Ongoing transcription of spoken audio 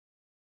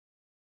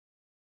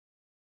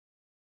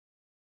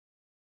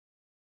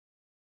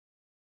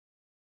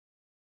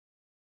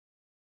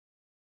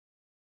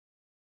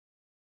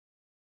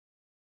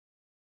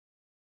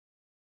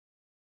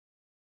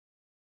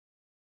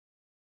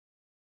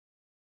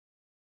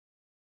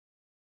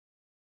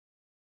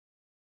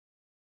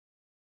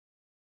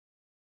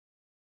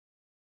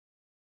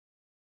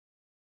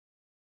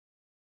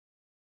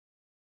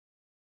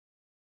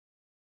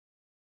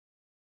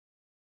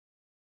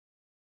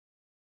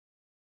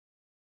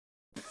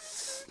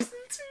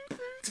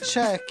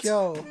check,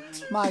 yo.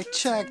 Mic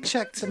check,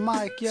 check the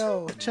mic,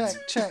 yo. Check,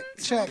 check,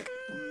 check.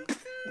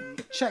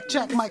 Check,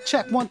 check, mic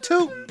check, 1,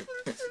 2.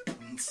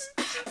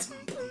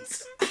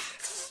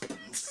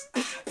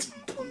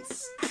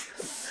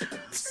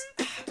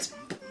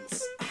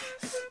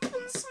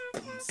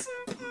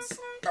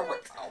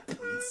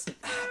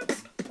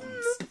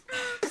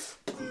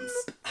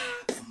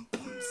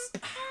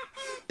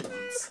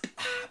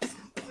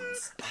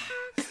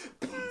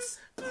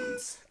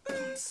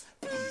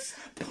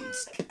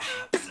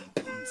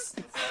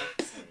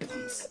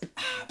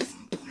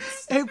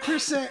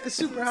 Percent is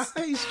super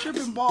high. He's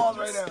tripping balls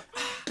right now.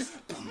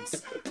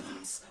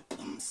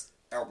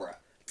 Alright.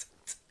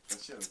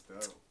 That shit was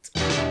dope.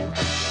 Ready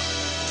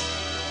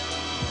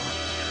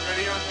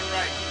on the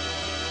right.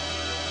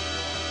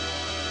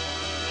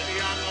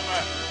 Ready on the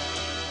left.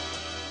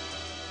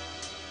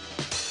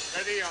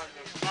 Ready on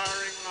the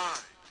firing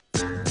line.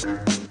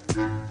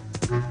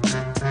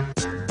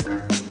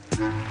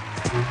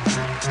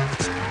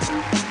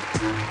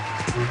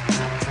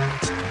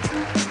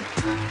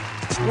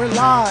 We're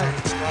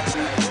live.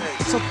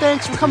 So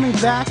thanks for coming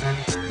back.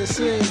 This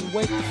is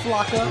Wake the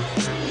Flock Up,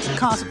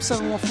 Concept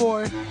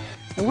 714.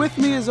 And with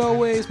me as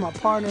always, my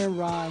partner in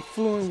rhyme,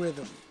 Fluent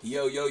Rhythm.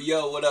 Yo, yo,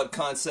 yo, what up,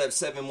 Concept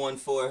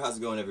 714? How's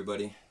it going,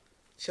 everybody?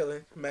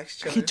 Chilling, Max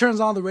chilling. He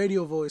turns on the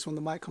radio voice when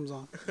the mic comes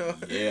on.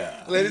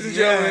 Yeah. Ladies and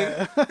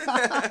gentlemen.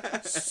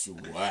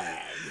 Swag.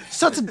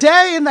 So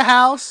today in the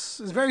house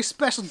is a very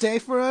special day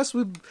for us.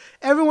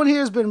 Everyone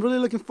here has been really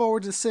looking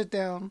forward to sit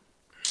down.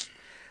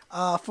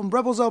 From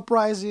Rebels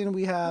Uprising,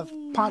 we have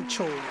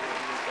Pancho.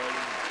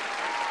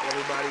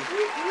 Everybody,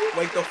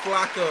 wake the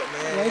flock up,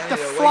 man. Wake the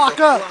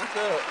flock up.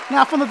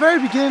 Now, from the very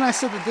beginning, I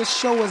said that this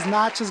show was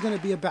not just going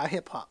to be about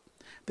hip-hop.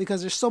 Because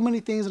there's so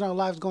many things in our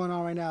lives going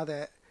on right now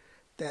that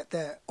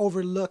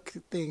overlook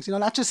things. You know,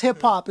 not just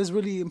hip-hop is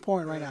really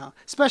important right now.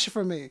 Especially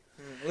for me.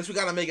 Unless we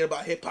got to make it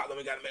about hip-hop, then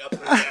we got to make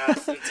it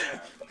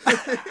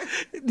up.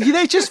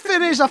 They just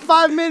finished a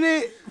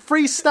 5-minute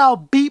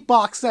freestyle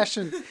beatbox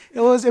session. It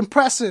was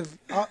impressive.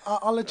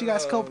 I'll let you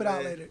guys scope it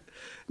out later.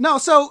 No,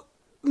 so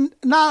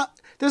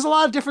there's a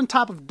lot of different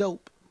type of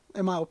dope,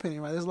 in my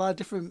opinion, right? There's a lot of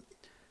different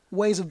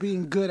ways of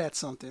being good at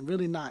something.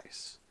 Really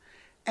nice.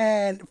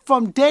 And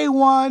from day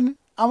one,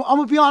 I'm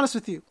going to be honest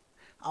with you.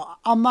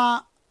 I'm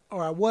not,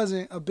 or I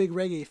wasn't, a big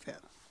reggae fan.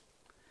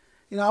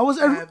 You know,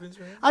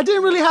 I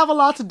didn't really have a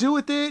lot to do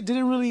with it.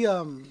 Didn't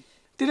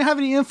have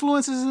any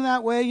influences in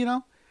that way, you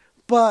know.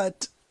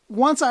 But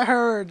once I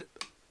heard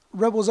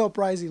Rebels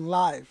Uprising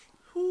live,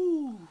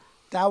 it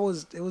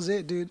was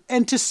it, dude.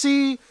 And to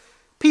see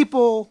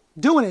people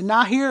doing it,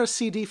 not hear a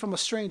CD from a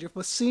stranger,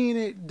 but seeing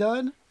it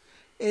done,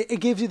 it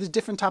gives you this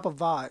different type of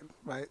vibe,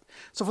 right?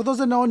 So for those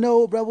that don't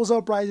know, Rebels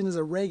Uprising is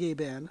a reggae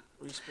band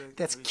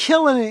that's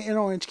killing it in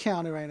Orange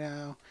County right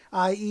now.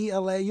 I.e.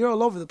 LA, you're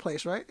all over the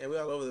place, right? Yeah,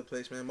 we're all over the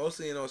place, man.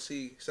 Mostly in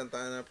OC, Santa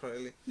Ana,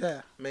 probably.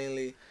 Yeah.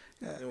 Mainly.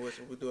 Yeah. You know,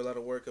 we do a lot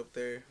of work up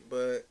there.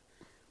 But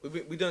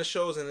we done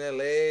shows in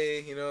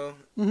LA, you know.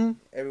 Mm-hmm.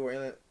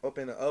 Everywhere. Up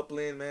in the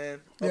Upland,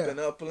 man. Up in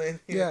Upland.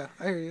 Yeah,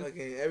 I hear you. Like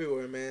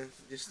everywhere, man.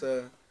 Just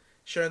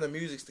sharing the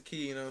music's the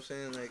key, you know what I'm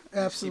saying? Like,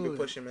 absolutely. Just keep it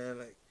pushing, man.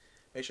 Like,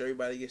 make sure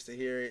everybody gets to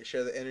hear it.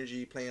 Share the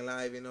energy playing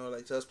live, you know.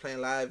 Like, to us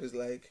playing live is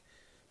like,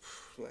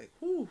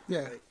 whoo.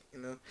 Yeah. Like, you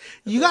know.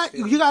 You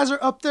guys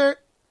are up there.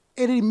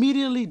 It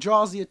immediately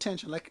draws the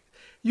attention. Like,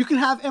 you can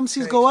have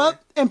MCs go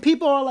up, and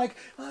people are like,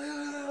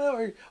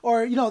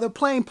 or you know, they're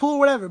playing pool, or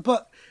whatever.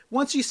 But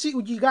once you see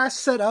you guys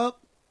set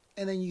up,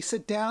 and then you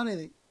sit down,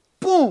 and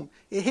boom,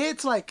 it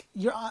hits. Like,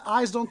 your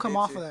eyes don't come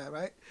off of that,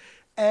 right?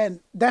 And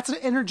that's an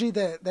energy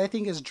that I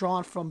think is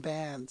drawn from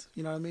bands.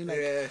 You know what I mean?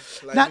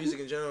 Like music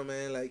in general,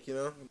 man. Like, you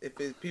know,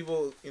 if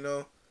people, you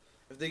know,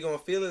 if they're gonna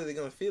feel it, they're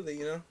gonna feel it.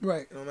 You know,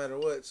 right? No matter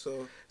what.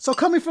 So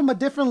coming from a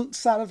different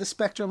side of the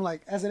spectrum,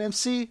 like as an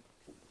MC.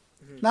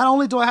 Not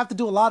only do I have to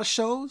do a lot of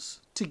shows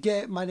to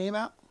get my name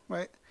out,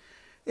 right?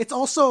 It's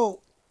also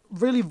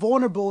really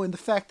vulnerable in the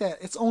fact that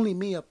it's only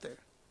me up there,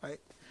 right?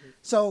 Mm-hmm.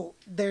 So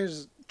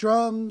there's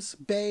drums,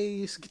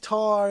 bass,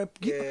 guitar,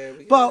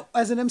 but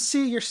as an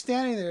MC, you're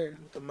standing there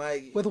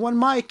with one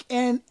mic,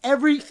 and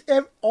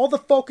all the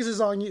focus is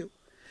on you.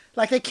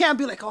 Like, they can't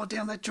be like, oh,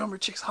 damn, that drummer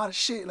chick's hot as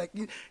shit. Like,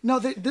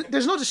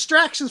 there's no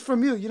distractions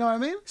from you, you know what I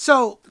mean?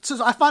 So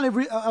I find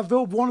it a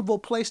very vulnerable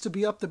place to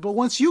be up there. But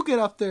once you get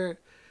up there,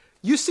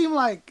 you seem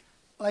like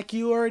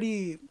you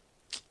already,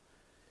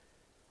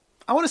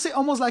 I want to say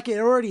almost like it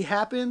already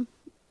happened.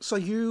 So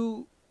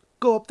you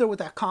go up there with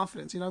that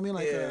confidence, you know what I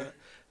mean?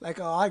 Like,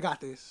 oh, I got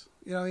this.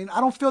 You know what I mean?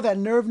 I don't feel that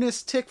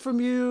nervousness tick from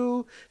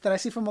you that I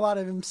see from a lot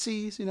of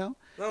MCs, you know?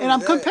 And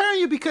I'm comparing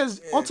you because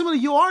ultimately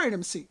you are an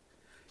MC.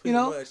 Pretty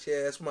much,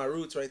 yeah. That's my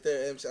roots right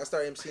there. I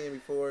started MCing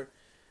before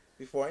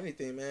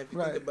anything, man. If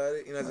you think about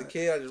it. You know, as a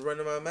kid, I just run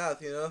in my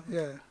mouth, you know?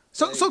 Yeah.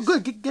 So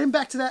good. Getting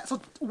back to that.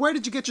 So where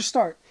did you get your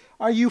start?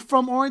 Are you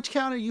from Orange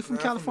County? Are you from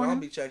California? I'm from Long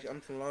Beach, actually.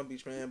 I'm from Long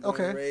Beach, man.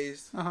 Born and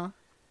raised.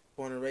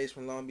 Born and raised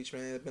from Long Beach,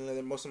 man. I've been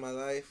there most of my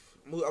life.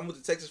 I moved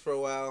to Texas for a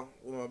while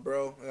with my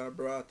bro. I got a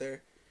bro out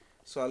there.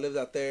 So I lived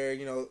out there,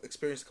 you know,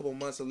 experienced a couple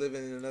months of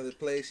living in another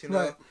place, you know.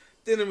 Right.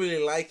 Didn't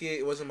really like it.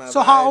 It wasn't my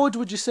So vibe. how old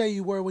would you say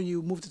you were when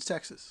you moved to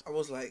Texas? I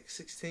was like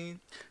 16.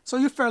 So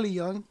you're fairly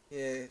young.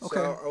 Yeah. Okay.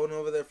 So I went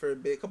over there for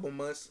a couple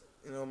months,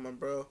 you know, with my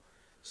bro.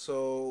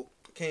 So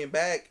came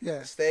back,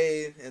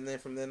 stayed, and then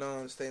from then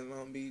on, stayed in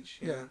Long Beach.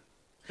 You know,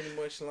 pretty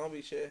much Long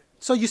Beach, yeah.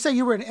 So you say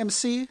you were an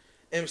MC?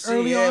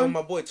 MC, yeah, with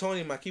my boy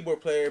Tony, my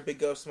keyboard player.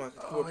 Big ups to my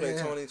keyboard player,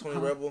 Tony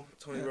Rebel,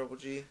 Rebel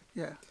G.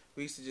 Yeah.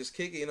 We used to just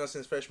kick it, you know,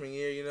 since freshman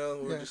year, you know.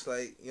 We were just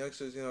like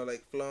youngsters, you know,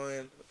 like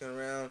flowing, looking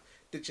around,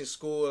 ditching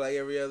school like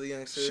every other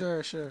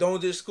youngster. Sure.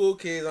 Don't ditch school,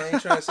 kids. I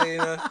ain't trying to say,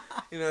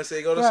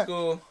 say go to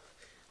school.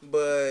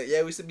 But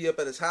yeah, we used to be up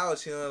at his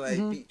house, you know,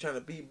 like trying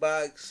to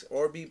beatbox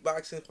or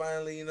beatboxing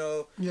finally, you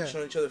know,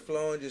 showing each other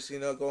flowing, just, you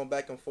know, going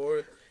back and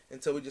forth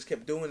until we just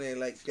kept doing it.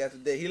 Like, after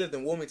the day, he lived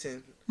in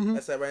Wilmington.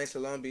 That's like right next to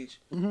Long Beach,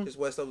 just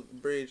west of the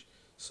bridge.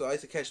 So I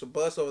used to catch the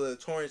bus over the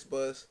Torrance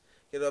bus,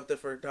 get up there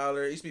for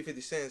 $1. It used to be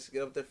 50 cents.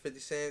 Get up there for 50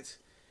 cents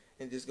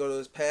and just go to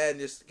his pad and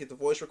just get the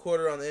voice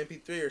recorder on the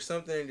MP3 or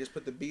something and just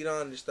put the beat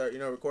on and just start, you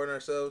know, recording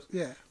ourselves.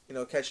 Yeah. You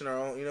know, catching our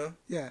own, you know.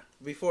 Yeah.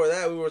 Before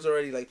that, we was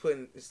already, like,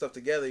 putting stuff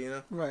together, you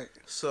know. Right.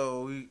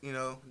 So, we, you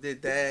know,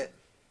 did that.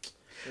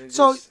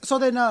 So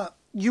then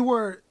you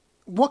were,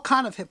 what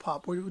kind of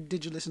hip-hop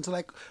did you listen to?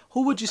 Like,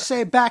 who would you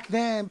say back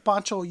then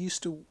Pancho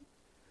used to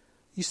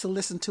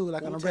listen to,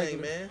 like, on a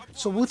regular? Man.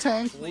 So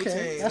Wu-Tang,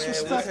 okay, that's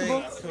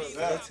respectable.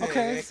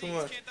 Okay, man, come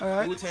on. All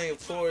right. Wu-Tang,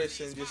 of course,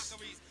 and just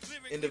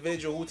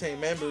individual Wu-Tang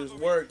members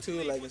work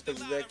too, like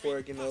Inspector Deck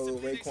work, you know,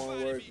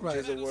 Raekwon work,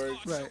 Jizza work,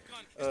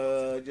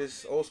 right?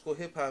 Just old school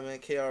hip hop, man.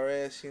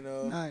 KRS, you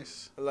know,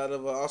 nice. A lot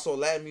of also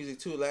Latin music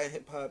too, Latin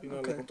hip hop, you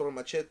know, like Control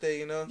Machete,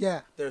 you know,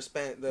 they're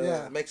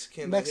the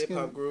Mexican hip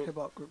hop group,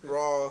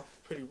 raw,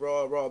 pretty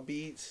raw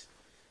beats.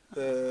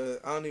 I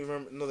don't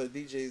even know the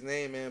DJ's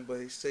name, man, but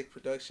he's sick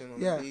production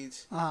on the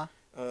beats.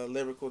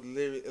 Lyrical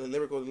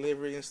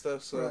delivery and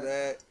stuff. So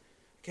that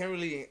can't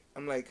really.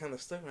 I'm like kind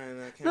of stuck right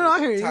now. I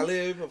hear you.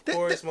 Talib, of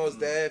course, Mos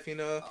Def, you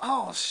know.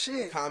 Oh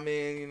shit.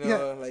 Common, you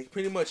know, like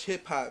pretty much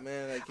hip hop,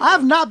 man. Like I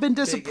have not been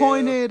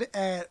disappointed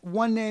at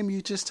one name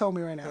you just told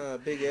me right now.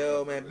 Big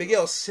L, man. Big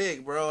L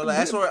sick, bro. Like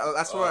that's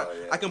where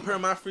I compare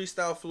my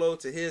freestyle flow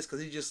to his,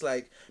 because he's just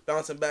like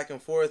bouncing back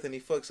and forth, and he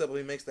fucks up, and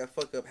he makes that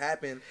fuck up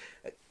happen.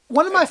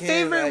 One of my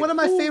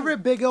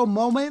favorite Big L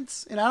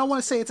moments, and I don't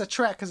want to say it's a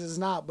track because it's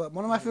not, but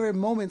one of my favorite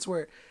moments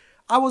where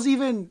I was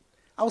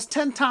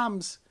 10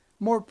 times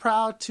more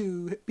proud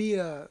to be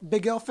a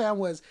Big L fan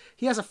was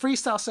he has a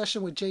freestyle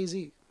session with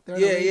Jay-Z.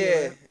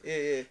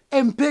 Yeah.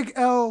 And Big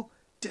L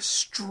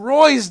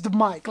destroys the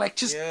mic, like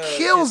just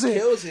kills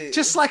it,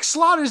 just like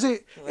slaughters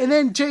it, and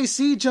then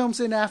Jay-Z jumps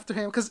in after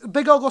him because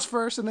Big L goes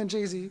first and then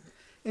Jay-Z.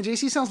 And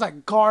JC sounds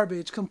like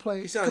garbage.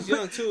 He sounds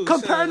young too.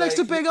 Compare next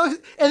to Big O,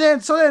 and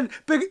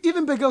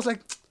then Big O's like,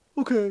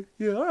 okay,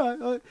 yeah, all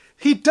right.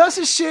 He does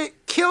his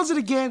shit, kills it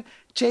again.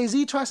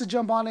 Jay-Z tries to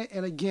jump on it,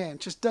 and again,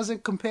 just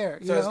doesn't compare.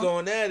 So it's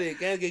going at it,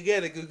 get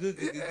it.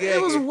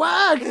 It was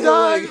whack,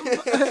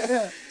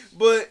 dog.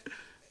 But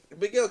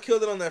Big L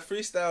killed it on that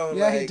freestyle.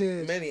 Yeah, he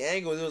did. Many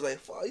angles. It was like,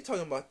 fuck, you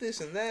talking about this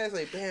and that. It's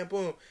like, bam,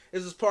 boom.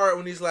 It's this part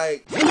when he's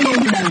like,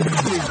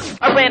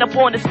 I ran up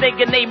on this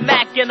nigga named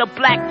Mac in a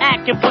black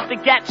act and put the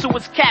gat to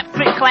his cap.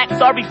 Click clack,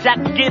 sorry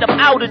Jack, get him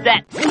out of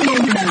that.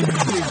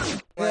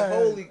 Like,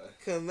 holy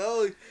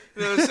cannoli.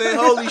 You know what I'm saying?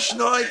 Holy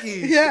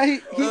schnoikey. Yeah,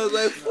 I was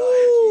like,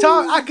 woo.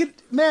 Tom, I could,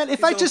 man,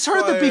 if I just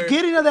heard the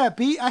beginning of that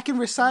beat, I can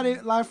recite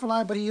it line for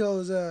line, but he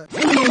goes,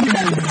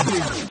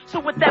 So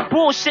with that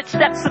bullshit,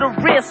 step to the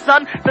rear,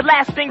 son. The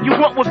last thing you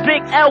want with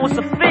Big L is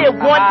a fair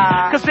one.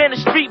 Cause in the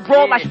street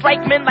brawl, I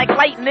strike men like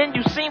lightning.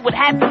 You seen what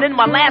happened in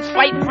my last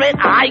fight, Fred?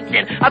 I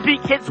can. I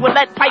beat kids with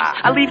lead pipes.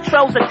 I leave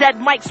trails of dead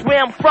mics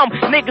where I'm from.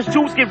 Niggas,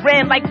 Jews get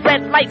ran like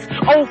red lights.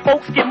 Old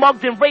folks get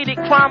mugged and raided.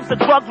 Crimes are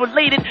drug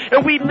related.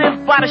 And we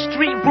live by the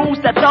street rules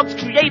that thugs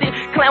created.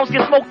 Clowns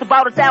get smoked,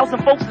 about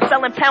 1,000 folks are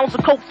selling pounds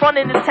of coke, front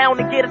in this town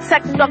and get a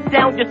text stuck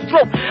down your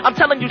throat. I'm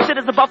telling you, shit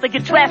is about to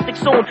get drastic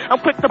soon. I'm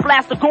quick to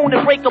blast a goon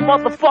and break a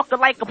motherfucker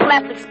like a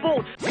plastic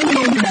spoon.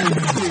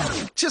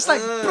 Just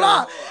like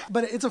blah.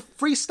 But it's a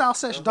freestyle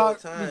session, dog.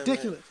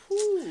 Ridiculous.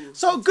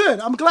 So good.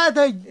 I'm glad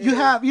that you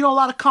have, a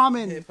lot of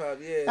common. Hip-hop,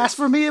 As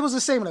for me, it was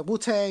the same, like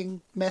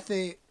Wu-Tang,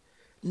 Method,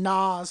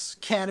 Nas,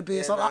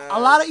 Cannabis, a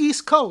lot of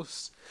East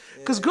Coast.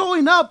 Because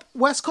growing up,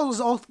 West Coast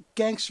was all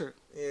gangster.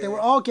 They were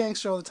all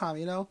gangster all the time,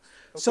 Of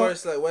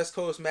course, like West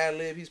Coast,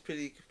 Madlib, he's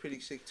pretty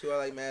sick too. I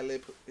like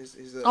Madlib.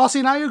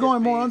 See, now you're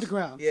going more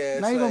underground. Yeah,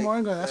 now you're going more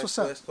underground. That's what's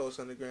up. West Coast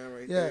underground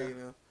right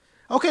there,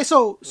 Okay,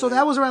 so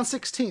that was around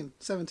 16,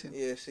 17.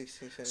 Yeah, 16,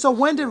 17. So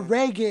when did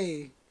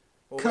reggae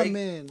come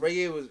in?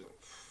 Reggae was,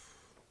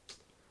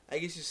 I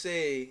guess you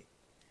say,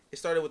 it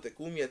started with the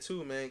cumbia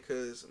too, man,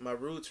 because my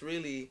roots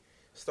really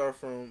start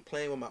from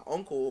playing with my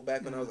uncle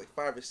back when I was like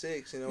 5 or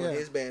 6, in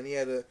his band. He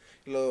had a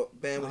little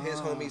band with his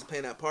homies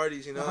playing at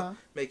parties,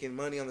 making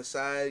money on the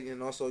side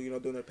and also,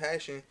 doing their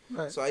passion.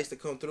 Right. So I used to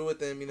come through with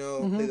them,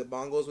 play the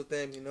bongos with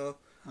them,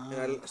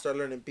 and I started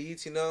learning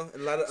beats, you know.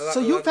 And so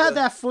you've had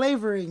that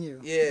flavor in you.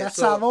 Yeah. That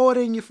sabor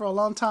in you for a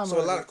long time. So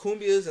already. a lot of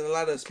cumbias and a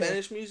lot of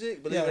Spanish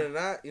music, believe it or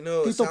not, you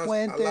know, it Tito sounds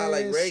Puentes, a lot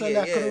like reggae.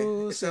 Celia Yeah,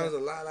 Cruz, it sounds a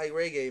lot like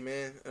reggae,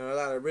 man. And a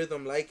lot of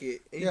rhythm like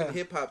it. And even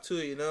hip hop too,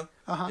 you know.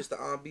 Just the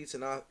on beats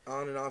and on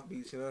and off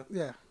beats, you know.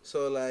 Yeah.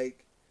 So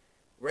like,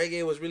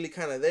 reggae was really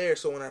kind of there.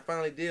 So when I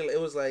finally did, it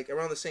was like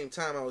around the same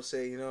time, I would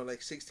say, you know,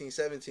 like 16,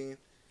 17.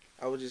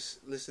 I was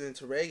just listening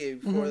to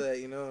reggae before that,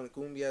 you know, and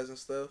cumbias and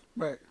stuff.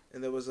 Right.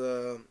 And there was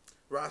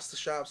Rasta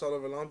shops all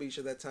over Long Beach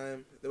at that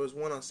time. There was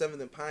one on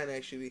 7th and Pine,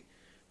 actually,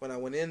 when I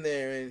went in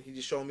there, and he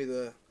just showed me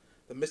the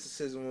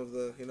mysticism of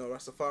the, you know,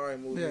 Rastafari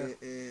movement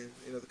and,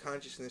 you know, the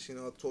consciousness, you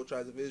know, the 12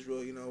 tribes of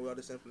Israel, you know, we all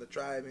descend from the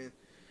tribe, and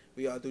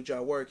we all do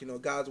our work, you know,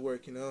 God's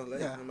work, you know, like,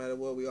 no matter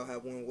what, we all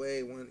have one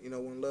way, one, you know,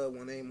 one love,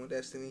 one aim, one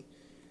destiny.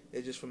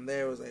 It just from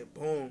there was like,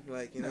 boom,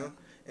 like, you know,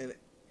 and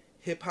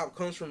hip-hop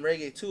comes from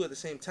reggae, too, at the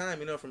same time,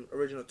 you know, from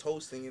original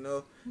toasting, you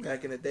know,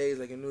 back in the days,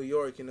 like in New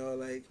York, you know,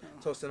 like,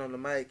 toasting on the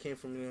mic came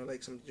from, you know,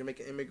 like some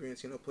Jamaican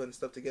immigrants, you know, putting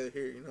stuff together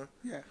here, you know.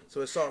 Yeah. So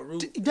it's all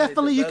root.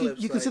 Definitely,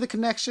 you can see the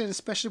connection,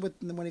 especially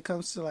when it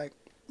comes to, like,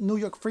 New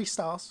York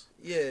freestyles.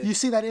 Yeah. You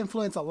see that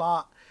influence a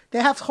lot. They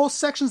have whole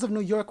sections of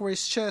New York where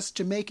it's just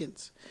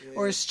Jamaicans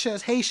or it's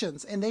just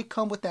Haitians, and they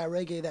come with that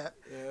reggae, that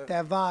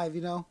vibe,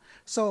 you know.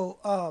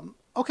 So,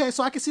 okay,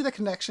 so I can see the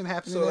connection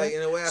happening. So, like,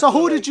 in a way,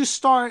 who did you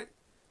start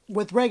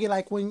with reggae,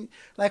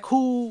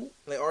 who?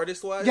 Like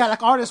artist wise? Yeah,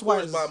 like artist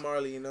wise. Of course, Bob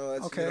Marley, you know,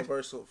 that's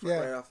universal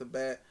right off the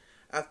bat.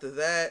 After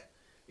that,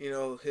 you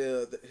know,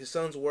 his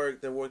son's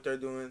work, the work they're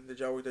doing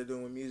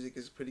with music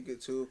is pretty good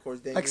too. Of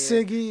course, Damien, like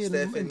Siggy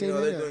Stephen, and you know,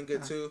 they're doing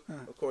good too.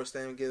 Of course,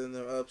 them getting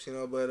their ups, you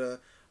know. But a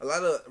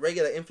lot of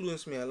reggae that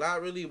influenced me a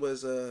lot really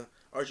was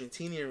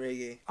Argentinian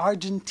reggae.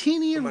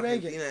 Argentinian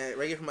reggae.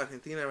 Reggae from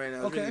Argentina right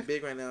now is really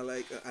big right now.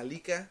 Like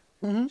Alika,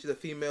 she's a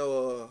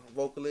female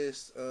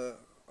vocalist.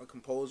 A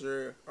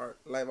composer,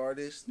 live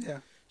artist.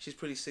 Yeah. She's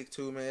pretty sick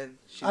too, man.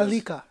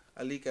 Alika,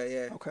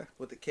 yeah. Okay.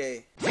 With the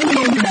K.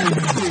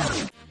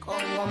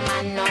 Congo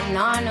mano,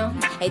 no.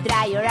 Hey,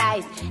 dry your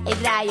eyes.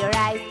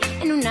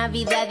 En una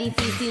vida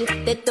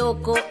difícil te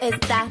tocó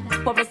estar.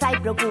 Pobres hay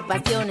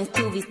preocupaciones,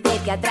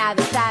 tuviste que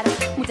atravesar.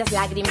 Muchas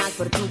lágrimas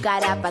por tu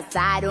cara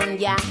pasaron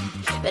ya.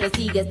 Pero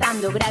sigues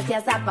dando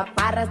gracias a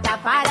papá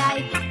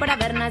Rastafari por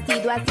haber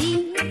nacido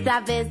así,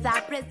 sabes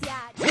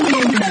apreciar.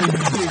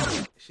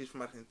 She's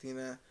from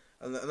Argentina.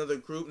 Another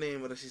group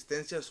named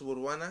Resistencia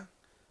Suburbana,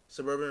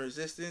 Suburban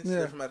Resistance.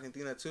 They're from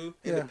Argentina too.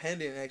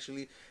 Independent,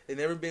 actually. They've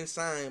never been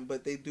signed,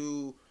 but they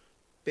do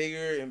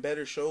bigger and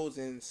better shows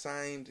than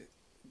signed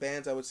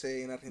bands, I would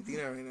say, in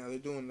Argentina right now. They're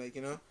doing, like,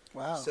 you know.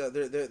 Wow. So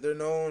they're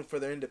known for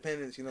their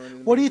independence, you know.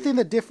 What do you think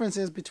the difference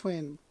is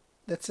between,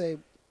 let's say,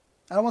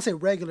 I don't want to say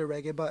regular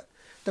reggae, but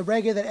the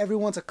reggae that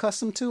everyone's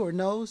accustomed to or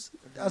knows,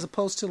 as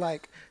opposed to,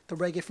 like, the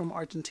reggae from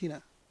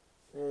Argentina?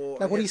 Well,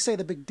 like, what do you say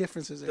the big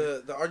differences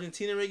are? The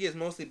Argentinian reggae is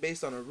mostly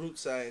based on the root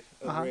side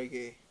of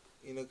reggae,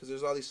 you know, because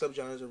there's all these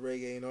subgenres of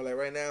reggae, you know, like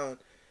right now on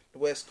the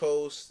West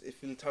Coast,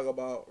 if you talk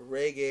about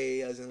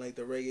reggae, as in like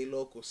the reggae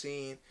local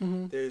scene,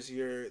 there's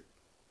your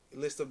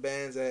list of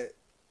bands that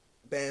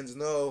bands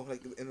know,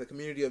 like in the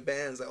community of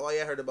bands, like, oh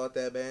yeah, I heard about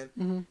that band,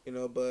 you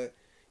know, but,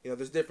 you know,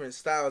 there's different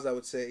styles, I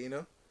would say, you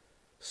know,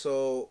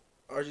 so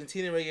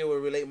Argentinian reggae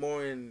would relate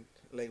more in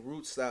like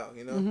root style,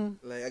 you know,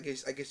 like I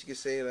guess you could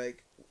say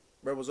like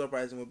Rebels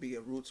Uprising would be a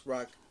roots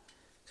rock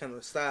kind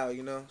of style,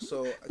 you know.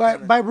 So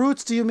by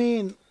roots, do you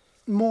mean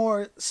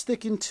more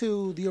sticking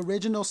to the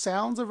original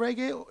sounds of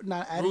reggae,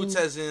 not adding roots,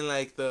 as in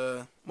like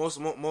the most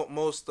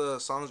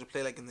songs are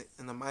played like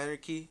in the minor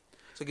key,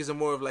 so it gives it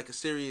more of like a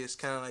serious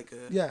kind of like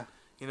a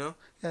you know,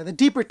 the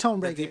deeper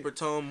tone reggae, deeper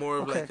tone, more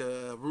of like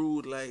a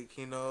rude, like,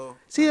 you know.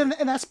 See, and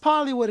that's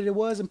probably what it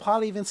was, and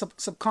probably even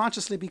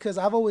subconsciously, because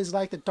I've always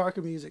liked the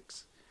darker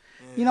musics.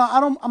 Yeah. You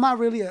know, I'm not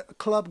really a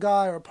club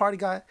guy or a party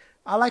guy.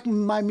 I like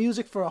my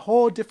music for a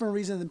whole different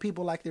reason than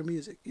people like their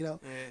music, you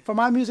know. Yeah. For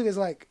my music is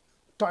like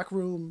dark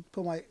room,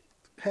 put my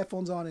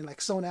headphones on and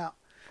like zone out.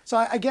 So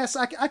I guess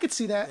I could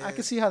see that. Yeah. I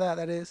could see how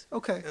that is.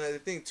 Okay. And the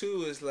thing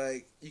too is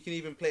like you can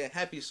even play a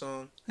happy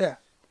song. Yeah.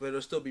 But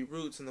it'll still be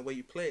roots in the way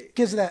you play it.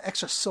 Gives it that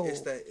extra soul.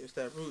 It's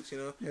that roots, you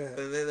know. Yeah.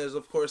 And then there's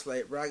of course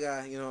like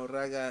raga, you know,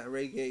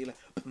 reggae, like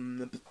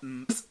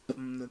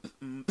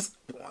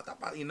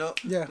you know,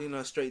 you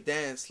know, straight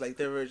dance, like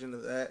their version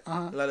of that.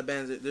 A lot of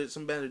bands, there's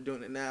some bands are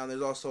doing it now. And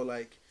there's also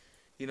like,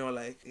 you know,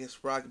 like I guess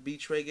rock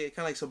beach reggae, kind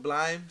of like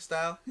Sublime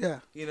style. Yeah.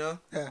 You know.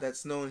 Yeah.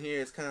 That's known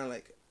here. It's kind of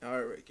like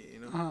our reggae, you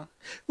know.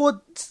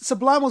 Well,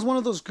 Sublime was one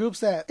of those groups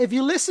that if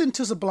you listen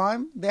to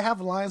Sublime, they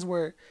have lines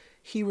where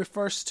he'll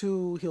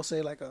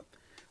say like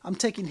I'm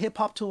taking hip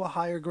hop to a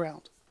higher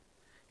ground.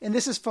 And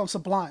this is from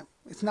Sublime.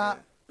 It's not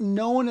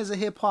known as a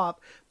hip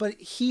hop, but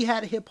he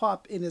had hip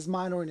hop in his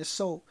mind or in his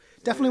soul.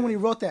 Definitely when he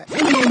wrote that.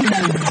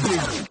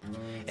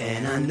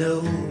 And I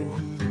know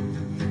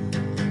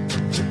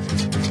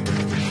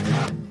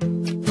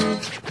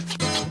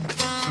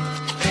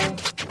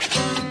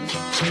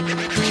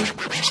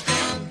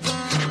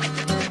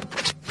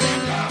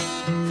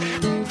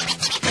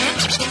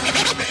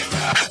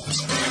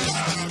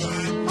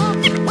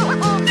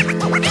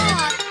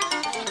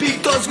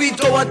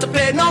want to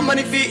pay no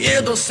money for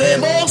hear the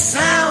same old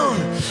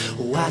sound.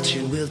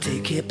 Watching will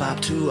take hip-hop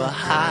to a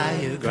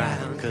higher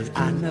ground. Cause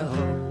I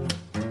know,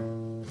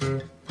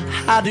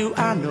 how do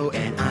I know?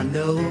 And I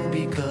know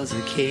because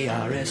of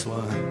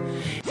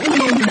KRS-One.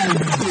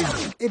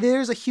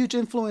 There's a huge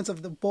influence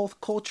of the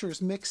both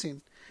cultures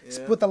mixing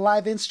with the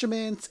live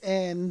instruments,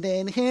 and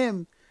then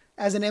him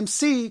as an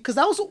MC, because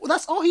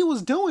that's all he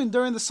was doing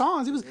during the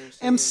songs. He was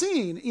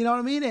MCing, you know what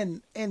I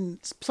mean? And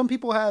some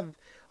people have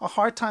a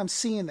hard time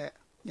seeing that,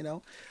 you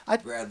know.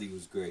 Bradley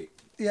was great.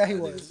 Yeah, he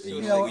was.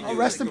 You know,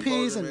 rest in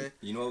peace. And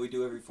you know what we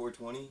do every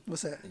 420?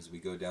 What's that? Is we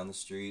go down the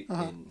street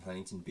in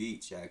Huntington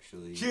Beach,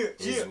 actually.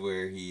 Is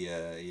where he,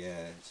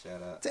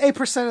 shout out. It's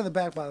 8% of the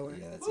back, by the way.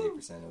 Yeah, that's 8% over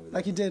there.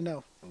 Like you did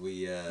know.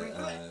 We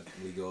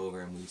go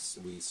over and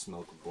we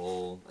smoke a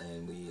bowl,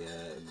 and we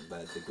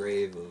by the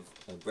grave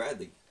of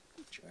Bradley,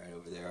 right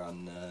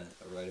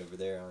over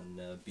there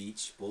on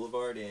Beach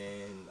Boulevard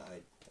and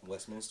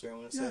Westminster, I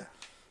want to say.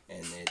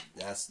 And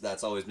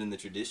that's always been the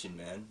tradition,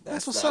 man.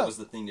 That was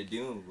the thing to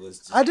do.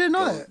 I didn't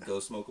know that.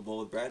 Go smoke a bowl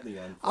with Bradley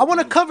on. I want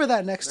to cover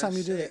that next time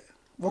you do it.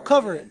 We'll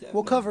cover it.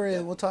 We'll cover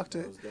it. We'll talk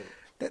to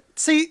it.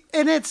 See,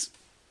 and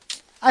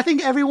I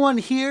think everyone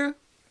here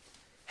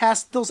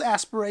has those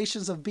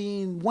aspirations of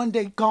being one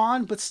day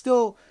gone, but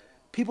still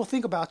people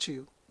think about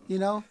you, you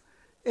know?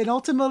 And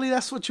ultimately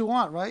that's what you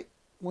want, right?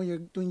 When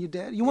you're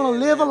dead. You want to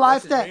live a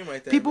life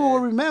that people will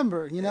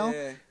remember, you know?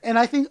 Yeah. And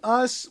I think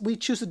we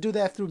choose to do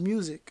that through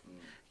music.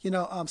 You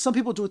know, some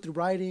people do it through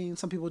writing.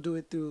 Some people do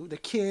it through the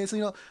kids.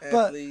 You know,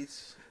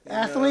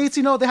 athletes,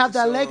 you know, they have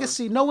that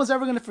legacy. No one's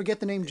ever going to forget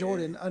the name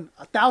Jordan.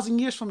 1,000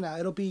 years from now,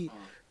 it'll be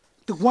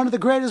one of the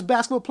greatest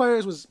basketball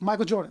players was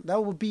Michael Jordan.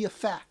 That would be a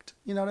fact.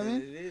 You know what I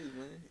mean? It is,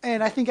 man.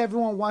 And I think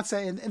everyone wants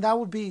that, and that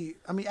would be,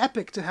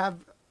 epic to have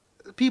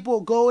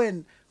people go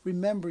and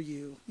remember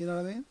you. You know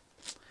what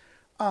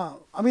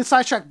I mean?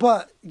 Sidetrack,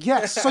 but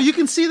yes. So you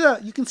can see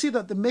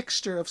the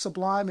mixture of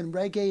Sublime and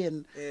reggae,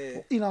 and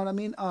you know what I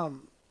mean.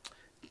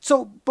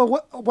 So, but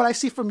what I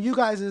see from you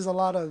guys is a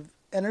lot of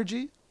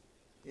energy.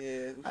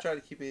 Yeah, we try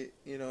to keep it,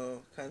 you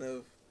know, kind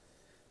of,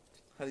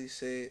 how do you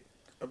say it,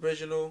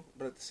 original,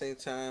 but at the same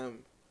time,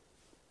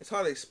 it's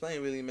hard to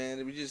explain really,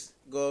 man. We just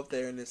go up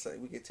there and it's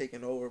like we get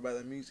taken over by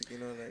the music, you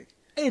know, like.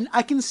 And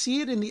I can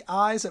see it in the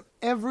eyes of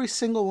every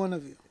single one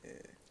of you. Yeah.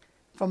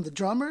 From the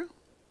drummer,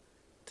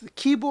 to the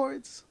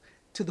keyboards,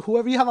 to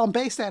whoever you have on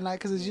bass that night,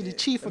 because you're the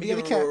chief of the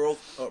other cat.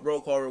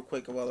 Roll call real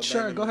quick about the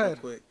Sure, go ahead.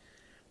 Quick.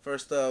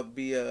 First up,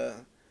 be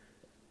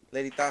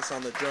Lady Tasa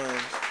on the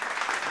drums.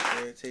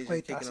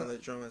 Tasia kicking on the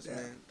drums,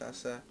 man.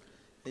 Tasa.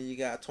 Then you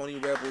got Tony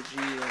Rebel G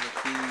on the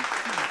keys.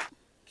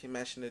 Keep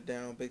mashing it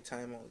down big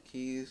time on the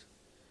keys.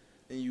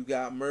 Then you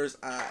got Merzy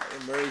on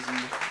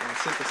the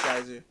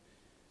synthesizer.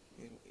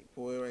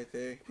 Boy right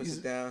there. Puts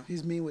it down.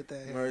 He's mean with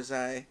that. Yeah.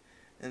 Merzy.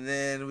 And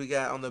then we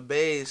got on the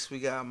bass, we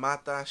got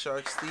Mata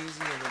Shark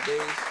Steezy on the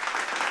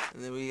bass.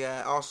 And then we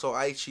got also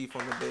iChief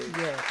on the bass.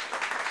 Yeah.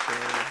 So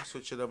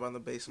switch it up on the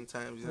bass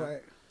sometimes, you know?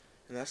 Right.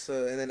 And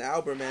and then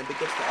Albert, man, big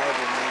ups to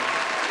Albert, man.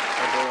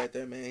 Our boy right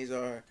there, man. He's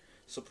our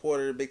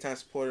supporter, big time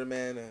supporter,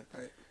 man.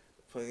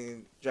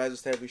 Fucking drives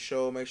us to every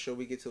show. Make sure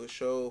we get to a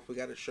show. If we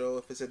got a show,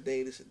 if it's a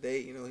date, it's a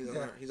date. You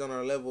know, he's on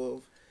our level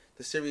of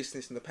the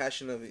seriousness and the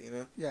passion of it. You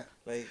know. Yeah.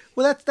 Like.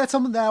 Well, that's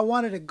something that I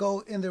wanted to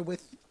go in there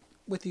with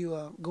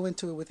you. Go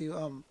into it with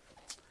you.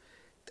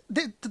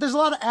 There's a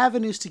lot of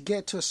avenues to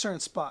get to a certain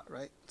spot,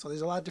 right? So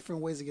there's a lot of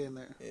different ways to get in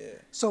there.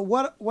 Yeah. So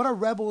what are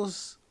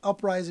Rebels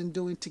Uprising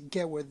doing to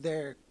get where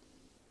they're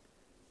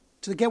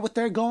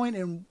going,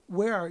 and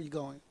where are you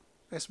going?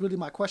 That's really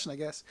my question, I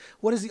guess.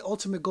 What is the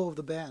ultimate goal of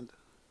the band?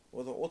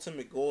 Well, the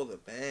ultimate goal of the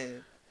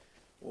band,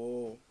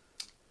 well,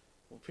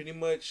 pretty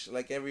much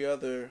like every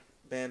other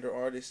band or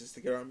artist, is to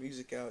get our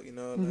music out. You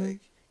know, like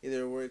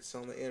either where it's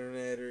on the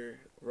internet or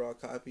raw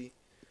copy.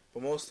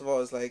 But most of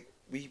all, it's like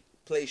we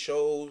play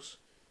shows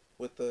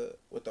with the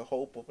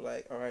hope of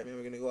like, all right, man,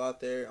 we're gonna go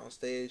out there on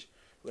stage,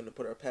 we're gonna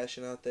put our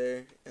passion out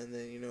there, and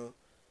then, you know,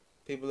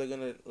 people are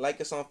gonna like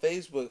us on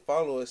Facebook,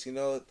 follow us. You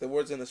know, the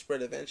word's gonna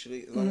spread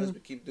eventually as long as we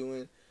keep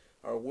doing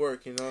our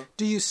work. You know.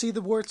 Do you see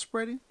the word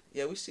spreading?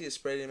 Yeah, we see it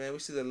spreading, man. We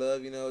see the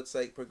love. You know, it's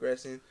like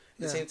progressing. At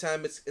the same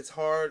time, it's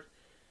hard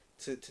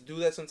to do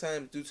that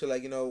sometimes due to,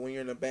 like, you know, when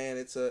you're in a band,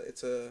 it's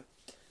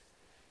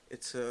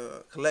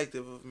a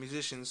collective of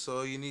musicians,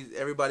 so you need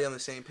everybody on the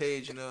same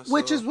page. You know.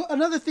 Which is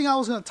another thing I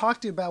was gonna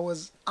talk to you about.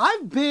 Was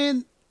I've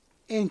been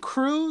in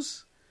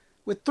crews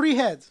with 3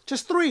 heads,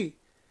 just 3.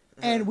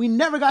 And we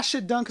never got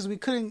shit done because we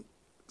couldn't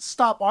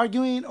stop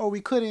arguing, or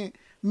we couldn't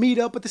meet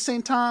up at the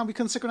same time. We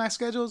couldn't synchronize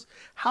schedules.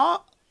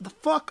 How the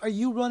fuck are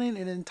you running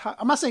an entire...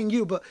 I'm not saying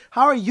you, but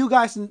how are you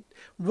guys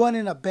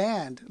running a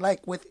band?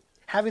 Like, with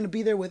having to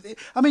be there with...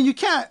 I mean, you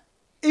can't...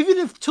 Even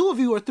if 2 of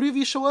you or 3 of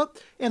you show up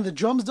and the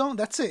drums don't,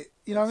 that's it.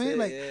 You know what I mean?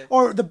 Like, yeah.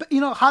 Or,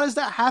 how does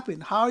that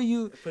happen? How are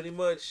you... Pretty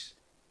much,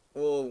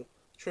 we'll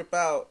trip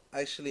out.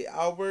 Actually,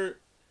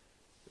 Albert,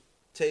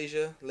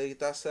 Tasia, Lady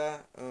Tasa,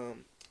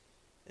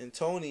 and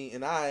Tony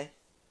and I,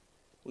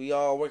 we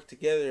all work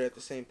together at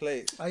the same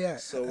place. Oh yeah.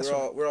 So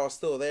we're all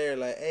still there.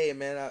 Like, hey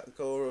man, I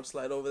go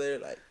slide over there.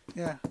 Like,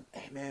 yeah.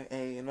 Hey man,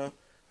 hey, you know,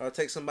 I'll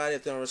take somebody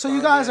if they don't So respond.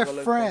 you guys are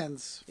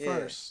friends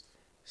first.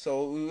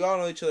 So we all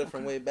know each other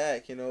from way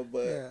back, you know.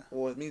 But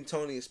well, me and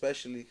Tony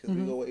especially, because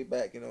we go way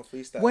back, you know,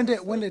 freestyle. When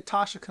did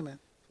Tasha come in?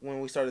 When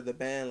we started the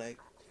band, like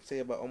say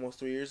about almost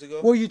 3 years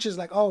ago. Were you just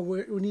like, oh,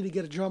 we need to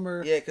get a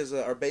drummer? Yeah, because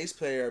our bass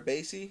player, our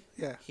bassy,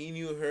 yeah, he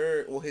knew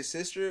her. Well, his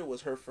sister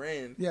was her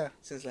friend. Yeah.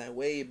 Since like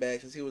way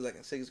back, since he was like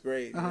in 6th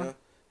grade, you know,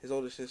 his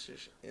older sister,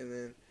 and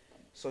then.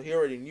 So he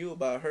already knew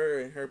about her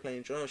and her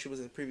playing drums. She was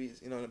in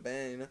previous, you know, in the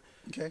band, you know.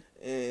 Okay.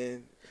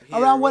 And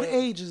around what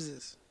age is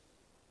this?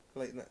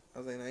 Like I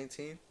was like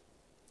 19.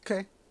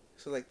 Okay.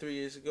 So like 3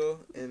 years ago,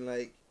 and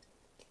like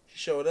she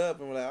showed up,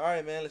 and we're like, all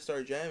right, man, let's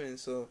start jamming.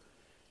 So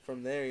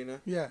from there, you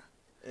know. Yeah.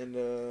 And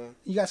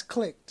you guys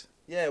clicked.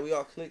 Yeah, we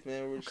all clicked,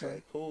 man. We were just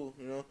like cool,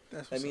 you know.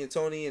 That's like me and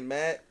Tony and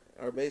Matt,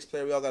 our bass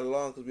player, we all got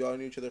along because we all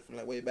knew each other from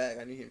like way back.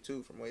 I knew him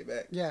too from way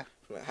back. Yeah.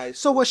 From like high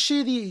school. So was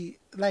she the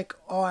like?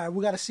 All right,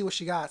 we got to see what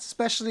she got,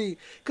 especially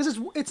because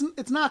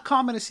it's not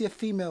common to see a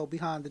female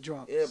behind the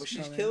drums. Yeah, but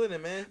she's killing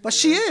it, man. But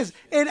she is,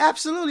 and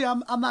absolutely,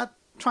 I'm not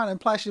trying to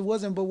imply she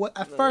wasn't. But what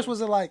at first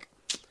was it like?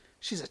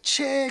 She's a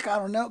chick. I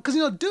don't know, because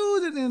you know,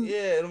 dudes and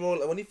yeah. And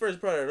when he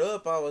first brought it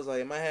up, I was like,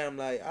 in my head, I'm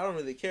like, I don't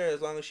really care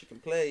as long as she can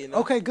play. You know.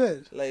 Okay,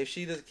 good. Like if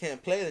she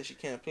can't play, then she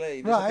can't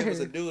play. Right. If it was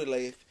a dude,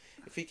 like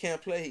if he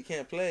can't play, he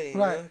can't play. You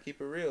know? Keep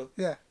it real.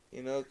 Yeah.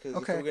 You know, because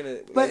okay. if we're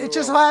gonna. But it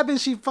just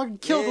happened. She fucking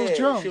killed those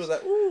drums. She was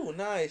like, ooh,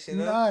 nice. You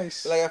know.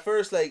 Nice. But like at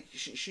first, like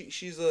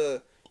she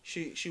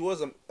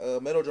was a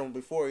metal drummer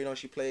before. You know,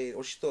 she played,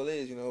 or she still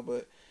is. You know,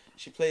 but.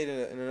 She played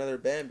in another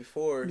band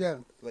before,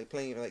 like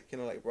playing like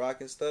like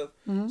rock and stuff.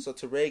 Mm-hmm. So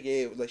to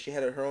reggae, like she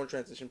had her own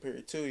transition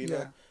period too, you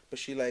know. But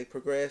she like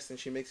progressed and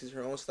she mixes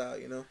her own style,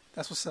 you know.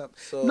 That's what's up.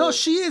 So, no,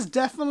 she is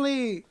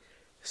definitely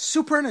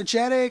super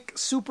energetic,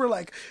 super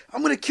like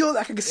I'm gonna kill.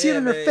 I can see it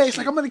in her face,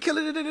 like I'm gonna kill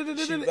it.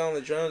 She's on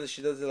the drums and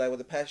she does it like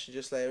with a passion,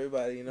 just like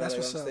everybody, you know. That's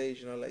like what's on up.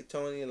 stage, you know, like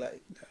Tony,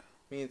 like.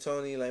 Me and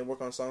Tony like work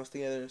on songs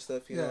together and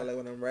stuff, you know, like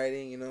when I'm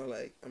writing, you know,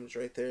 like I'm just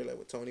right there, like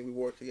with Tony, we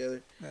work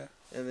together. Yeah.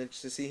 And then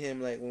just to see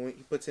him like when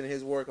he puts in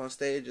his work on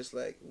stage, just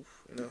like,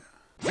 oof, you know.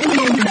 We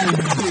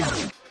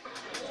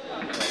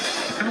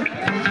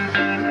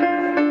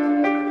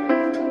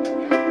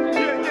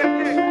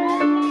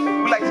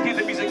like to get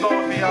the music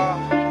going for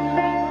y'all.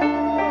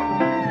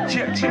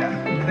 Check.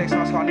 The next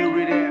song's called New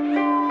Rhythm.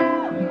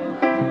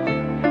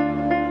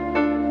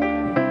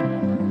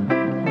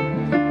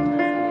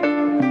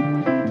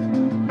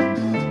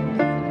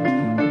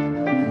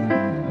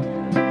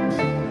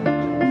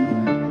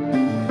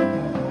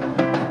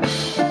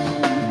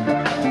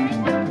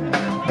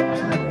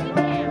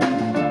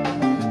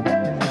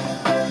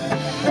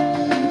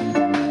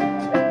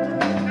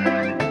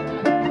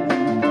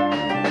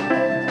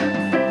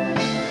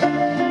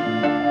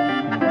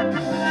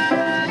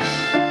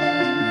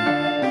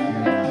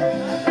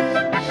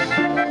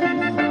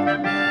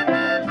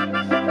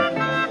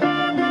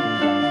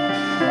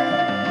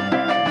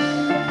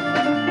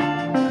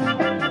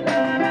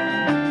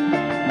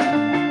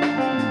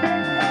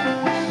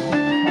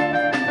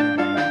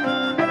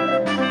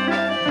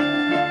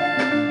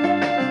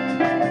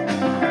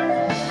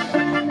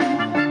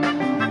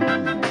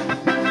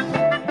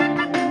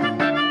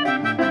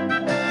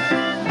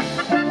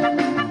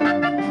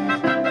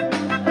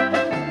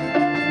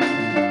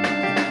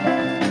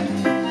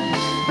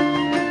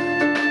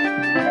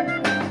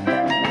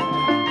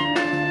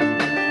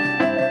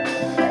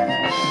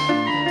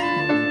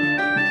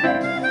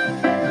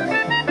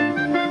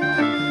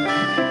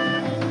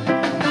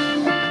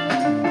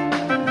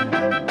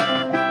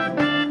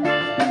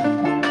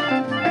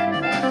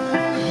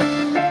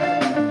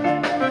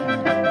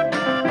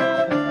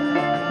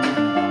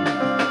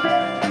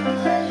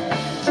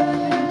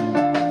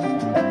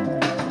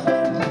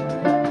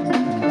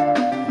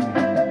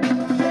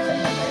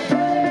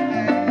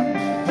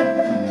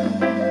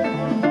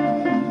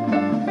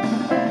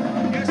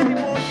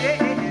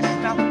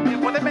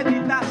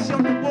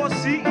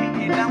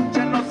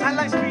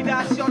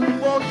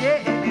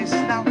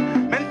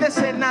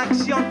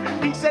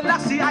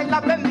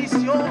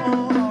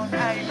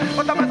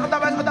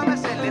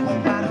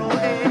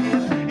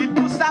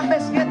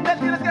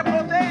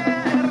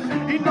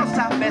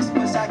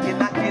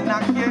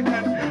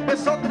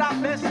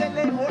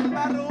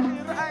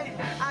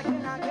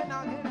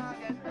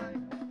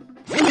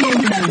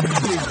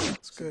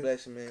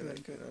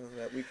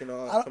 That we can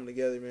all come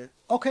together, man.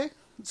 Okay,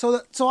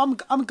 so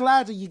I'm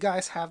glad that you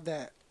guys have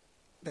that.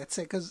 That's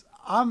it, because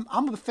I'm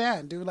a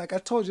fan, dude. Like I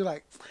told you,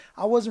 like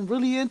I wasn't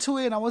really into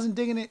it and I wasn't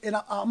digging it, and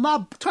I'm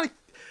not trying to,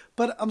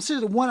 but I'm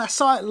serious. When I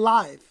saw it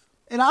live,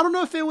 and I don't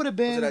know if it would have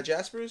been. Was it at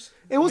Jasper's?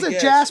 It was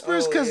at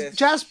Jasper's because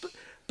Jasper,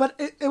 but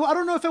I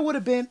don't know if it would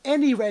have been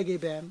any reggae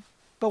band.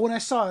 But when I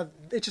saw it,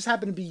 it just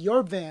happened to be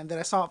your band that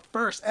I saw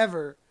first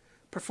ever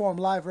perform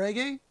live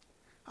reggae.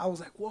 I was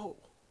like, whoa.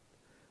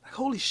 Like,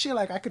 holy shit,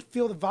 like I could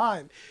feel the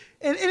vibe.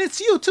 And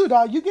it's you too,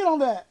 dog. You get on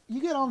the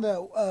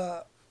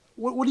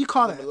What do you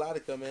call that?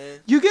 Melodica, man.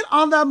 You get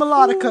on that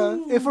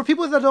melodica. And for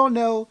people that don't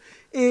know,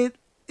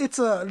 it's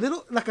a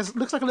little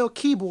looks like a little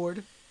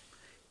keyboard,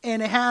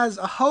 and it has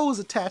a hose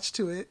attached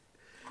to it.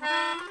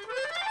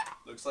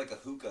 Looks like a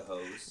hookah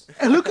hose.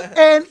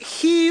 And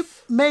he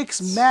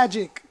makes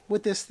magic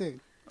with this thing.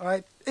 All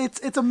right,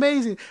 it's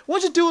amazing. Why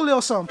don't you do a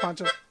little something,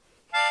 Pancho?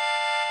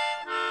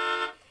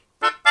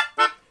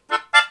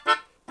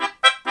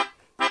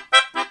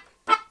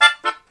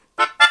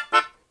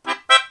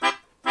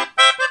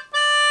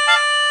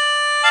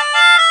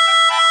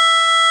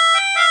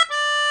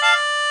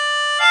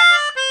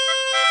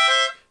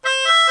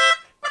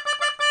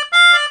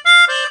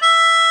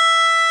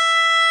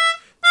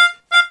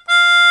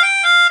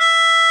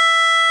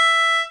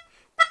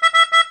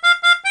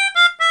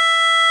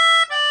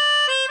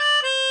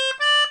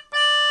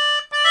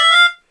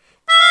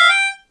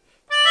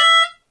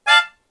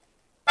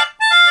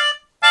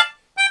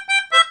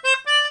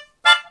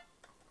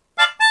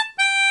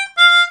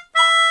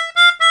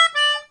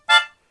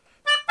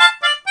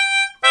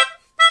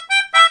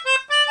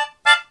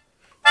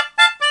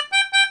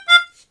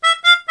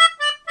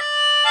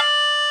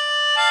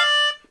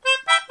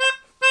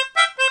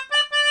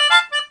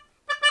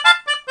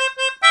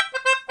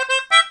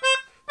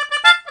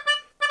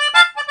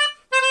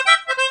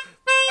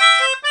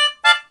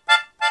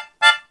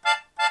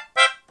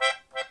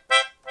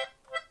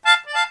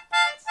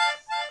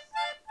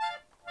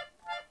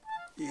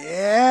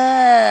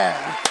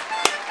 Yeah.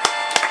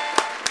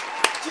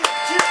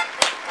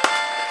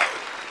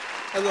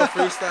 A little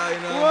freestyle,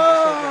 you know.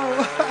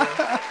 Whoa.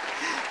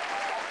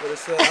 But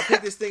it's, I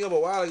picked this thing up a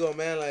while ago,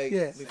 man. Like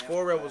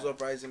before Red was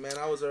Uprising, man.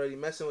 I was already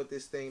messing with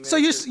this thing, man. So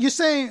you're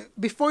saying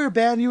before your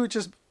band you were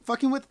just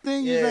fucking with the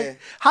thing? Yeah. Like,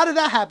 how did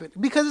that happen?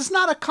 Because it's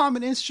not a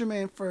common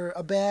instrument for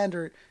a band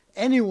or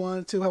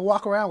anyone to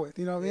walk around with.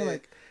 You know what I mean?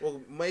 Like,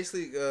 well,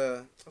 mostly,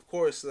 of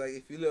course, like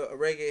if you look a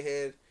reggae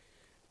head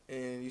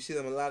and you see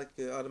the melodic,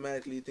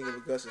 automatically you think of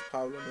Augustus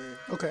Pablo, man.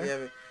 Okay.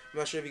 I'm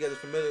not sure if you guys are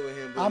familiar with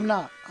him, but I'm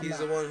not. He's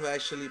the one who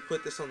actually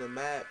put this on the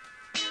map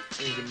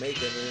in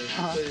Jamaica, man.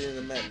 He put it in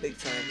the map big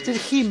time. Did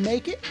he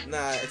make it?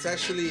 Nah, it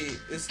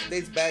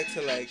dates back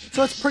to like.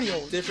 So it's pretty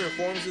old. Different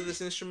forms of this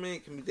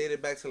instrument can be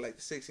dated back to like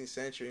the 16th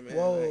century, man.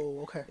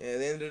 Whoa, okay. Yeah,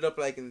 they ended up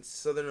like in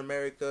Southern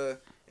America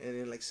and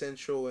in like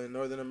Central and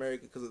Northern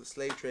America because of the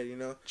slave trade, you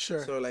know.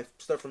 Sure. So like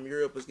stuff from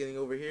Europe was getting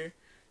over here,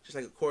 just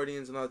like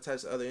accordions and all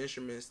types of other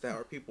instruments that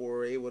our people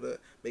were able to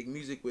make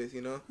music with,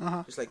 you know.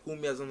 Just like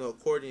cumbias on the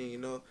accordion, you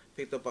know,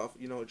 picked up off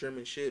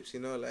German ships, you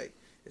know, like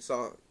it's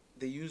all.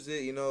 They used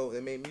it, you know. They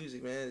made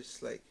music, man. It's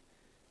just like,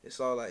 it's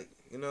all like,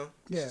 you know.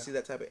 Yeah. To see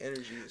that type of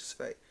energy, it's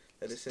like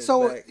that it sends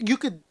so back. you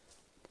could.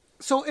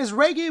 So is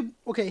reggae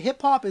okay?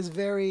 Hip hop is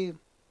very,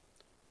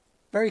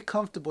 very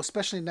comfortable,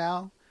 especially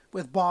now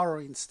with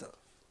borrowing stuff,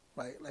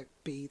 right? Like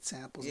beats,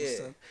 samples, and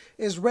stuff.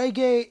 Is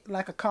reggae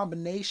like a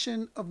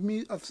combination of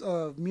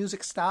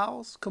music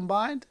styles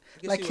combined,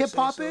 like hip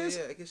hop so, is?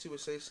 Yeah, I guess you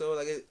would say so.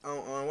 Like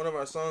on one of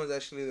our songs,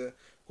 actually, the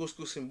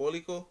Cusco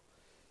Simbólico,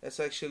 that's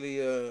actually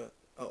the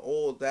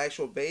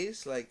actual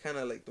bass, like kind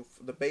of like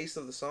the bass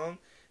of the song,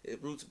 it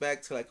roots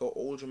back to like an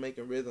old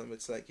Jamaican rhythm.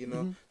 It's like, you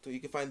know, so you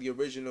can find the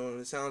original and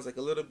it sounds like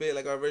a little bit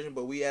like our version,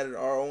 but we added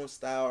our own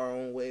style, our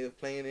own way of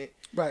playing it.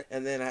 Right.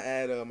 And then I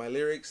add my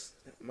lyrics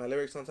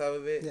on top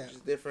of it, which is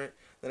different.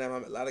 Then I have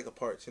my melodica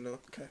parts, you know.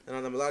 Okay. And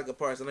on the melodica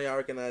parts, I know y'all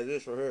recognize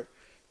this for her.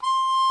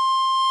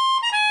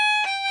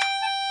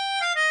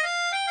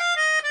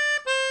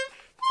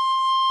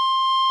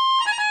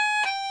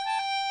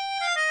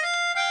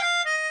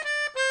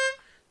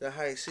 The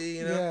high C,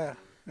 you know? Yeah.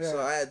 So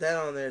I add that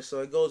on there,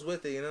 so it goes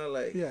with it, you know?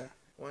 Like,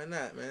 why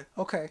not, man?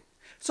 Okay.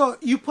 So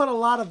you put a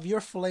lot of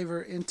your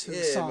flavor into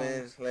the songs.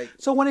 Man. Like,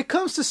 so when it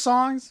comes to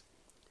songs,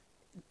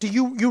 do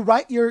you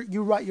write your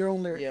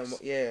own lyrics?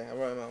 Yeah, I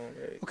write my own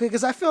lyrics. Okay,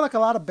 because I feel like a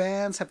lot of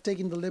bands have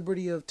taken the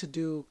liberty to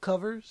do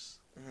covers,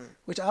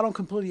 which I don't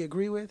completely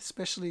agree with,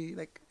 especially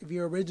like if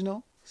you're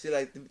original. See,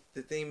 like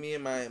the thing me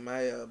and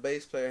my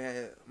bass player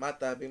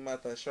had, Big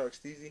Mata, Shark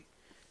Steezy.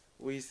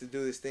 We used to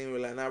do this thing where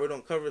like, we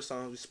don't cover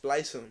songs, we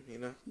splice them, you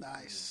know?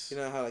 Nice. You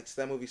know how like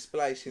that movie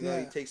Splice, you know?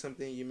 You take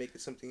something, you make it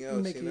something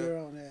else, you know? Your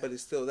own, But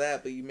it's still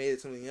that, but you made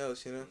it something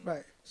else, you know?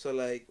 Right. So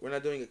like, we're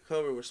not doing a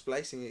cover, we're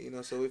splicing it, you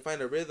know? So we find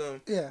a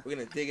rhythm, we're going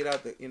to dig it out,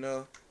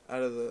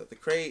 out of the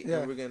crate,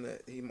 and we're going to,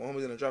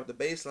 homie's going to drop the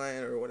bass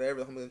line or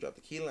whatever, the homie's going to drop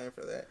the key line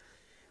for that.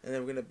 And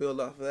then we're going to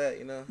build off of that,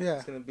 you know? Yeah.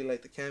 It's going to be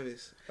like the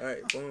canvas. All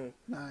right, boom.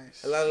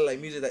 Nice. A lot of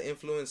like music that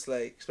influenced,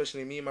 like,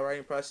 especially me in my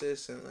writing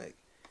process and like,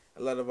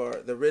 a lot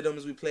of the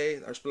rhythms we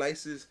play, our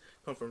splices,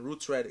 come from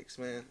Roots Radix,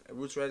 man.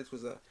 Roots Radix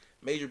was a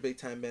major big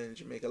time band in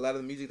Jamaica. A lot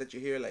of the music that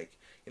you hear, like,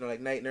 you know, like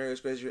Night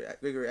Nurse,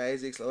 Gregory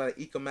Isaacs, a lot of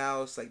Ika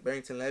Mouse, like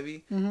Barrington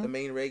Levy, the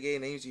main reggae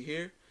names you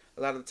hear,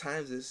 a lot of the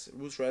times it's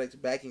Roots Radix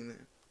backing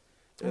them.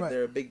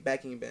 They're a big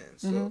backing band.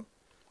 So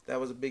that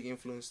was a big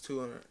influence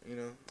too on,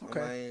 on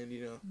my end,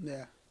 you know.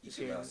 Yeah.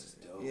 Ika Mouse is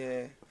dope.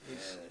 Yeah.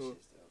 It's cool.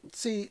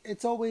 See,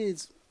 it's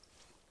always...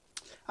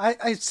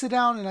 I sit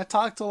down and I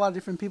talk to a lot of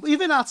different people,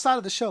 even outside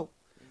of the show.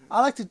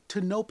 I like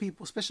to know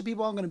people, especially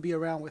people I'm going to be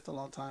around with a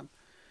long time.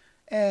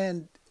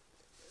 And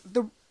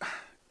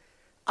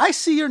I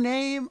see your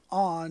name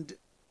on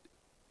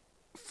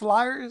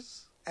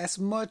flyers as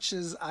much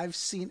as I've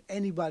seen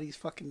anybody's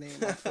fucking name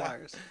on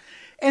flyers.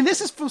 And this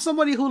is from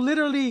somebody who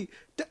literally,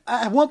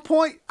 at one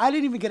point, I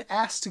didn't even get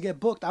asked to get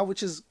booked. I would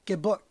just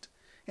get booked.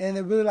 And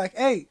they're really like,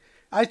 hey,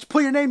 I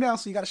put your name down,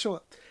 so you got to show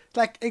up.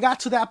 Like, it got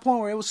to that point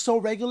where it was so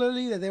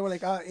regularly that they were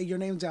like, hey, your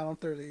name's down on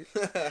Thursday.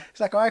 It's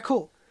like, all right,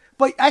 cool.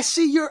 But I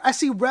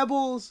see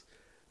Rebels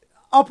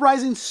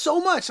Uprising so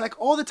much, like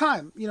all the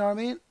time. You know what I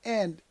mean?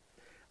 And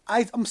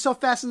I'm so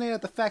fascinated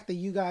at the fact that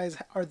you guys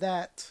are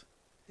that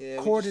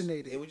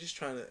coordinated. We're just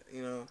trying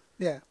to,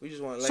 Yeah. We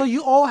just want. So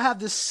you all have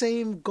the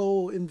same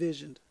goal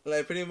envisioned.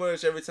 Like pretty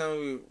much every time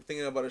we were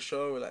thinking about a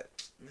show, we're like,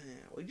 man,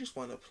 we just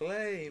want to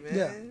play, man.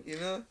 Yeah. You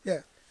know? Yeah.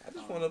 I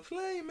just want to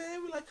play,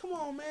 man. We're like, come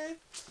on, man.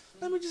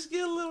 Let me just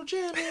get a little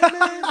jam in,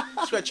 man.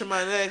 Scratching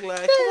my neck,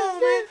 like, come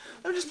on, man.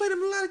 Let me just play the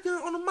melodic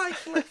on the mic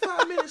for like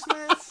 5 minutes,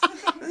 man.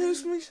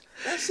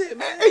 That's it,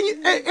 man.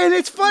 And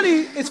it's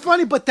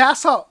funny, but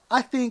that's how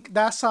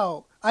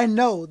I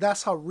know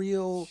that's how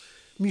real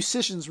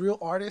musicians, real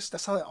artists,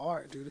 that's how they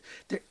are, dude.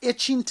 They're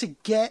itching to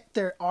get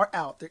their art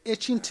out. They're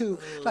itching to,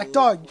 like,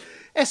 dog,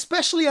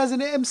 especially as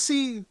an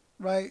MC,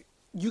 right?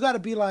 You got to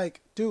be like,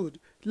 dude,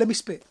 let me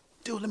spit.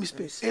 Dude, let me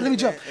spit. Hey, let me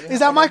jump. Is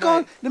that mic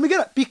on? Let me get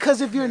up.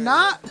 Because if you're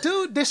not,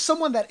 dude, there's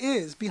someone that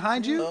is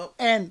behind you,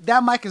 and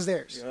that mic is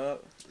theirs.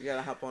 Yup. You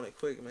gotta hop on it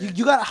quick, man.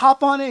 You gotta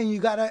hop on it, and you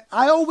gotta.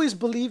 I always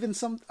believe in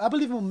I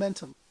believe in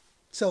momentum.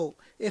 So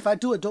if I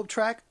do a dope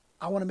track,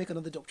 I want to make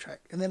another dope track,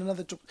 and then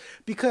another dope,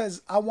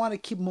 because I want to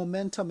keep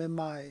momentum in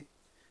my,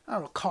 I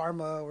don't know,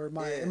 karma or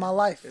in my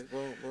life.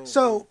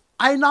 So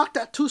I knocked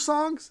out 2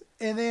 songs,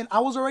 and then I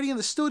was already in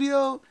the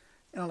studio,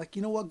 and I'm like,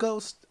 you know what,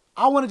 Ghost,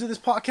 I want to do this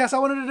podcast. I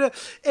wanted to do,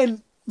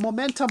 and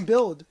momentum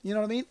build. You know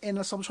what I mean?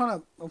 And so I'm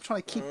trying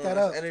to keep that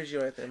up. Energy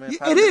right there, man.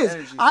 It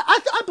is.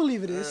 I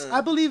believe it is.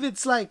 I believe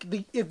it's like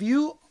if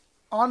you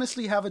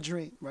honestly have a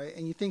dream, right,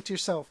 and you think to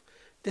yourself,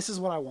 this is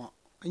what I want,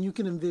 and you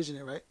can envision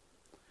it, right,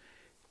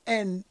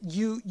 and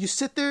you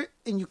sit there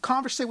and you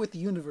conversate with the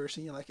universe,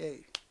 and you're like,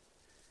 hey,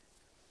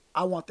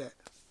 I want that.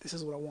 This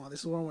is what I want.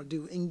 This is what I want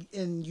to do,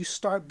 and you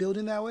start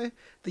building that way.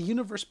 The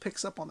universe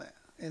picks up on that,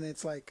 and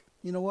it's like,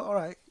 you know what? All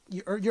right.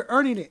 You're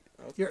earning it.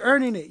 Okay. You're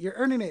earning it. You're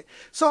earning it.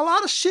 So a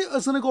lot of shit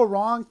is going to go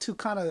wrong to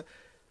kind of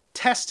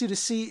test you to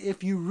see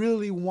if you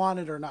really want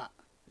it or not.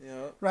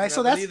 Yeah. Right? And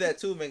so I believe that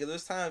too, man, because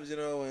there's times,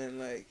 when,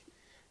 like,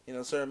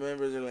 certain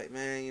members are like,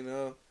 man,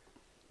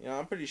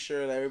 I'm pretty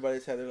sure that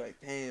everybody's had, they're like,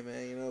 damn,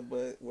 man,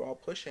 but we're all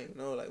pushing,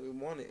 like, we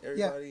want it.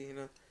 Everybody,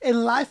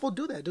 And life will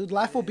do that, dude.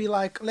 Life will be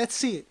like, let's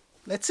see it.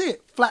 Let's see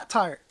it. Flat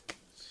tire.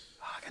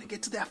 Oh, I got to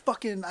get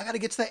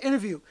to that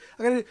interview.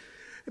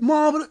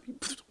 Mom,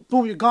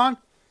 boom, you're gone.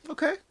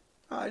 Okay,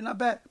 all right, not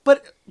bad.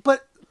 But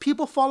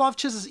people fall off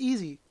just as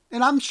easy,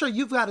 and I'm sure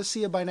you've got to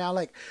see it by now.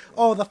 Like,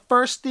 the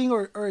first thing,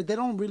 or they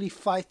don't really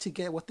fight to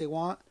get what they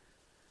want,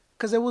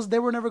 because they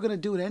were never gonna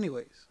do it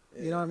anyways.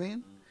 Yeah. You know what I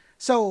mean?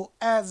 So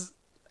as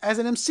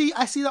an MC,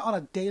 I see that on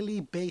a daily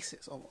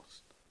basis,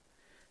 almost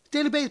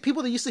daily basis.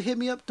 People that used to hit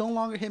me up don't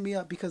longer hit me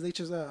up because they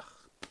just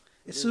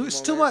it's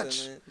too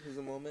much. It's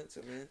a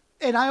momentum, man.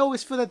 And I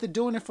always feel that they're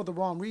doing it for the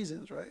wrong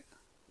reasons, right?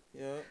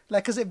 Yeah.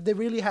 Like, because if they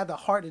really had the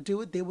heart to do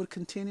it, they would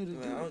continue to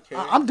do it. Care.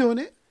 I'm doing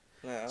it.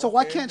 So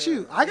why care. can't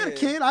you? I got a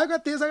kid. I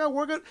got this. I got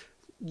work.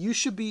 You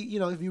should be,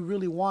 if you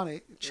really want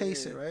it,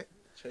 chase it, right?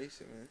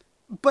 Chase it, man.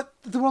 But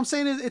what I'm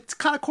saying is, it's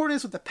kind of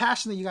coordinates with the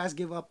passion that you guys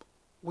give up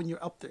when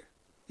you're up there,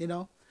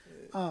 Yeah.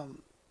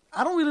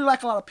 I don't really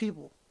like a lot of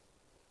people.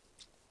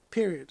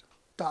 Period.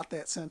 Dot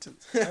that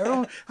sentence.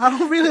 I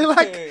don't really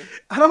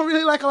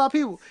like a lot of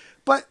people.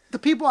 But the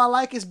people I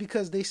like is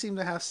because they seem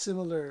to have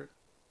similar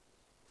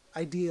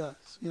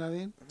ideas, you know what I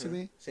mean? To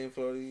me, same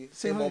flow,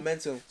 same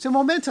momentum. Same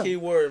momentum. Key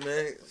word,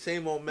 man.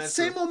 Same momentum.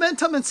 Same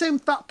momentum and same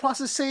thought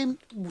process. Same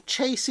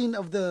chasing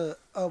of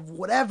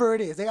whatever it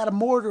is. They got a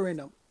mortar in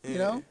them, you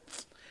know.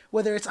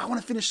 Whether it's I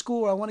want to finish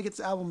school or I want to get this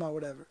album out,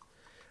 whatever.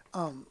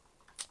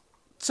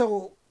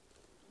 So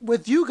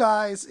with you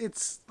guys,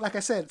 it's like I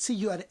said, see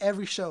you at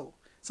every show,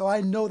 so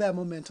I know that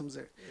momentum's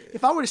there. Yeah.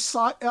 If I were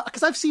to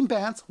because I've seen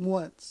bands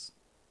once.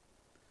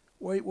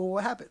 Wait, well,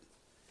 what happened?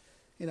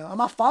 I'm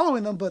not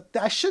following them, but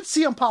I should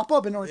see them pop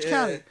up in Orange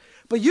County.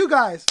 But you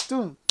guys,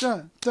 dun.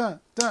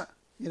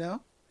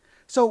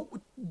 So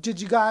did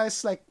you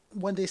guys, like,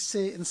 one day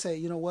sit and say,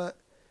 you know what,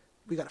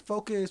 we got to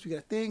focus, we got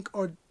to think,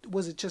 or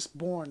was it just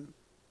born?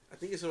 I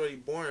think it's already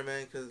born,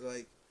 man, because,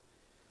 like,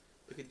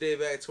 we could date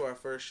back to our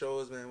first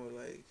shows, man, where,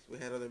 like, we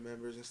had other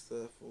members and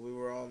stuff. We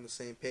were all on the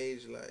same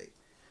page, like,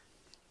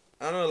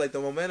 I don't know, like, the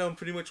momentum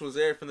pretty much was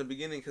there from the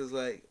beginning, because,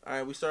 like, all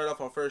right, we started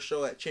off our first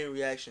show at Chain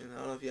Reaction. I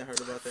don't know if y'all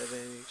heard about that,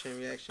 Vanny. Chain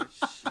Reaction.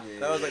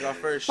 That was, like, our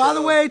first show. By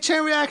the way,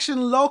 Chain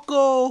Reaction,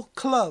 local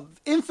club.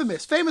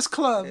 Famous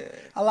club. Yeah.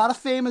 A lot of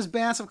famous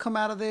bands have come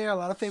out of there. A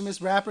lot of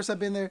famous rappers have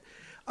been there.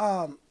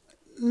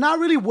 Not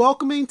really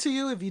welcoming to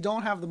you if you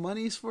don't have the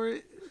monies for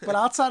it. But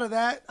outside of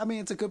that, I mean,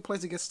 it's a good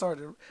place to get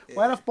started. Yeah.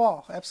 Right off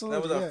ball,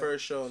 absolutely. That was our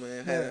first show,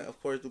 man. Had,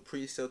 of course, the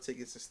pre-sale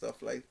tickets and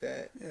stuff like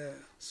that. Yeah.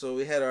 So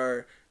we had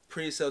our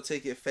pre-sale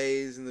ticket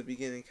phase in the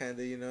beginning, kind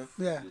of, you know.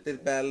 Yeah.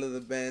 Did Battle of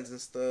the Bands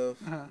and stuff.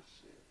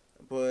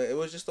 But it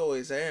was just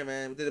always there,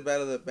 man. We did a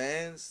Battle of the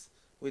Bands.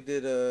 We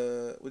did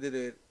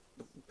it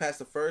past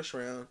the first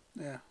round.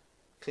 Yeah.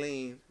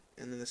 Clean.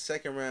 And then the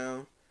second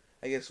round,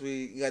 I guess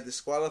we got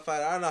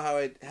disqualified. I don't know how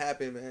it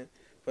happened, man.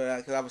 But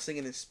because I was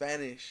singing in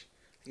Spanish.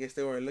 I guess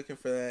they weren't looking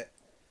for that.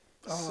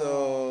 Oh.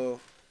 So,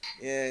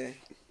 yeah.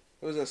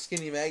 It was a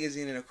Skinny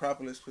Magazine and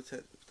Acropolis put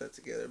that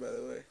together, by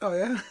the way. Oh,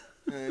 yeah?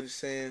 I'm just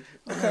saying.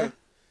 Okay.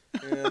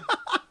 Yeah.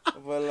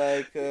 But,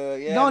 like,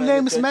 yeah. No man,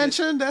 names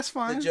mentioned, that's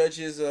fine. The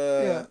judges,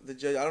 I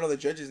don't know the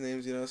judges'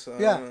 names, you know, so I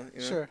don't know, you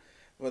know. Sure.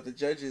 But the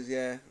judges,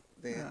 the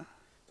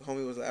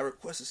homie was like, I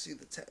request to see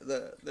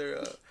their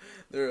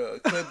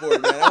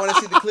clipboard, man. I want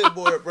to see the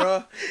clipboard,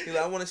 bro. He's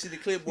like, I want to see the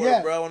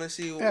clipboard, bro. I want to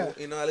see,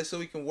 you know, at least so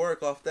we can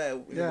work off that.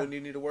 What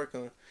you need to work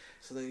on.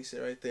 So then you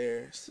sit right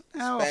there,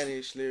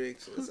 Spanish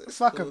lyrics.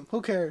 Fuck them.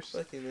 Who cares?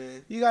 Fuck it,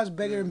 man. You guys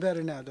bigger and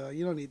better now, dog.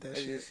 You don't need that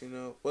shit. Just, you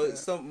know, but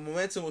some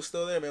momentum was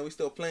still there, man. We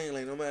still playing,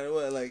 like, no matter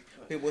what. Like,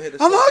 people hit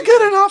us. I'm not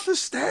getting off the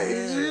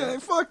stage. Yeah,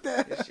 fuck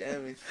that. It's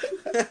jamming.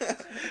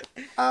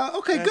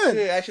 Okay, good.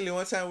 Shit. Actually,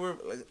 one time we were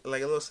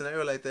like a little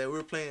scenario like that. We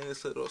were playing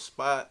this little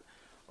spot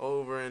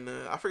over in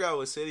I forgot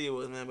what city it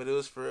was, man, but it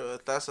was for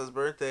Tasa's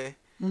birthday.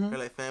 Her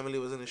like family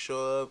was gonna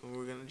show up, and we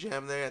were gonna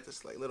jam there at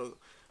this like little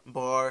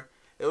bar.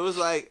 It was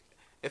like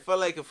it felt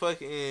like a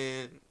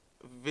fucking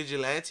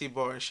vigilante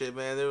bar and shit,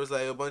 man. There was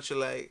like a bunch of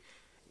like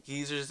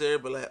geezers there,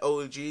 but like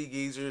OG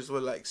geezers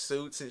with like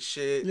suits and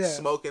shit,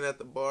 smoking at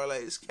the bar.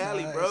 Like, it's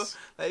Cali, bro.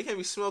 Like, you can't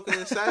be smoking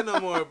inside no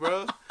more,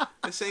 bro.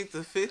 This ain't the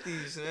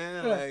 50s,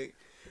 man. Like,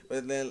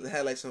 but then they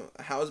had like some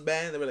house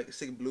band. They were like a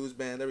sick blues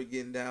band. They were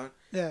getting down.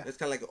 Yeah, it's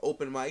kind of like an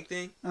open mic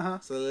thing.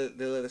 So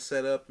they let us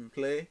set up and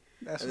play.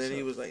 And then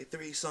he was like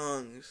 3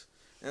 songs.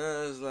 And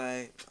I was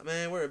like,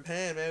 man, we're a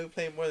band, man. We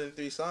play more than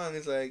 3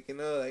 songs. Like, you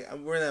know, like,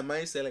 we're in that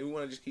mindset. Like, we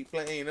want to just keep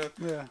playing, you know?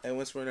 Yeah. And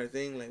once we're in our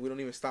thing, like, we don't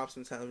even stop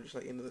sometimes. We're just,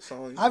 like, into the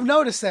song. I've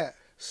noticed that.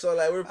 So,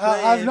 like, we're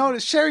playing. I've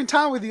noticed, sharing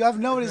time with you, I've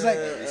noticed, like,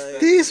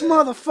 these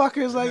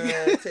motherfuckers, like...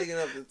 taking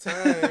up the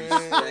time,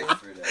 man.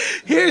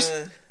 Here's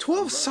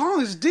 12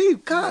 songs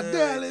deep. God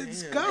damn,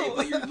 let's go. Hey,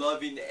 but you're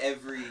loving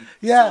every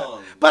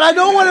song. But I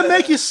don't want to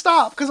make you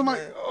stop, because I'm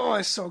like, oh,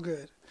 it's so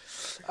good.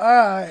 All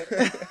right.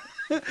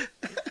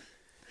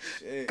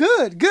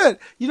 Good.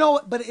 You know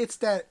what? But it's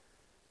that,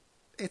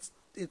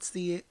 it's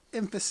the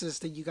emphasis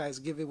that you guys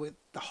give it with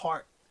the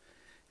heart.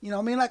 You know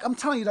what I mean? Like, I'm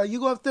telling you, dog, you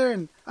go up there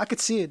and I could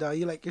see it, dog.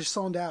 You're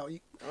zoned out.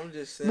 I'm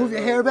just saying. Move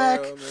your hair back,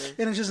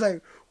 and it's just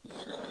like,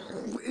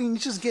 and you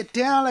just get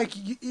down. Like,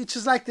 it's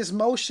just like this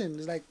motion.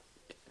 It's like,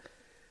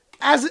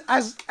 as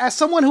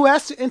someone who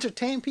has to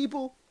entertain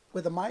people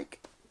with a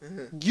mic,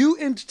 you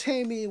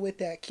entertain me with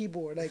that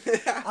keyboard. Like,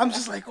 I'm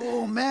just like,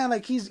 oh man,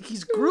 like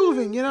he's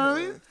grooving. You know what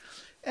I mean?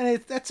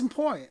 And that's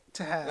important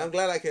to have. And I'm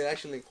glad I could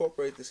actually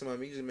incorporate this in my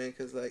music, man,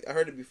 because, like, I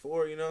heard it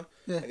before, you know?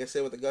 Yeah. Like I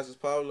said, with the Gus's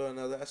Pablo, and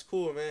I was like, that's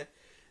cool, man.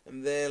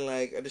 And then,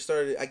 like,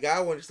 I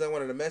got one just I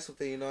wanted to mess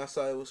with it, you know? I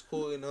saw it was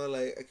cool, you know?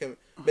 Like, I can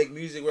make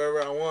music wherever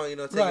I want, you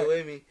know? Take it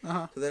with me.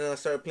 So then I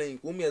started playing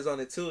cumbias on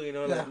it, too, you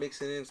know? Like,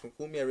 mixing in some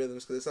cumbia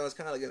rhythms, because it sounds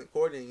kind of like an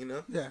accordion, you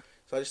know? Yeah.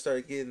 So I just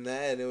started getting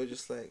that, and it was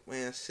just like,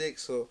 man, sick.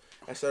 So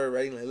I started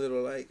writing like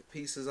little like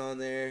pieces on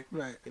there.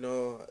 Right. You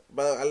know,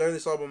 but I learned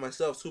this all by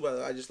myself too. By the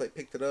way, I just like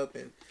picked it up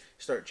and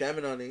start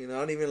jamming on it. You know, I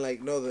don't even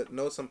like know the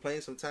notes I'm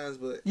playing sometimes,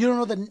 but you don't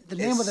know the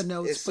name of the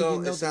notes.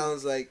 It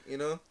sounds like, you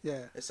know.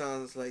 Yeah. It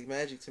sounds like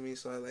magic to me.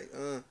 So I like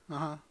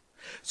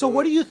So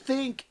what do you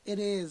think it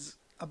is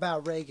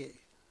about reggae?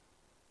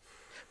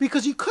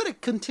 Because you could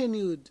have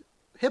continued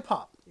hip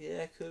hop.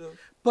 Yeah, I could have.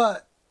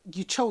 But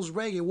you chose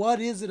reggae. What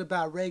is it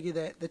about reggae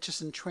that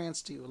just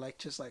entranced you? Like,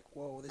 just like,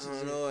 whoa, this is. I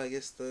don't know. I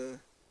guess the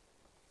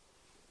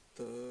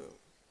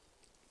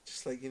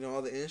just like, you know,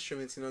 all the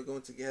instruments, you know,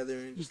 going together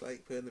and just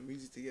like putting the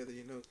music together,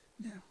 you know.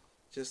 Yeah.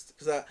 Just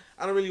because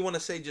I don't really want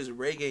to say just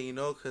reggae, you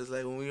know, because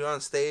like when we were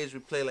on stage, we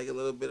play like a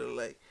little bit of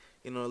like,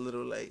 you know, a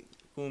little like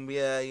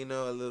cumbia, you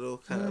know, a little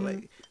kind of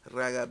like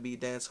raga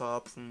beat dance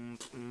hop,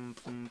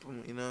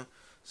 you know.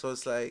 So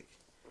it's like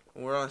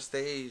when we're on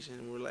stage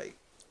and we're like,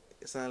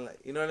 it's not like,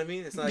 you know what I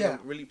mean? It's not like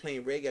I'm really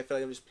playing reggae. I feel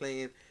like I'm just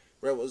playing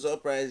Rebels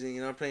Uprising,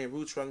 you know, I'm playing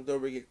roots, rock, do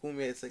reggae,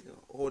 cumbia. It's like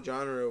a whole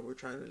genre we're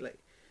trying to like,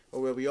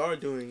 or what we are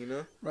doing, you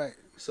know? Right.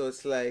 So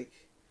it's like,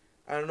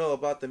 I don't know,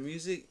 about the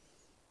music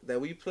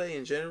that we play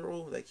in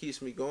general that keeps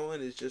me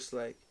going is just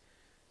like,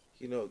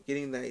 you know,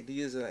 getting the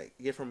ideas that I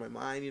get from my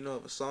mind, you know,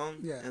 of a song.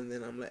 Yeah. And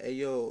then I'm like, hey,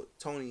 yo,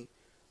 Tony,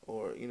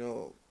 or, you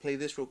know, play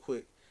this real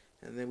quick.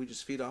 And then we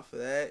just feed off of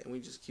that and we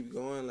just keep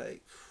going,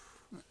 like.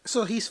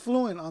 So he's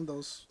fluent on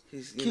those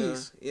keys. Know,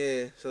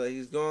 yeah. So like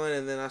he's going,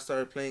 and then I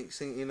started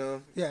singing, you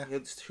know. Yeah.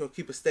 He'll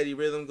keep a steady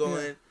rhythm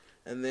going. Yeah.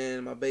 And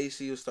then my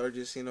bassy will start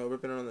just, you know,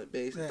 ripping on the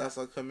bass. Yeah. And that's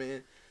all come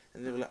in.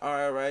 And they're like,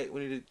 all right,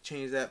 we need to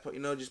change that, you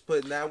know, just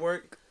putting that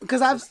work.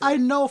 Because I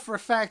know for a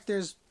fact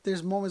there's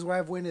moments where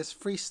I've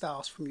witnessed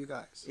freestyles from you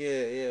guys.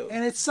 Yeah.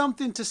 And it's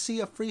something to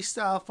see a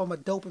freestyle from a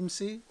dope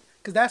MC,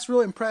 because that's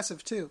real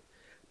impressive too.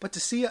 But to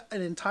see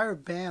an entire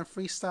band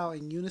freestyle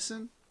in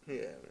unison, Yeah,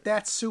 man.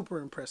 That's super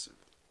impressive.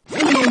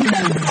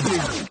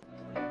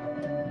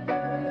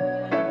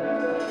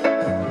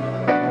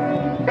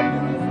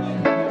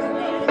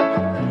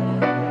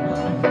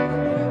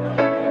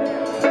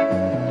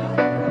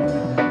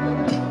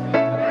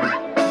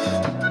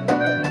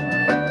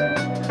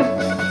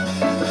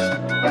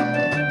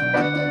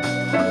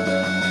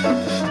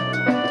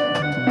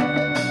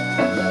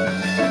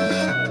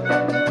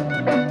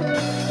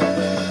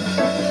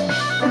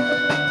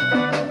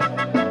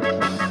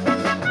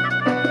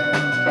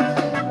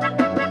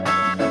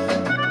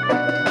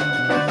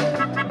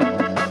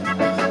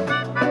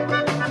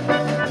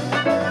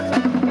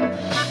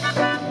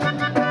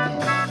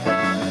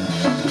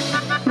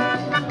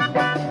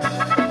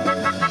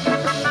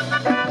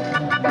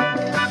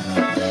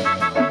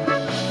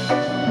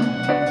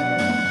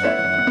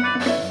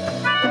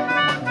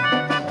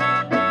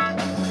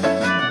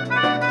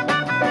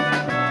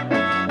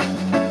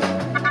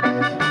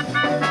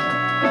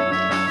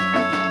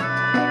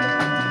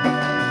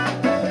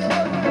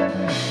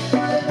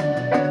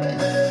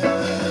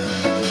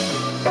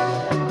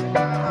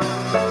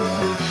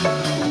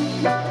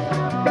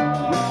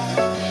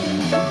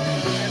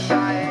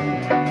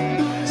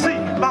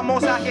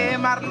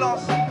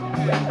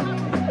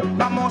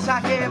 Vamos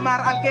a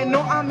quemar al que no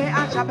ame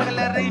a Chapel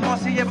el ritmo,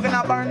 si you're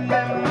gonna burn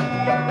them.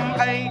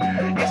 Ay,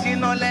 y si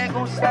no le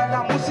gusta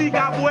la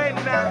música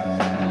buena,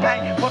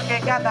 ay, porque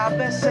cada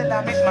vez es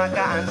la misma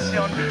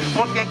canción,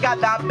 porque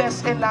cada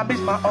vez es la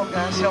misma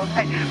ocasión.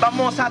 Ay,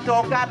 vamos a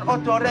tocar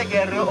otro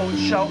reggae un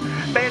show,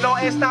 pero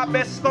esta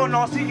vez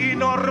conocí y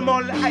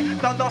normal. Ay,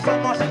 todos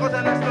somos hijos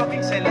de nuestro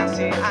King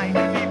Selassie. Ay,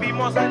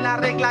 vivimos en la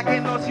regla que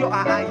nos dio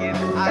a alguien.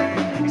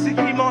 Ay, y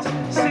seguimos,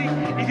 sí,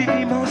 y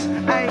vivimos,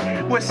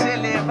 ay, pues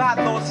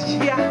elevados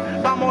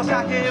ya. Vamos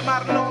a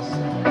quemarlos.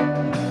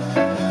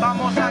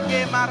 Vamos a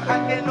quemar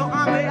al que no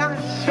ame a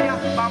ya.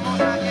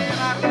 Vamos a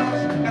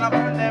quemarlos. Gonna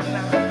burn them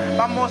now.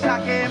 Vamos a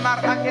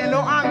quemar al que no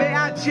ame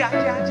a ya.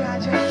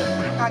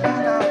 I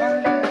gonna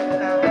burn them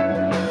now.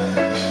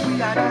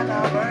 We are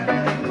gonna burn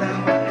them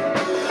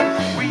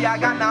now. We are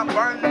gonna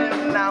burn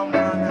them now.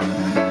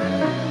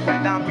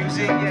 With the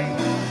music, yeah.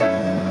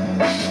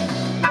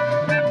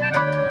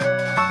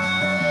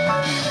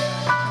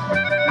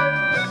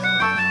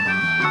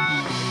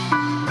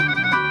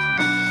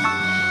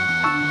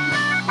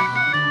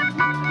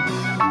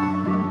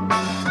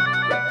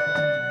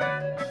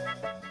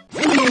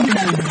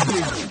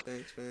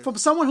 From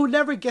someone who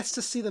never gets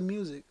to see the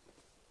music,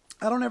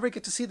 I don't ever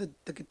get to see the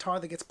guitar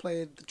that gets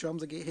played, the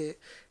drums that get hit.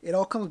 It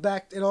all comes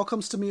back. It all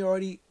comes to me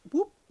already.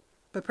 Whoop,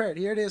 prepared.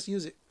 Here it is.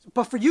 Use it.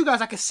 But for you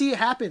guys, I can see it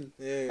happen.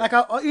 Yeah. Like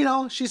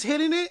she's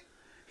hitting it.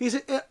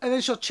 And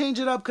then she'll change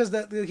it up because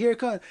the here it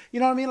comes.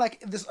 You know what I mean?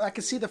 Like this, I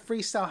can see the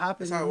freestyle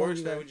happen. That's how it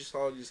works, man. We just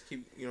all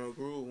keep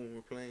groove when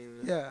we're playing.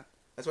 Yeah.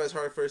 That's why it's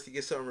hard for us to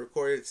get something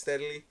recorded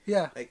steadily.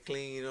 Yeah. Like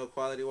clean,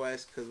 quality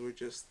wise, because we're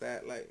just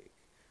that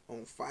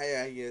on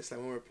fire. I guess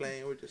when we're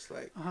playing, we're just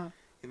like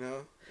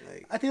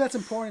like. I think that's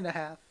important to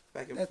have.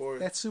 Back and forth.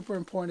 That's super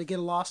important to get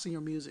lost in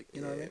your music.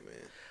 You know what I mean? Man.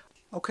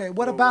 Okay.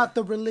 What about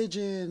the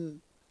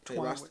religion?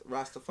 Rastafari.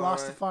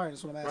 Rastafari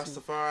is what I'm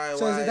asking. Rastafari.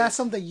 So is that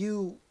something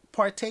you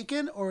partake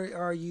in, or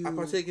are you? I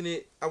partake in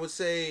it. I would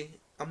say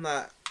I'm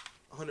not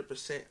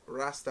 100%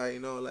 Rasta.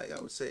 Like I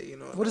would say,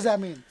 What does that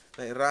mean?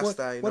 Like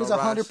Rasta. What is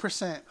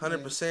 100%?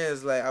 100%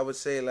 is like I would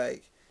say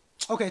like.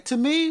 Okay, to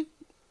me,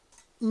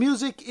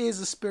 music is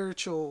a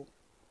spiritual.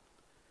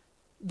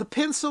 The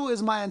pencil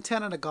is my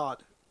antenna to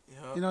God.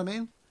 Yep. You know what I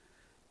mean?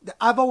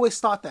 I've always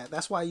thought that.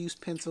 That's why I use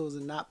pencils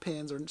and not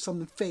pens or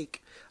something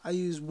fake. I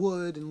use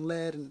wood and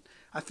lead, and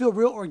I feel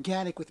real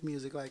organic with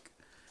music. Like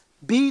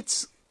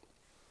beats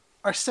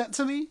are sent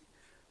to me,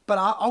 but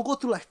I'll go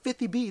through like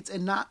 50 beats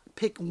and not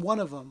pick one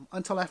of them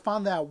until I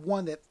find that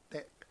one that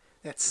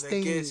stings.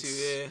 That gets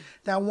you, yeah.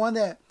 That one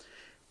that,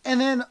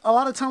 and then a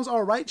lot of times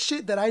I'll write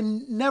shit that I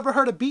never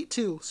heard a beat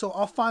to, so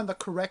I'll find the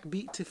correct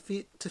beat to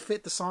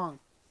fit the song.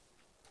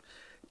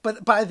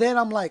 But by then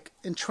I'm like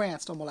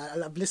entranced.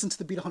 I've listened to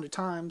the beat 100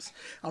 times.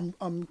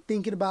 I'm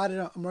thinking about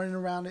it. I'm running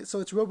around it. So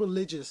it's real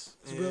religious.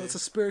 It's a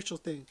spiritual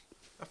thing.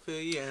 I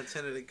feel you,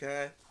 antenna to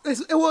God.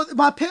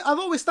 I've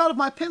always thought of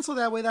my pencil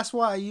that way. That's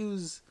why I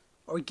use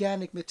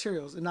organic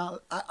materials, and I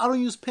don't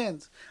use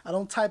pens. I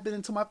don't type it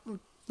into none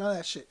of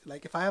that shit.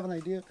 Like if I have an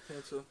idea,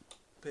 pencil,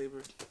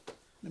 paper,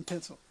 and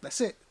pencil.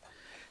 That's it.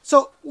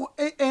 So,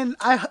 and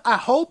I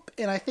hope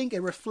and I think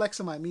it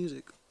reflects in my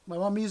music. Like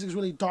my music is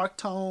really dark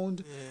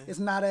toned. Yeah. It's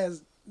not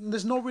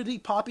there's no really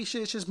poppy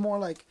shit. It's just more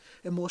like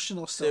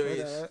emotional stuff. Like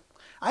that.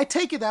 I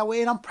take it that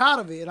way, and I'm proud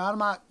of it. And I'm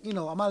not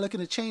looking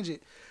to change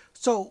it.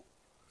 So,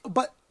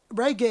 but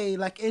reggae,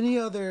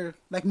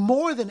 like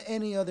more than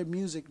any other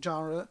music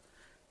genre,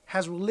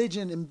 has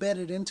religion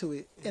embedded into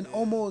it, and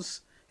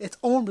almost its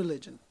own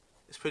religion.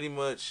 It's pretty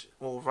much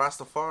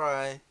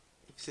Rastafari.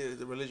 You see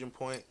the religion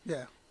point.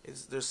 Yeah.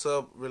 there's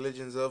sub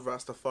religions of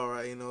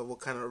Rastafari. You know, what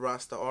kind of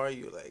Rasta are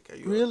you? Like, are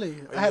you really?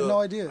 I had no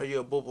idea. Are you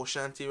a Bobo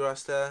Shanti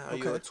Rasta? Are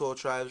you a 12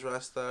 Tribes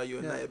Rasta? Are you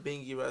a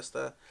Nyabingi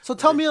Rasta? So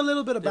tell me a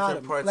little bit about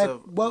different parts like,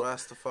 of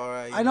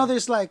Rastafari. I know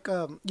there's like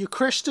you're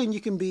Christian,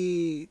 you can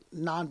be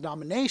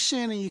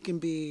non-denomination, and you can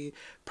be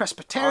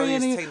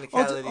Presbyterian. All these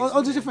technicalities.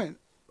 All the different.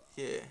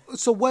 Yeah.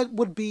 So what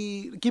would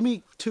be? Give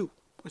me 2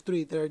 or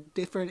 3 that are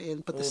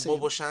different but the same.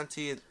 Bobo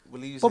Shanti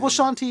believes. Bobo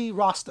Shanti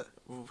Rasta.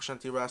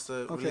 Shanti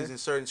Rasta believes in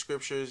certain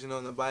scriptures, you know,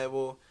 in the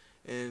Bible,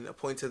 and a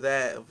point to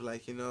that of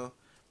like, you know,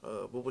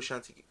 Bobo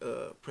Shanti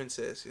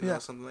princess, you know,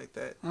 something like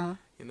that.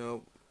 You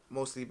know,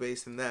 mostly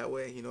based in that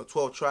way. You know,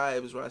 12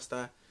 tribes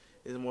Rasta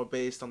is more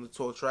based on the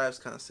 12 tribes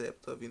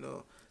concept of, you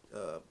know,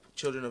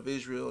 children of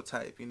Israel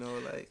type. You know,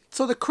 like.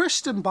 So the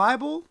Christian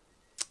Bible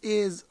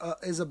is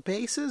a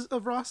basis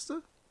of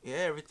Rasta. Yeah,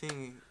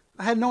 everything.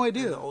 I had no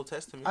idea. In the Old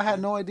Testament. I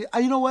had no idea.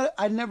 You know what?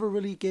 I never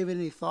really gave it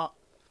any thought.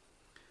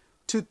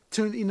 To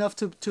enough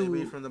to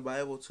maybe from the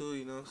Bible too,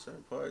 you know,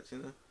 certain parts, you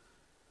know.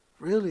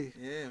 Really?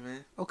 Yeah,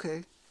 man.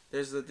 Okay.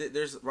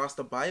 There's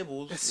Rasta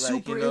Bibles. It's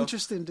like, super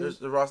interesting, dude.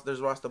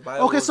 There's Rasta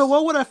Bibles. Okay, so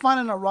what would I find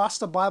in a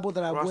Rasta Bible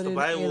that I wouldn't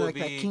in like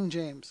that King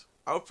James?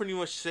 I would pretty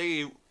much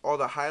say all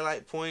the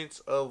highlight points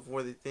of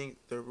where they think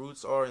their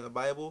roots are in the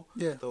Bible.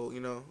 Yeah. So,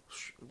 you know,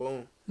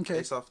 boom. Okay.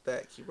 Based off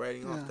that, keep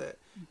writing off that.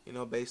 You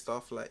know, based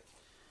off like,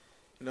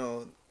 you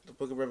know, the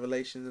Book of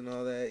Revelations and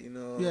all that. You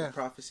know,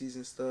 prophecies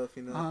and stuff.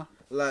 You know, a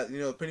lot. You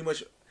know, pretty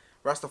much.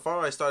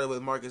 Rastafari started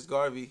with Marcus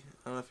Garvey.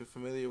 I don't know if you're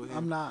familiar with him.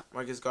 I'm not.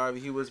 Marcus Garvey.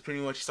 He was pretty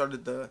much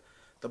started the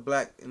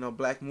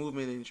black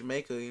movement in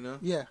Jamaica. You know.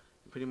 Yeah.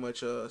 Pretty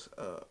much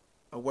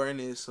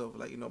awareness of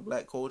like, you know,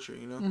 black culture.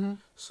 You know.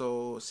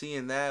 So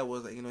seeing that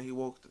was like, you know, he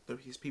woke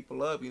his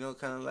people up. You know,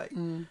 kind of like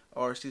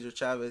or Cesar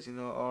Chavez. You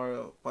know,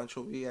 or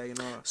Pancho Villa. You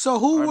know. So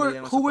who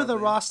were the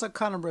Rasta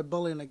kind of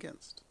rebelling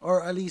against,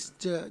 or at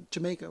least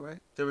Jamaica, right?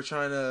 They were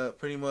trying to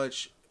pretty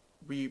much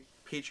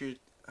repatriation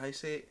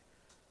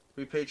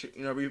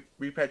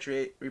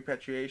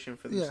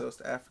for themselves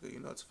to Africa, you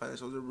know, to find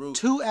themselves a root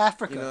to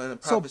Africa. You know,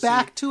 and so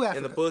back to Africa.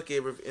 In the book,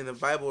 in the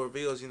Bible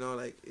reveals, you know,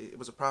 like it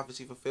was a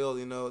prophecy fulfilled.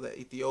 You know, that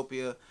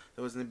Ethiopia,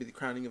 there was going to be the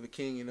crowning of a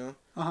king. You know,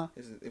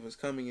 it was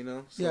coming. You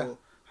know, so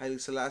Haile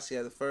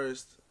Selassie the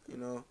first, you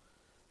know,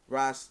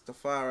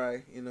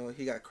 Rastafari, you know,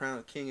 he got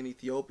crowned king in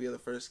Ethiopia, the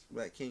first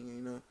black king.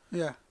 You know,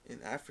 in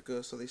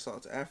Africa, so they saw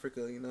it to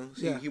Africa. You know,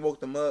 so he woke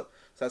them up.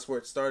 So that's where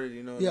it started.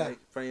 You know, like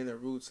finding their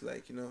roots,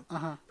 like, you know,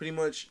 pretty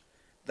much.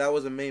 That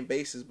was the main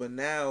basis, but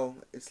now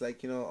it's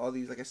like, you know, all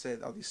these, like I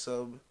said, all these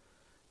sub,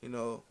 you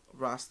know,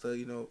 Rasta,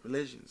 you know,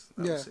 religions.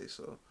 I would say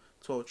so.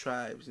 12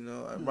 tribes, you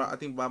know. I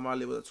think Bob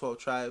Marley was a 12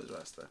 tribes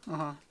Rasta.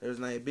 There's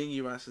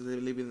Nyabingi Rastas. They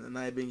live in the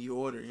Nyabingi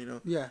order, you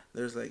know. Yeah.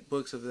 There's like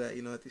books of that,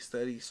 you know, that they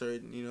study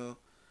certain, you know,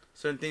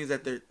 certain things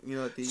that they're, you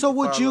know, that they So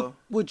follow.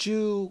 would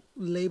you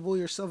label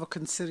yourself or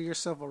consider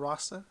yourself a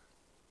Rasta?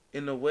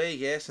 In a way,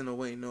 yes. In a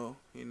way, no.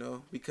 You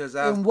know, because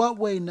in what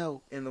way,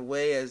 no? In the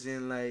way, as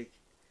in like.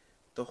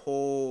 The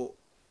whole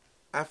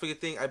Africa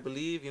thing, I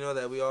believe, you know,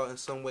 that we all in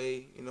some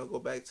way, you know, go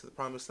back to the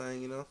promised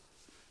land, you know.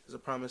 There's a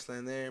promised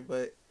land there,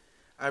 but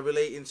I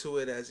relate into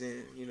it as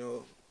in, you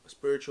know, a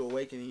spiritual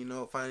awakening, you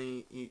know,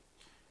 finding you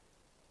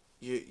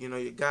know,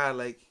 your God,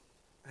 like,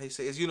 how you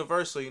say, it's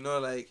universal, you know,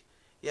 like,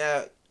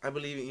 yeah, I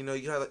believe in, you know,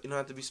 you don't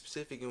have to be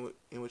specific in what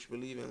you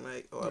believe in,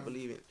 like, I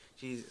believe in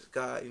Jesus,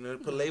 God, you know,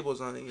 put labels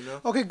on it, you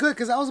know. Okay, good,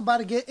 because I was about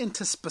to get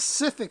into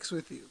specifics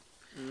with you,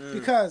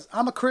 because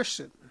I'm a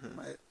Christian,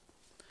 right?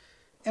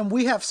 And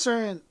we have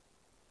certain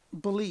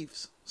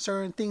beliefs,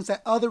 certain things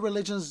that other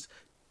religions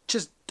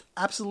just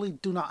absolutely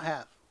do not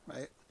have,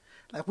 right?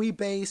 Like we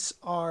base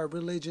our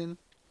religion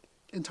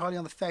entirely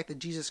on the fact that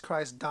Jesus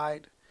Christ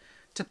died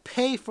to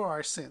pay for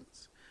our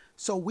sins.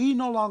 So we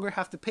no longer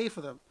have to pay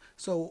for them.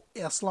 So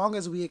as long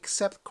as we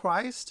accept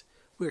Christ,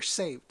 we're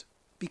saved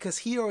because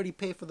he already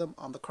paid for them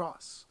on the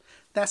cross.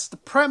 That's the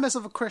premise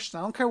of a Christian.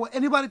 I don't care what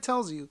anybody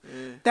tells you.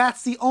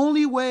 That's the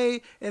only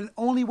way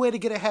to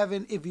get to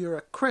heaven if you're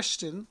a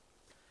Christian.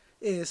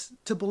 Is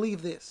to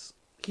believe this.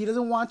 He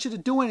doesn't want you to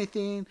do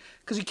anything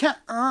because you can't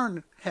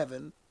earn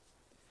heaven.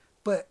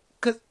 But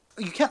because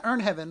you can't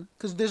earn heaven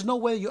because there's no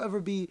way you'll ever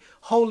be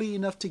holy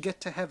enough to get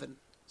to heaven.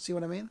 See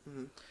what I mean?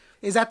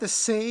 Is that the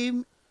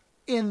same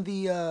in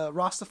the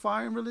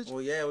Rastafarian religion?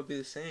 Well, yeah, it would be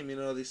the same. You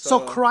know,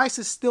 so Christ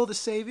is still the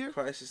Savior?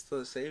 Christ is still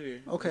the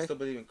Savior. Okay. I still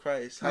believe in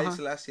Christ. Haile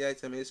Selassie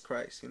is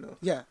Christ, you know.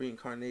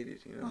 Reincarnated,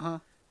 you know,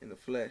 in the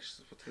flesh.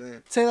 To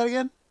them. Say that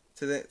again?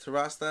 To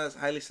Rastas,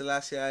 Haile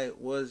Selassie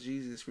was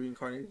Jesus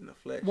reincarnated in the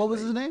flesh. What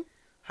was his name?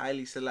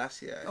 Haile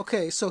Selassie.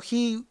 Okay, so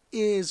he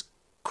is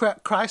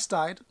Christ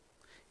died,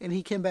 and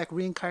he came back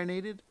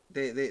reincarnated.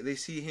 They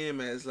see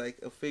him as like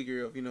a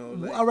figure of, you know.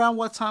 Like, around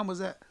what time was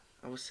that?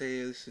 I would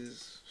say this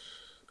is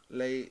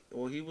late.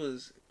 Well, he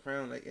was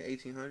around like in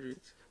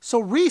 1800s. So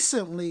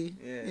recently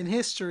in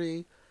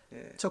history,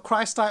 so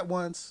Christ died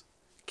once,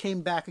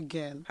 came back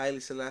again.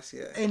 Haile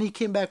Selassie. And he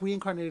came back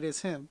reincarnated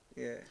as him.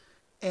 Yeah.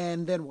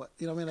 And then what?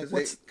 You know what I mean?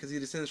 Like because he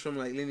descends from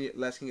like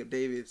last king of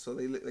David, so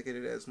they look at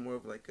it as more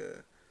of like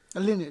a A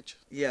lineage.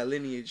 Yeah,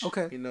 lineage.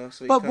 Okay. You know,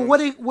 so but what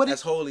did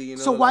that's holy. You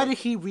know. So why did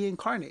he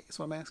reincarnate? That's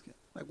what I'm asking.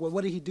 Like,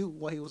 what did he do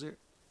while he was here?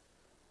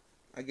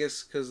 I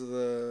guess because of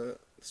the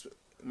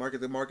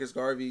Marcus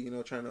Garvey, you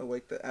know, trying to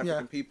awake the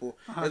African people.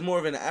 It's more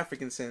of an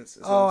African sense.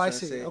 Oh, I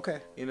see. Okay.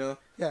 You know.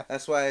 Yeah.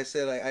 That's why I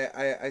said like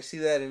I see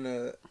that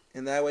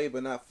in that way,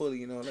 but not fully.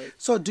 You know, like.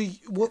 So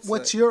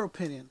what's your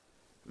opinion?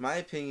 My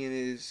opinion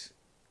is,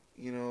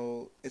 you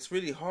know, it's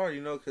really hard,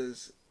 you know,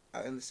 because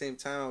at the same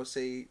time I would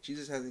say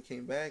Jesus hasn't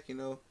came back, you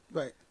know.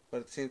 Right. But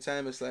at the same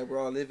time, it's like we're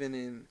all living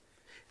in.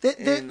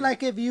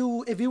 Like if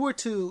you were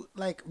to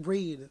like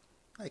read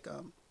like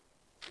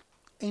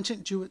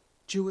ancient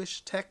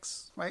Jewish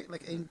texts, right?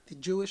 Like the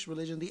Jewish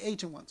religion, the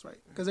ancient ones, right?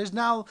 Because there's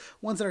now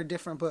ones that are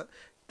different, but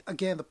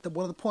again,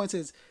 one of the points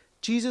is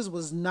Jesus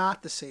was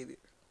not the Savior,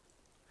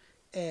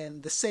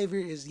 and the Savior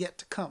is yet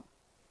to come.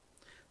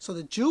 So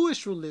the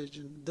Jewish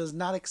religion does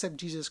not accept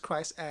Jesus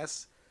Christ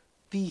as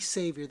the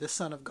Savior, the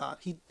Son of God.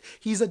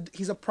 He's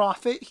a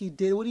prophet. He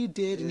did what he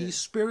did, and he's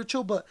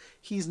spiritual, but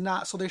he's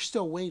not. So they're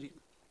still waiting,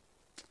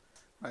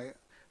 right?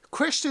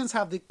 Christians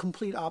have the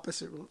complete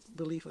opposite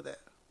belief of that.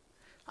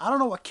 I don't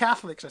know what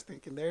Catholics are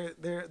thinking.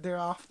 They're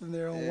off in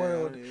their own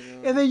world.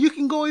 And then you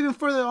can go even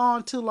further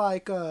on to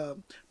like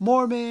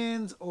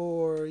Mormons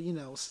or, you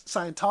know,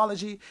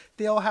 Scientology.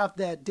 They all have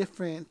that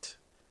different.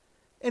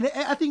 And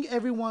I think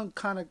everyone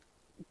kind of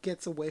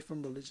gets away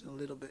from religion a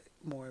little bit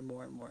more and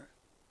more and more,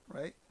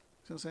 right?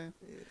 See what I'm saying?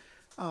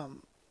 Yeah.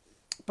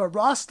 But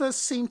Rastas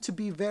seem to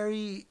be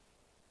very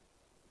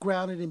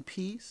grounded in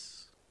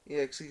peace.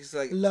 Yeah, cause he's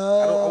like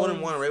love. I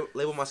wouldn't want to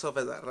label myself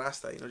as a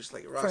Rasta, you know, just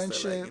like Rasta,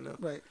 friendship, like, you know,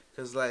 right?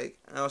 Because like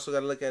I also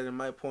got to look at it in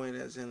my point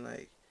as in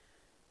like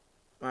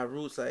my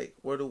roots, like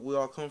where do we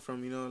all come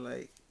from, you know,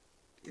 like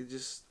it's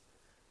just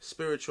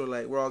spiritual,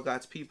 like we're all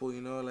God's people,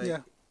 you know,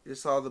 like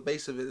it's all the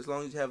base of it. As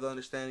long as you have the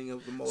understanding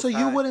of the Most High. So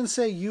you wouldn't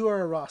say you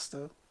are a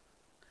Rasta,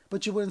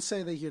 but you wouldn't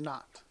say that you're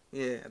not.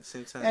 Yeah, at the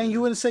same time. And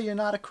you wouldn't say you're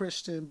not a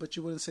Christian, but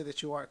you wouldn't say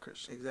that you are a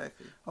Christian.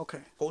 Exactly.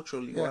 Okay.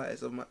 Culturally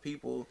wise of my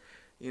people.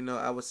 You know,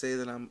 I would say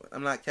that I'm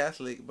not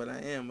Catholic, but I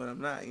am, but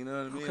I'm not. You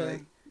know what I mean?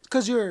 Okay.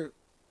 Because you're,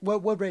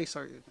 what race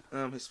are you?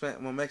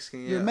 Hispanic. Well,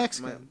 Mexican. You're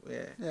Mexican.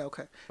 Yeah.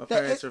 Okay. My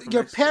parents are from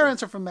your Mexico.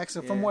 Parents are from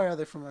Mexico. From where are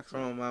they from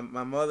Mexico? From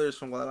my mother's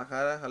from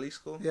Guadalajara,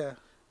 Jalisco. Yeah.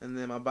 And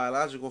then my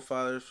biological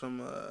father is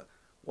from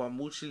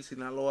Guamuchil,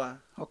 Sinaloa.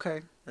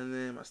 Okay. And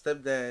then my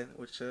stepdad,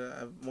 which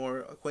I'm more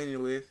acquainted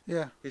with.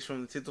 Yeah. He's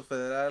from the Distrito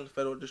Federal,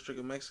 Federal District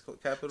of Mexico,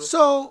 capital.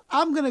 So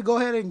I'm gonna go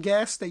ahead and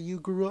guess that you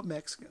grew up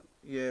Mexican.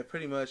 Yeah,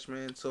 pretty much,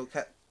 man. So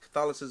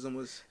Catholicism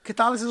was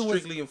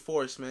strictly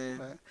enforced, man.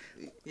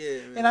 Right. Yeah,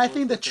 man. And I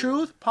think the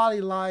truth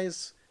probably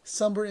lies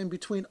somewhere in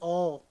between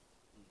all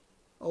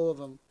of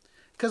them.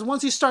 Because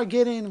once you start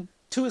getting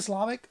too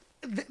Islamic,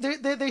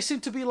 they seem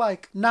to be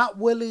like not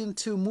willing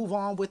to move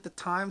on with the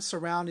times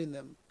surrounding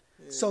them.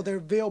 Yeah. So they're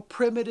real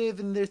primitive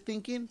in their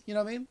thinking, you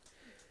know what I mean?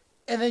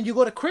 And then you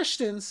go to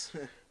Christians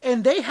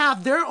and they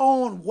have their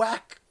own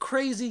whack,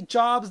 crazy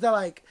jobs that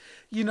like,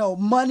 you know,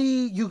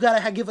 money, you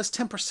got to give us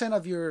 10%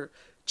 of your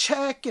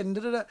check and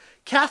da-da-da.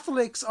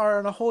 Catholics are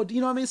on a whole,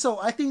 you know what I mean? So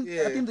I think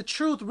the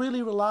truth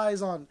really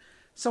relies on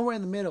somewhere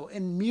in the middle.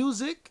 And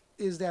music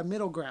is that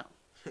middle ground,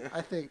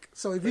 I think.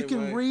 So if you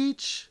can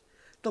reach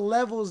the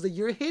levels that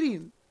you're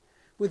hitting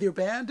with your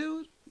band,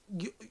 dude,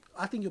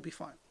 I think you'll be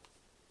fine.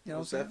 You know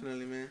what I'm saying?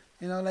 Definitely, man.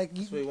 You know, like...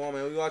 That's what we want,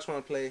 man. We all just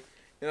want to play...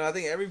 You know, I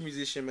think every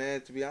musician, man,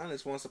 to be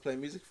honest, wants to play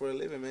music for a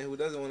living, man. Who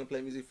doesn't want to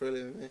play music for a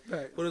living, man?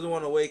 Right. Who doesn't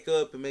want to wake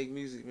up and make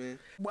music, man?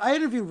 I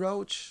interviewed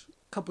Roach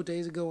a couple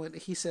days ago, and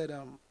he said,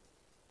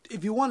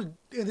 if you want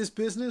to, in this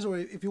business, or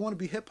if you want to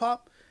be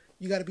hip-hop,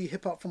 you got to be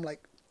hip-hop from,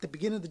 like, the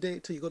beginning of the day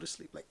till you go to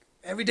sleep. Like,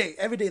 every day,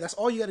 that's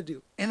all you got to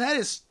do. And that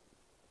is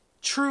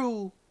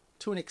true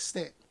to an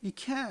extent. You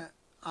can't.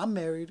 I'm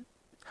married,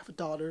 have a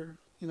daughter,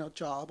 you know,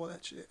 job, all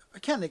that shit. I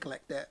can't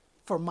neglect that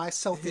for my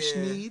selfish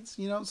needs,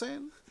 you know what I'm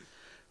saying?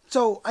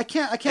 So I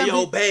can't. Hey,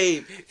 yo,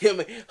 babe,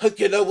 hook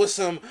it up with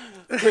some.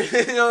 You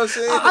know what I'm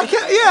saying? I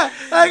can't. Yeah,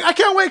 like, I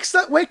can't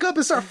wake up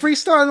and start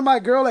freestyling to my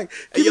girl. Like,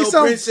 give me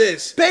some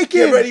princess, bacon.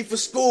 Get ready for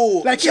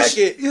school. Like, check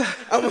it. Yeah.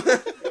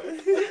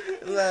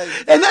 Like,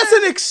 and that's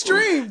an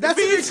extreme. That's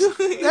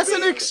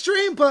an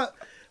extreme. But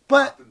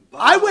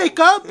I wake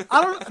up.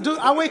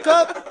 I wake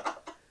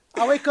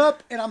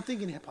up and I'm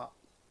thinking hip hop.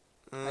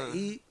 I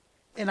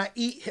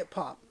eat hip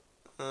hop.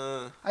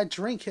 I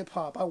drink hip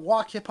hop. I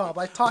walk hip hop.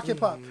 I talk hip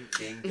hop.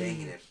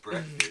 Gang at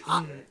breakfast.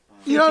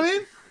 You know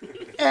what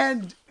I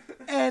mean?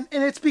 And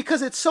it's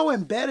because it's so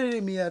embedded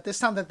in me at this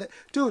time that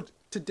dude,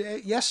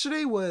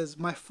 yesterday was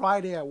my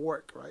Friday at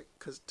work, right?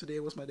 Because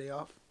today was my day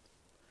off.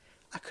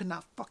 I could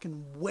not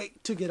fucking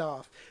wait to get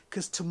off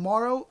because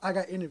tomorrow I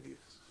got interviews.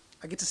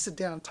 I get to sit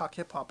down and talk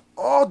hip hop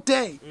all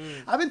day.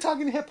 I've been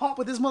talking hip hop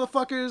with these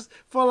motherfuckers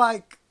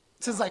for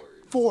since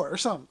 4 or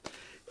something.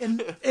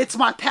 And it's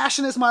my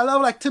passion, it's my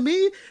love. Like, to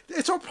me,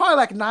 it's probably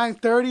like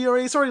 9:30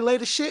 already. It's already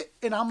late as shit.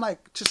 And I'm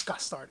like, just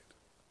got started.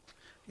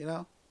 You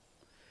know?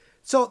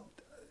 So,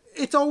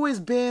 it's always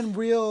been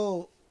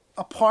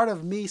a part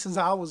of me since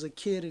I was a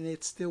kid. And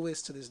it still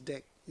is to this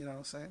day. You know what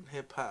I'm saying?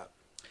 Hip-hop.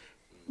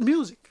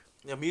 music.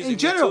 Yeah, music in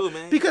general, too,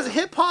 man. because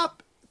hip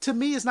hop to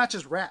me is not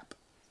just rap.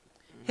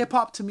 Hip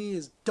hop to me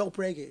is dope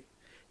reggae.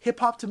 Hip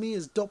hop to me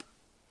is dope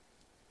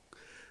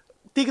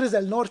Tigres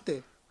del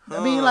Norte.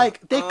 I mean,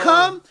 like, they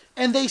come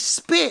and they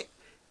spit,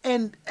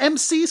 and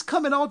MCs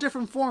come in all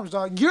different forms,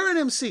 dog. You're an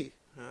MC.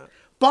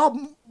 Bob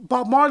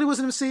Marley was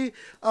an MC.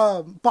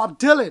 Bob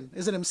Dylan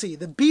is an MC.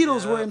 The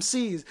Beatles were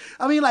MCs.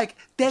 I mean, like,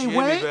 they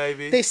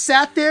they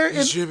sat there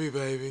and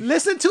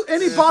listen to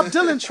any Bob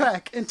Dylan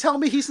track and tell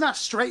me he's not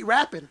straight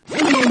rapping.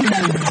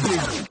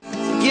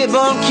 Get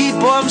bum, keep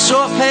warm,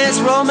 short pants,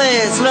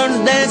 romance. Learn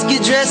to dance,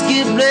 get dressed,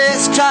 get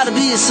blessed. Try to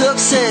be a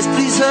success.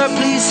 Please her,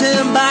 please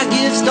him. Buy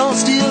gifts, don't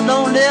steal,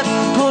 don't lift.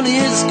 Pony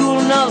years of school,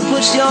 another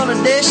push you on a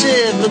day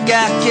shift. Look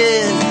out,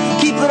 kid,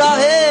 keep it all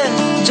here.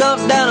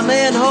 Jump down a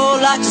manhole,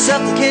 light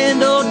yourself a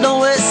candle.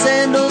 Don't wear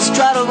sandals,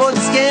 try to avoid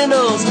the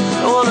scandals.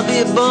 Don't wanna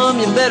be a bum,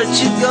 you better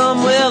chew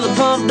gum. Well, the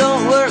pump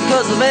don't work,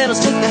 cause the vandals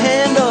took the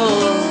handle.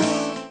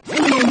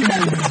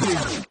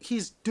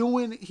 He's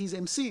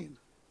MCing.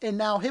 And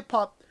now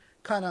hip-hop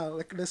kind of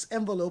like, let's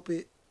envelope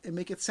it and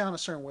make it sound a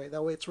certain way.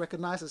 That way it's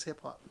recognized as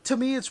hip-hop. To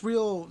me, it's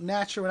real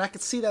natural, and I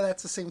could see that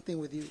that's the same thing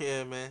with you.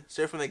 Yeah, man.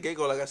 Straight from the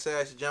get-go, like I said,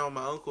 I used to jam with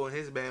my uncle and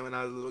his band when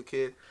I was a little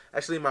kid.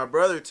 Actually, my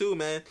brother, too,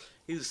 man.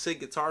 He's a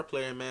sick guitar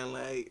player, man.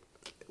 Like,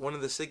 one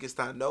of the sickest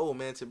I know,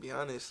 man, to be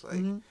honest.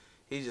 Like,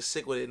 he's just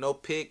sick with it. No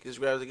pick. Just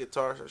grabs the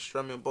guitar, starts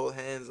strumming both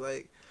hands.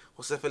 Like,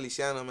 Jose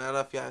Feliciano, man. I don't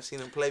know if y'all have seen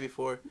him play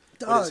before.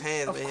 With his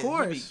hands, of man.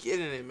 course. He be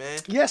getting it, man.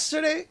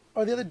 Yesterday,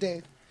 or the other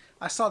day,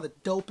 I saw the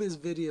dopest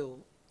video.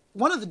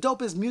 One of the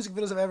dopest music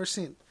videos I've ever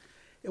seen.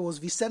 It was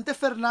Vicente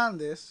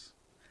Fernandez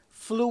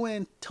flew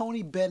in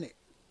Tony Bennett.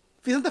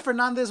 Vicente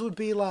Fernandez would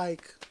be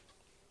like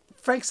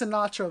Frank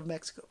Sinatra of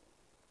Mexico.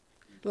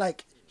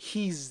 Like,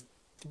 he's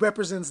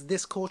represents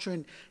this culture,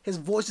 and his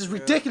voice is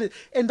ridiculous.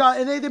 And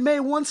they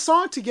made one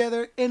song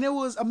together, and it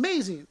was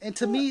amazing. And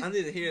to me, I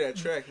need to hear that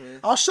track, man.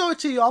 I'll show it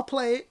to you. I'll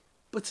play it.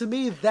 But to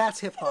me,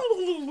 that's hip hop.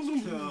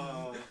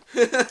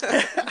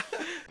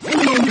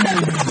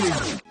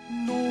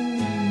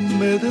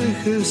 No me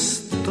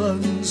dejes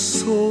tan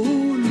solo.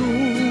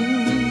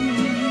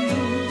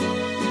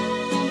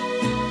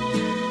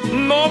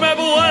 No me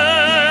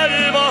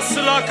vuelvas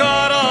la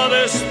cara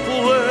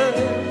después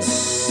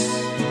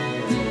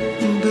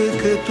de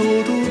que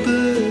todo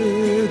te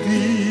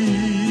di.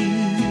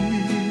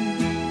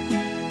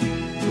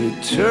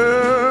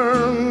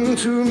 Return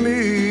to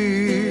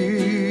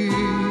me,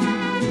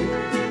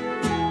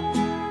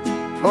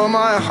 for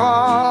my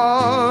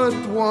heart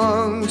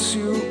wants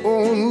you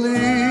only.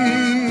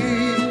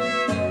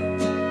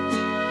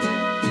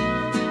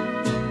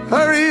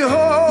 Hurry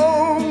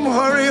home,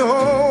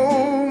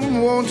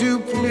 won't you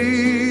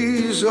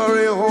please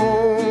hurry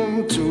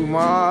home to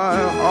my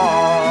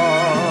heart.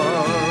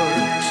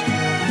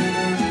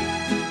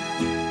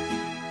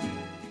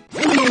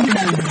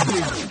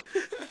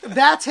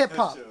 That's hip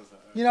hop.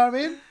 You know what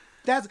I mean?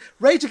 That's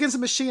Rage Against the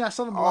Machine. I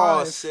saw them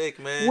live. Oh, sick,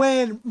 man.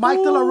 When Mike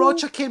De La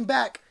Rocha came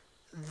back,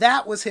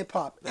 that was hip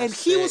hop. And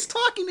he was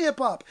talking hip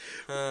hop.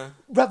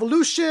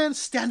 Revolution,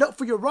 stand up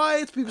for your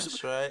rights. People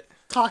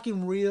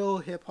talking real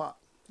hip hop.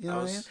 You know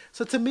what I mean?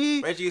 So to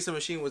me, Rage Against the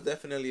Machine was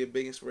definitely a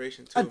big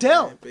inspiration too.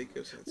 Adele. Man. Big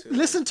inspiration too.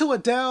 Listen to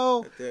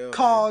Adele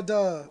called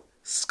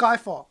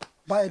Skyfall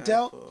by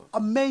Adele.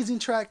 Amazing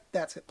track.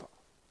 That's hip hop.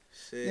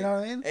 Sick. You know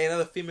what I mean? Hey,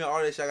 another female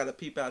artist I gotta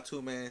peep out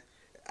too, man.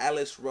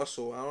 Alice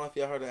Russell. I don't know if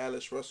y'all heard of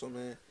Alice Russell,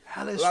 man.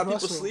 A lot of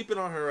people sleeping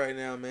on her right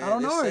now, man. I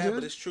don't know her, dude.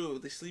 But it's true.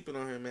 They sleeping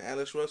on her, man.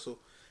 Alice Russell.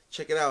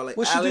 Check it out. Like,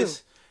 What's Alice,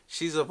 she do?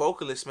 she's a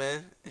vocalist,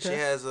 man. And she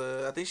has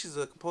I think she's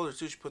a composer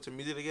too. She puts her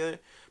music together.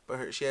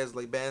 But she has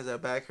like bands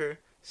that back her.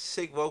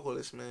 Sick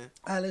vocalist, man.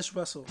 Alice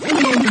Russell. I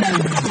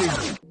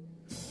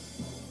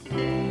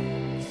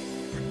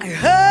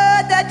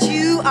heard that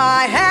you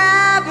are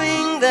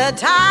having the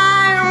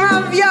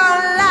time of your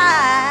life.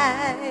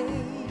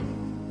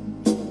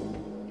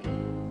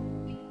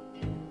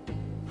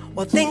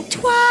 Well, think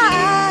twice.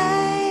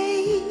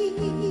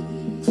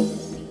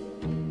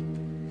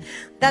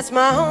 That's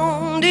my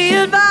only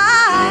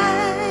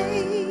advice.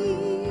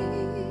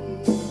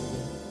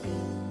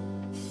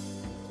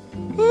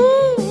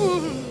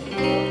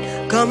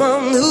 Come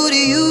on, who do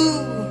you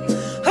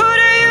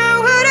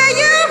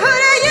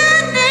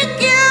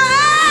think you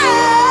are?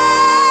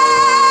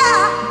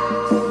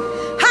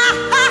 Ha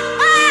ha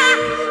ha,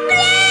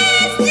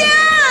 bless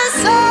your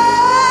soul.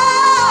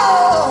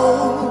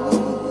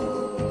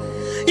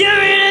 You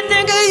really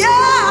think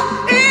you're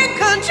in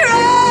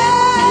control?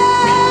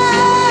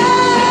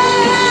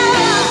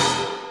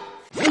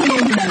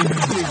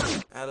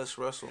 Alice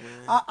Russell,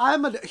 man.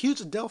 I'm a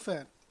huge Adele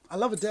fan. I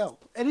love Adele.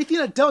 Anything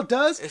Adele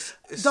does,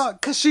 dog,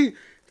 because she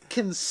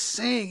can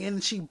sing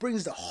and she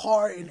brings the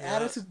heart and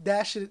attitude.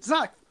 That shit. It's not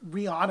like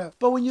Rihanna,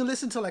 but when you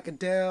listen to like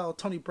Adele,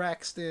 Toni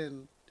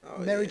Braxton,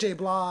 Mary J.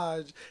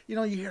 Blige, you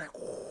know, you hear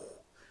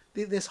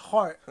like this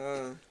heart.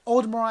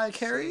 Old Mariah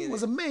Carey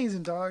was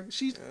amazing, dog.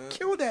 She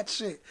killed that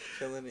shit.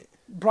 Killing it.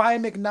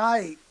 Brian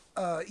McKnight,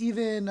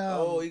 even.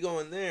 You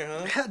going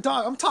there, huh?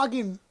 Dog, I'm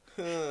talking.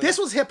 This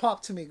was hip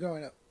hop to me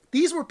growing up.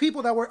 these were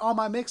people that were on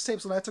my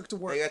mixtapes when I took to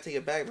work. I gotta take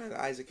it back, man.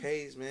 Isaac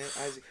Hayes, man.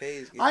 Isaac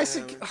Hayes.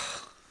 Isaac.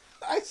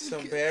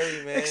 Some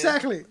Barry, man.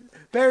 Exactly.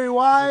 Barry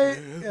White.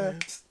 Yeah.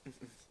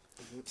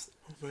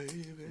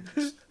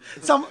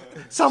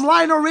 Some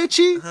Lionel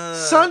Richie.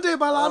 Sunday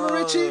by Lionel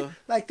Richie.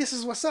 Like, this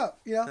is what's up,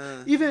 you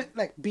know? Even,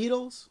 like,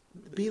 Beatles.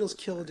 The Beatles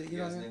killed it, you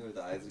know what I mean?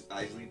 The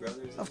Isley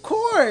Brothers? Of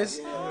course.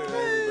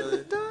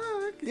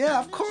 Yeah,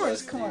 of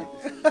course. Come on.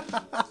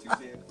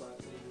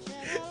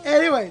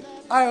 Anyway,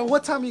 all right,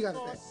 what time you got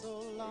it there?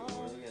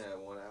 We're looking at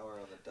 1 hour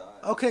on the dot.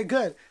 Okay,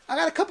 good. I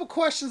got a couple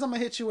questions I'm going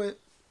to hit you with.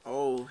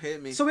 Oh,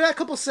 hit me. So we got a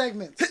couple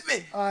segments. Hit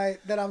me. All right,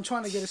 that I'm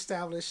trying to get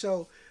established.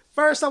 So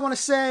first I want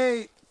to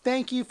say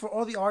thank you for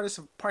all the artists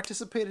who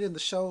participated in the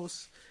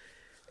shows.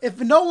 If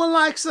no one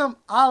likes them,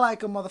 I like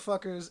them,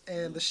 motherfuckers,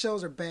 and the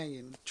shows are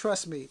banging.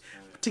 Trust me.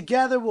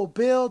 Together we'll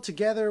build.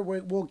 Together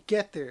we'll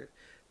get there.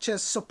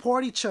 Just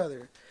support each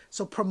other.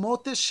 So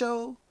promote this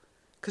show,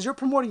 because you're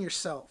promoting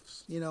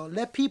yourselves. You know,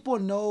 let people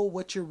know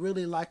what you're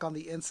really like on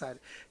the inside,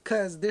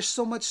 because there's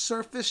so much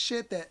surface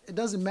shit that it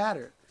doesn't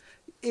matter.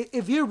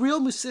 If you're real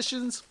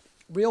musicians,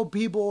 real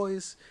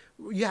b-boys,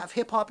 you have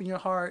hip-hop in your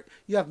heart,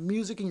 you have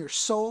music in your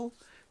soul,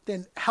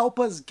 then help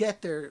us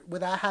get there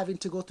without having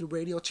to go through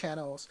radio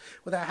channels,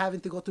 without having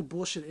to go through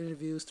bullshit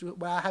interviews,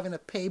 without having to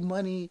pay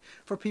money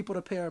for people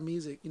to pay our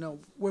music. You know,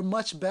 we're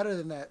much better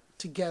than that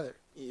together.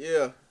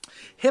 Yeah.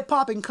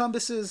 Hip-hop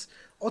encompasses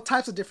all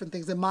types of different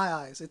things in my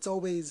eyes. It's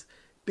always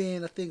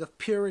been a thing of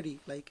purity.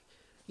 Like,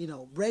 you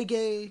know,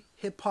 reggae,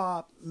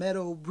 hip-hop,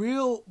 metal,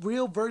 real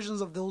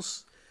versions of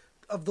those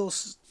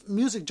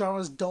music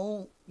genres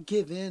don't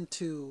give in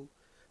to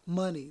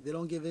money. They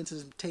don't give in to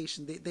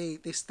temptation.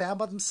 They stand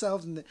by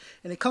themselves, and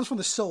it comes from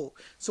the soul.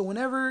 So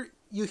whenever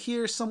you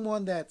hear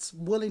someone that's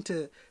willing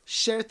to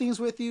share things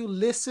with you,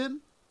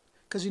 listen,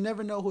 because you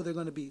never know who they're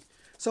going to be.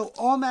 So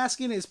all I'm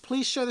asking is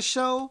please share the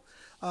show,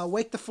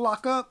 wake the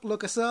flock up,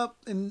 look us up,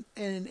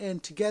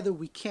 and together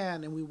we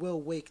can and we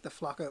will wake the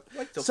flock up.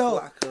 Wake the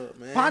flock up,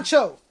 man.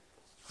 Pancho.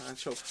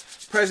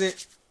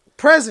 Present.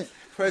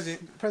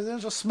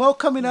 Presidential Smoke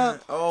coming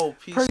up. Oh,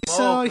 Peace pretty Smoke,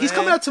 soon. Man. He's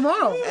coming out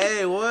tomorrow.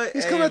 Hey, what?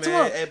 He's hey, coming out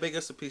tomorrow. Hey, big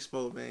us to Peace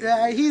Smoke, man.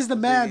 Yeah, he's the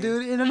man,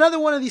 dude. And another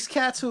one of these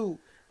cats who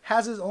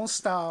has his own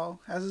style,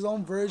 has his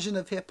own version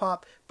of hip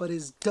hop, but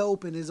is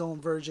dope in his own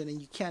version,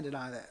 and you can't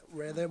deny that.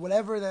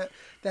 Whatever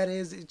that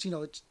is,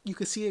 you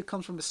can see it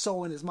comes from his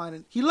soul and his mind,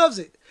 and he loves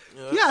it.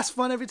 Yeah. He has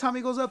fun every time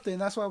he goes up there,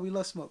 and that's why we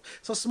love Smoke.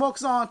 So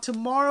Smoke's on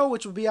tomorrow,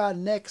 which will be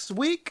on next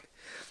week.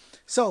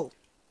 So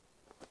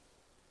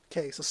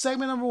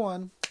segment number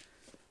 1.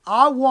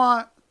 I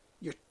want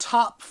your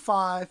top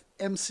 5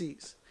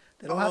 MCs.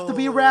 They don't have to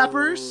be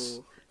rappers.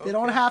 Okay. They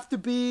don't have to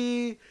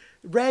be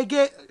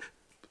reggae.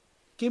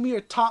 Give me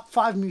your top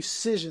 5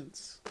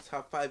 musicians.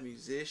 Top 5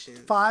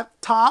 musicians.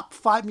 Top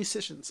 5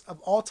 musicians of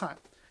all time.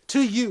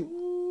 To you.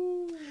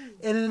 Ooh.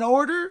 In an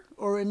order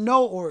or in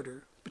no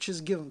order. But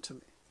just give them to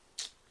me.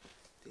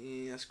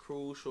 Damn, that's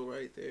crucial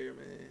right there,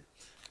 man.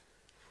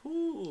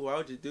 Ooh, why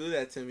would you do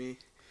that to me?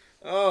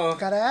 Oh,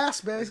 gotta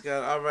ask, baby.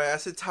 All right, I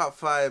said top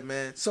 5,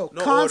 man. So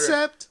no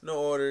concept, order.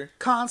 No order.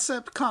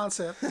 Concept,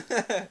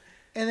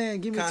 and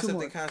then give me concept 2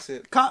 more.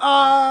 Concept.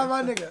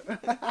 My nigga.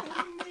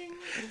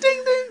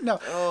 Ding ding. No.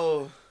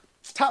 Oh,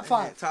 top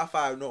 5. Man, top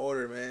 5, no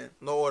order, man.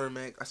 No order,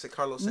 man. I said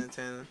Carlos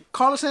Santana.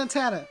 Carlos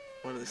Santana.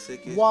 One of the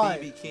sickest. Why?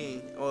 BB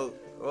King. Oh,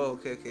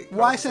 okay. Carlos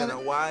Why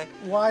Santana? Why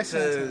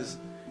Santana? Because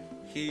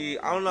I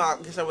don't know. I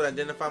guess I would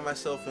identify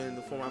myself in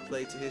the form I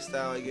play to his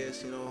style. I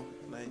guess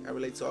like I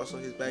relate to also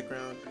his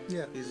background.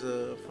 Yeah. He's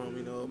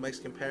from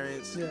Mexican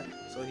parents. Yeah.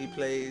 So he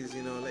plays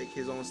like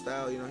his own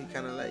style. He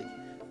kind of like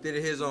did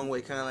it his own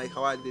way, kind of like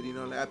how I did.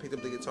 Like I picked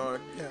up the guitar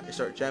and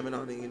started jamming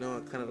on it.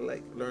 And kind of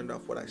like learned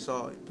off what I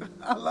saw.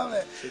 I love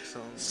it. 6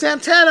 songs.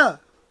 Santana,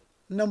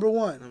 number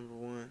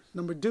 1.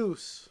 Number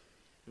deuce.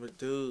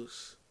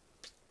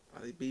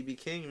 BB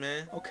King,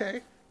 man. Okay.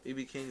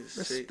 BB King is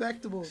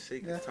respectable,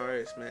 sick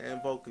guitarist, man,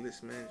 and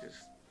vocalist, man.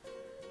 Just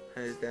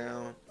hands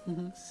down,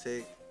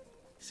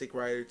 sick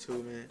writer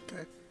too, man.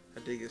 Okay. I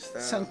dig his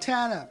style.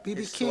 Santana,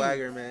 BB King,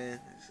 swagger, man.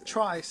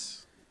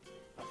 Trice.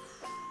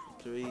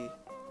 3.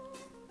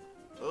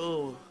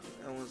 Oh,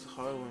 that one's a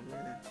hard one,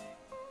 man.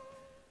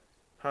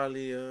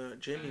 Probably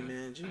Jimmy,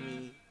 man.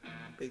 Jimmy,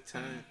 big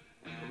time,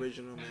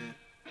 original, man.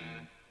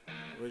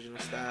 Original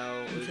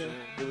style, original.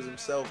 He was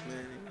himself,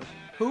 man.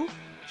 Who?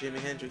 Jimi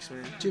Hendrix,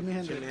 man. Jimi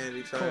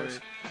Hendrix, of course.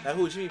 Like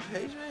who, Jimmy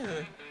Page,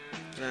 man?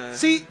 Nah.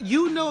 See,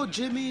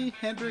 Jimi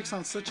Hendrix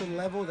on such a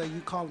level that you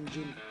call him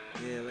Jimmy.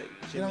 Yeah, like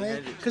Jimi Hendrix.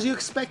 I mean? Because you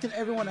expected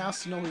everyone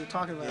else to know who you're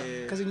talking about.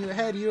 Because in your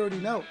head, you already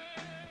know.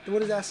 What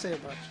does that say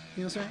about you?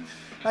 You know what I'm saying?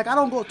 Like, I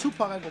don't go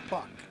Tupac, I go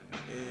Pac.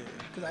 Yeah.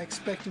 Because I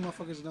expect you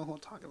motherfuckers to know who I'm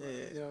talking about.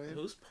 Yeah. You know what I mean?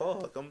 Who's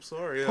Pac? I'm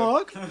sorry.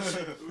 Pac?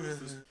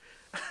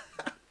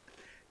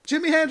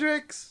 Jimi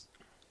Hendrix,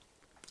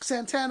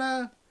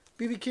 Santana,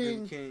 BB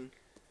King.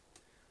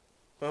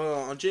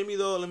 On Jimmy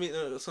though, let me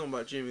something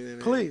about Jimmy then.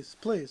 Man.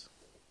 Please.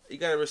 you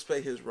gotta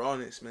respect his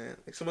rawness, man.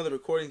 Like some of the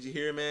recordings you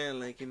hear, man,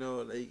 like you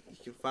know, like you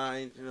can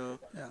find, you know,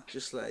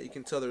 just like you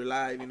can tell they're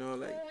live, you know,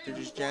 like they're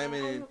just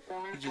jamming and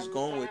he's just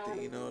going with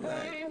it, you know,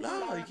 like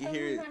no, you can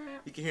hear it,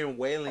 you can hear him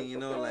wailing, you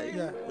know, like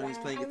when he's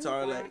playing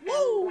guitar, like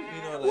woo,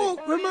 you know, like. Well,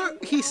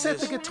 remember he set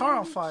the guitar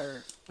on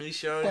fire. He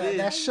sure did.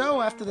 That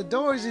show after the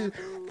Doors, you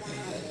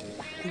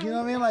know what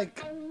I mean?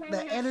 Like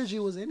that energy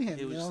was in him.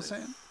 You know what I'm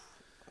saying?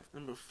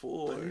 Number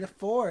 4. Number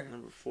 4.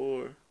 Number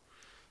 4.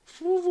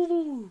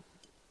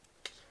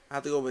 I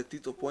have to go with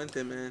Tito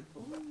Puente, man.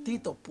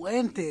 Tito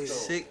Puente.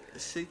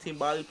 Sick team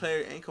body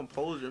player and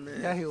composer,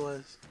 man. Yeah, he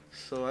was.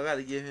 So I got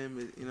to give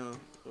him, you know,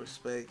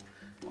 respect.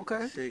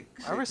 Okay. Sick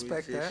I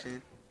respect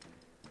musician.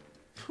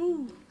 that.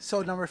 Whew.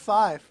 So number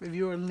 5, if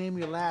you were to name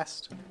your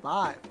last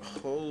 5.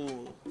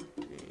 Oh.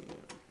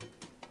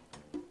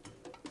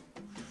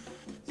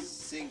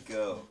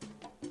 Cinco.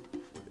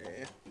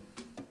 Yeah.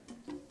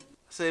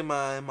 Say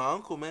my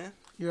uncle, man.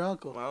 Your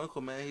uncle. My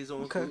uncle, man. He's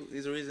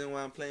the reason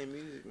why I'm playing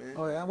music, man.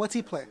 Oh yeah. What's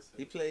he play?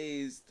 He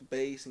plays the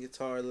bass and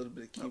guitar, a little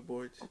bit of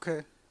keyboards.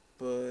 Okay.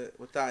 But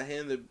without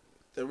him,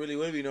 there really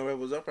wouldn't be no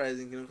Rebels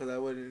Uprising, you know, because I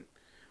wouldn't.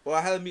 Well,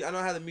 I know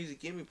I had the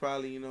music in me,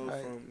 probably, you know,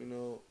 from you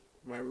know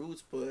my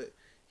roots, but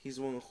he's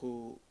the one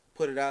who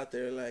put it out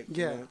there, like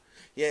you know.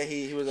 Yeah.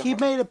 He was.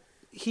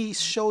 He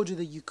showed you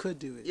that you could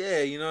do it.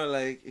 Yeah, you know,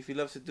 like if you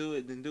love to do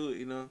it, then do it.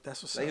 You know,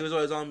 that's what's like up. He was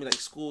always on me, like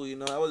school. You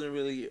know, I wasn't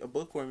really a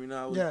bookworm. You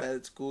know, I was bad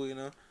at school. You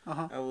know,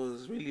 I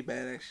was really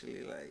bad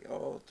actually, like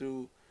all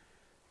through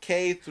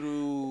K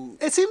through.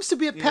 It seems to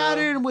be a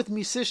pattern with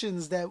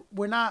musicians that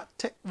we're not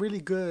really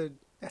good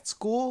at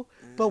school,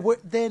 but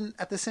then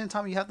at the same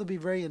time you have to be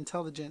very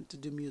intelligent to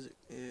do music.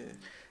 Yeah.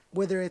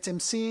 Whether it's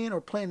emceeing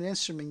or playing an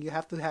instrument, you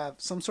have to have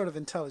some sort of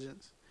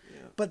intelligence.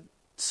 Yeah. But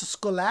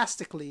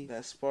scholastically,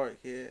 that spark,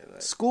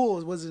 like,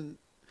 school wasn't.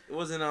 It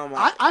wasn't on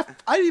my. I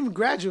didn't even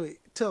graduate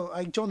till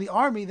I joined the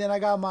army. Then I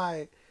got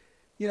my,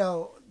 you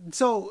know,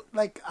 so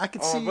like I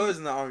could see. My brother's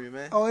in the army,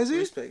 man. Oh, is he?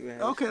 Respect,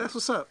 man. Okay, that's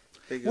what's up.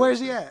 Where's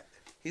he at?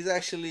 He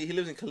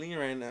lives in Killeen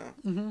right now.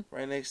 Mm-hmm.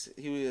 Right next,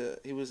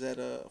 he was at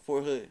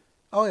Fort Hood.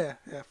 Oh yeah,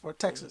 Fort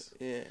Texas.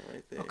 Yeah,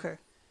 right there. Okay,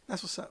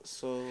 that's what's up.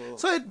 So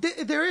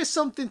there is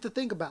something to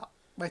think about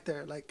right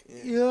there. Like,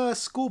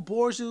 school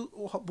bores you.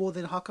 Well,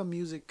 then how come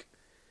music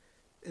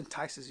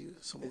entices you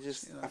so much?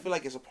 I feel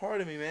like it's a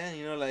part of me, man.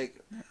 You know, like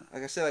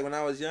I said, like when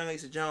I was young, I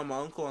used to jam with my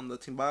uncle on the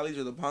timbales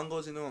or the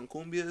bongos, you know, on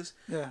cumbias.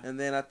 Yeah. And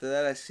then after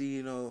that, I see,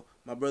 you know,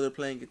 my brother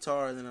playing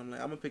guitar, and then I'm like,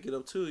 I'm gonna pick it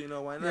up too. You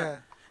know, why not? Yeah.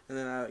 And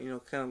then I, you know,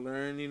 kind of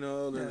learn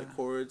the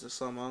chords. I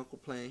saw my uncle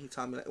playing. He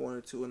taught me like 1 or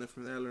 2, and then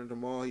from there I learned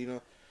them all. You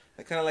know,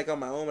 I kind of like on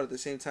my own, but at the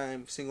same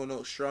time, single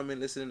note strumming,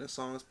 listening to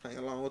songs, playing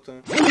along with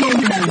them.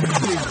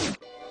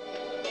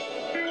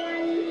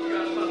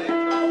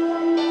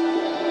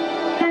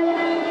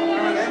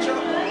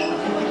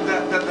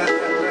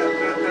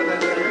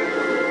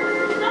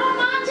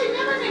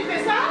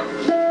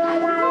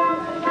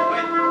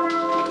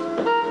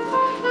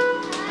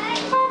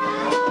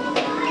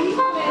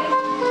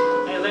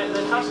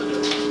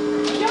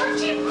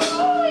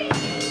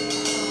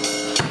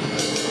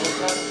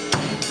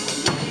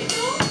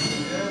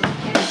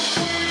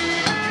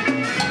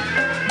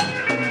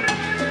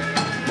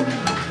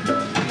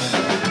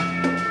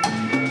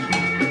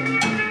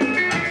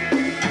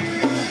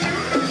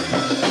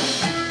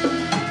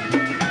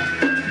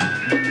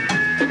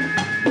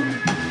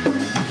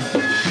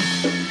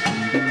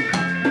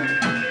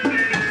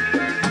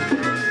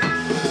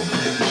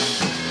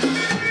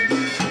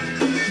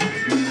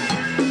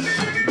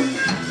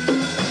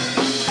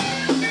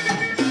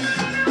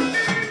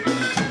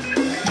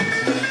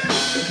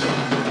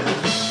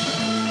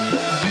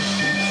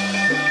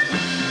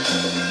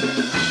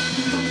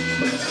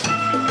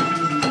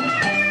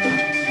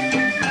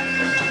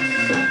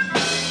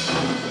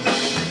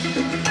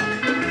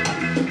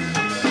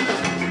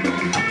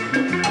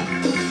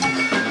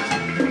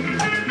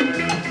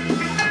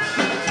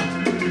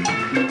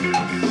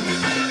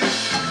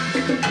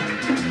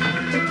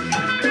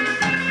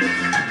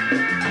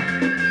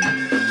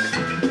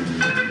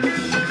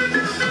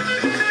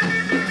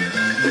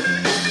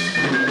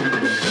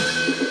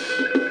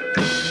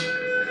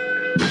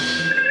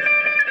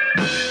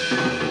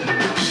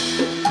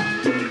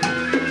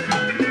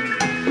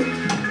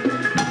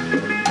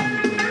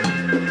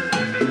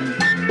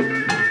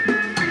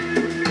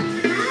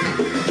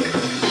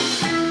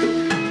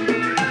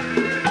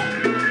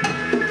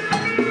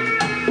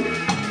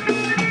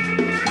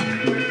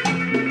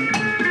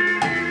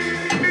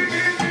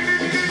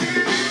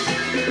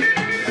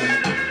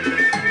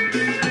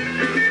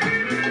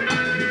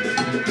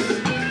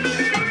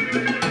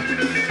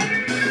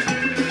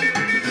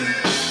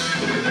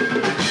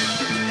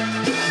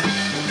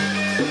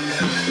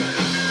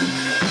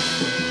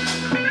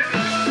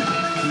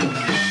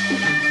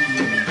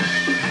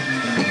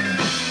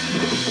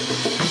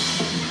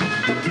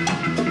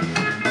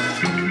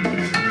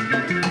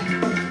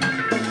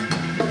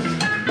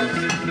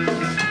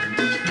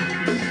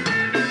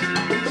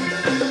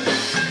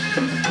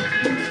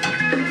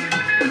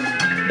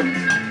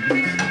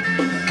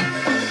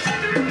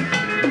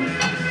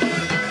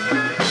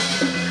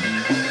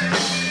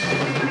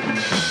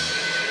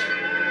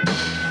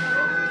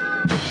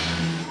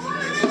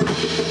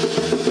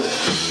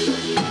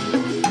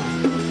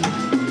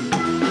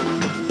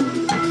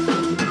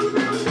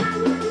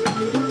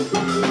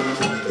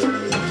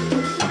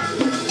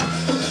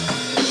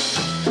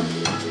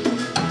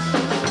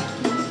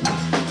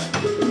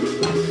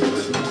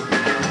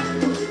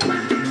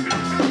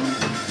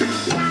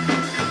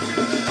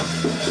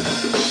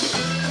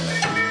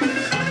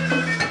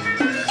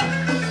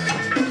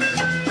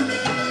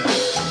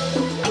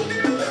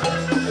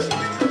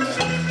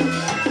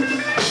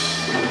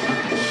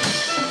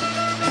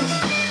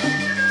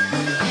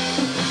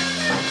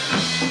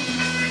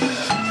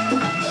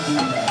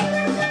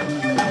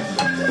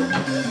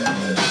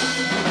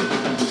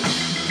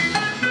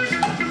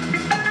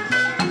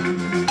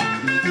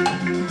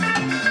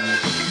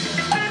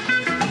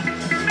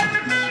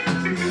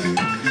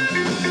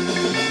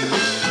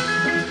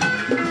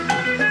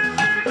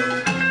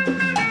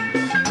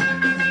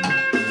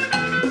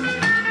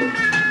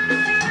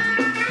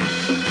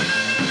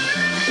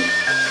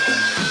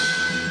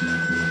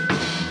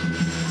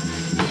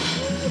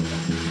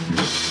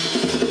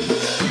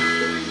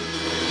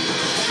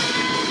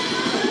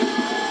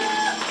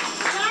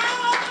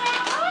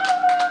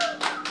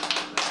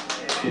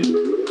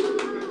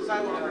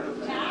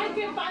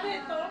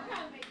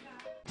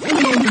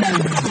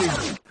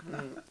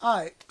 All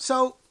right,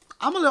 so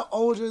I'm a little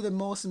older than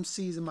most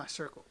MCs in my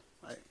circle.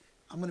 Right,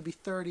 I'm gonna be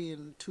 30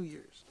 in 2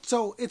 years.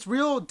 So it's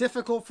real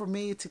difficult for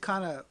me to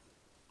kind of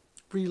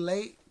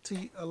relate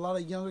to a lot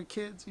of younger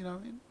kids. You know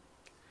what I mean?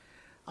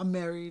 I'm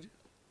married.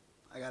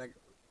 I got a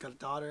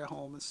daughter at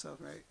home and stuff,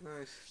 right?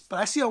 Nice. But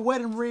I see a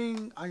wedding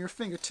ring on your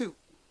finger too,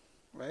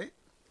 right?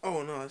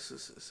 Oh no, it's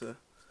a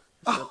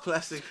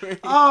plastic ring.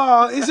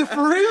 Oh, is it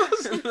for real?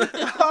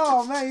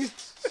 Oh man,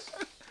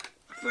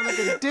 I feel like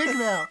a dick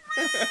now.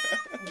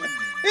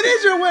 It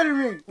is your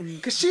wedding ring,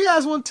 cause she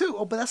has one too.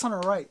 Oh, but that's on her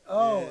right.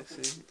 Oh,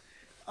 yeah, see?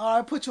 Oh,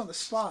 I put you on the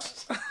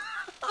spot.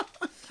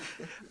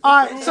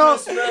 All right, so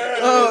oh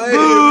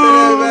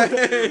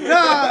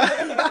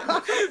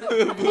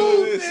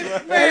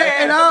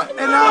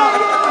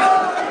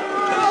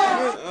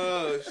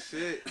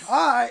shit.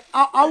 All right,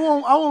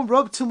 I won't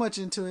rub too much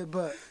into it,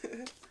 but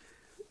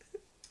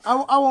I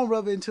won't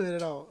rub into it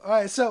at all. All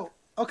right, so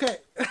okay.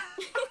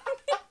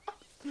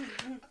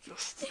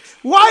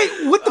 Why?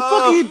 What the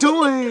fuck are you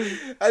doing?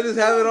 I just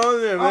have it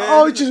on there, man.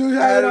 Oh, you just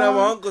I had it at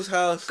my uncle's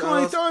house. Come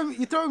on,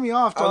 you're throwing me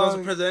off, dog. I was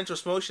on presidential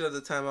smoke shit at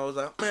the time. I was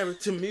like, man,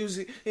 to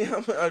music. Yeah, I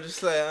was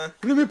just like,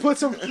 let me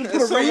put a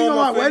ring on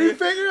my wedding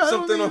finger.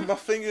 Something on my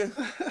finger.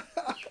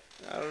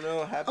 I don't know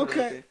what happened.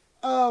 Okay.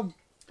 All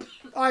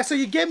right, so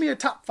you gave me your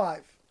top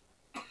 5,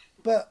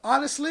 but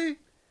honestly,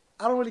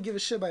 I don't really give a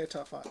shit about your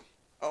top 5.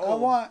 Oh. I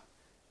want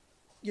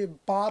your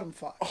bottom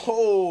 5.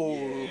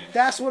 Oh,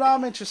 that's what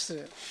I'm interested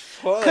in.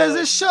 Because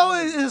this show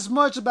is as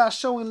much about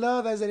showing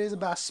love as it is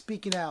about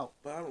speaking out.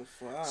 Bottom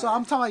 5. So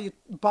I'm talking about your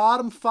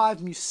bottom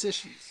 5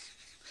 musicians.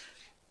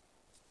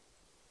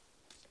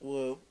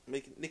 Well,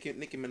 Nicki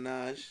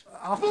Minaj.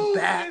 Off the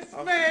bat,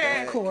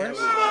 of course.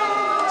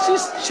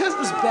 She's just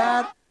as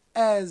bad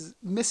as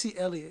Missy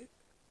Elliott.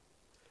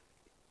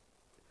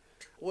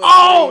 What,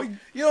 oh,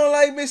 you don't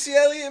like Missy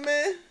Elliott,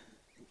 man?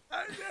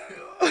 I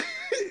know.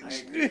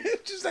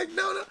 Just like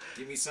no.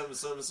 Give me some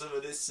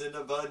of this in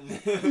a bun.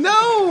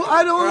 No,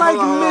 I don't like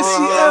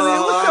Missy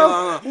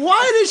Elliott.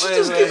 Why did she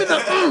just give me the?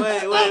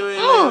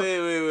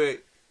 Wait.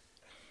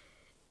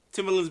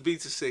 Timbaland's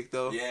beats are sick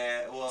though.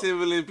 Yeah, well.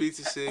 Timbaland beats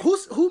are sick.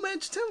 Who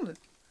mentioned Timbaland?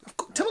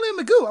 Timbaland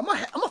Magoo.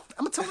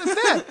 I'm a Timbaland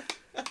fan.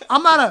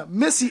 I'm not a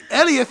Missy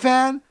Elliott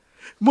fan.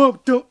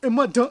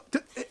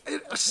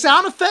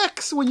 Sound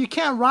effects when you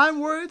can't rhyme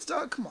words,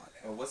 dog. Come on.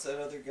 What's that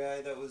other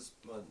guy that was?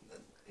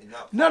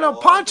 No,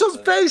 Poncho's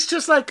face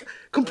just like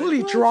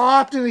completely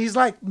dropped, and he's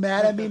like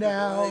mad at me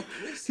now.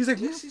 He's like,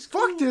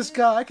 fuck this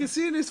guy. I can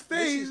see it in his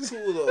face. Missy's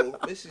cool though.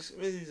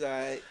 Missy's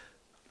alright.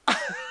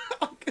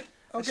 Okay.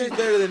 She's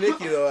better than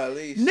Nicki though, at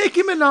least.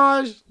 Nicki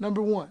Minaj,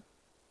 number 1.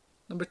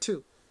 Number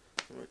 2.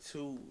 Number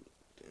 2.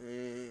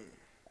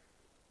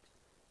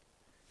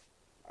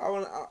 I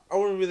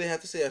wouldn't really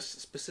have to say a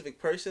specific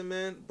person,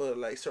 man, but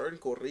like certain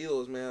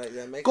corridos, man, like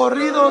that makes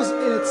corridos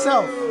in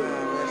itself.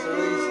 Man,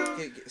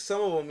 some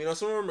of them,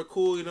 some of them are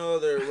cool,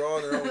 they're raw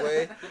in their own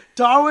way.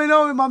 Darwin,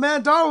 my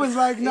man Darwin's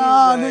like,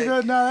 nah,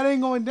 nigga, nah, that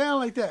ain't going down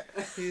like that.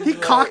 He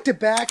cocked it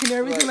back and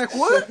everything, like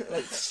what?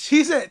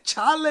 He said,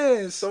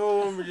 chales. Some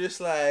of them are just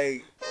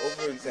like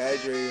over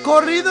exaggerating.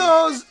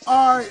 Corridos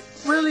are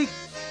really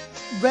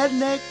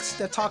rednecks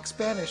that talk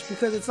Spanish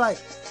because it's like,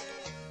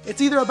 it's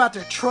either about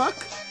their truck.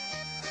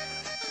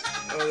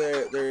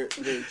 Oh, they're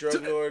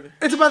drug lord.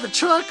 It's about the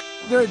truck.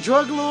 They're a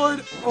drug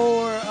lord,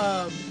 or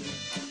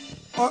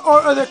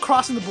they're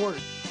crossing the border.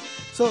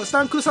 So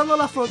están cruzando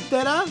la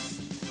frontera,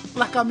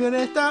 la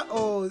camioneta,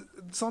 o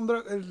son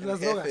las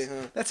drogas.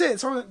 Huh? That's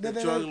it. The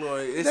drug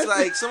lord. It's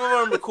like some of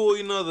them are cool.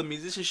 The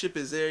musicianship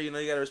is there. You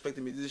gotta respect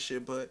the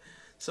musicianship, but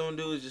some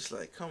dudes just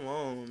like, come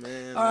on,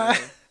 man. All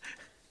right.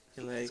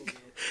 Like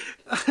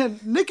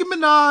Nicki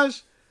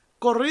Minaj,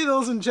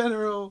 corridos in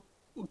general.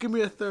 Give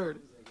me a third.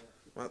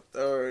 My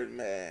third,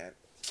 man.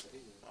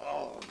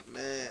 Oh,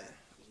 man.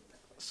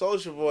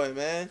 Soulja Boy,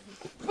 man.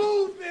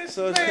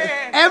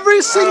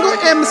 Every single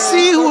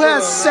MC who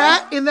has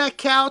sat in that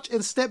couch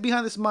and stepped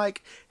behind this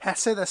mic has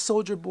said that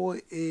Soulja Boy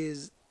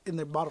is in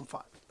their bottom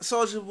 5.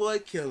 Soulja Boy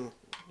killer.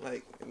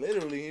 Like,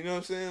 literally, you know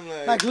what I'm saying?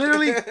 Like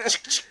literally,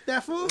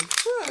 that fool?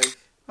 Right.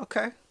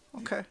 Okay.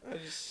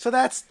 So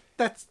that's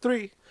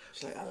 3.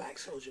 She's like, I like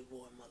Soulja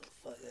Boy,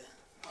 motherfucker.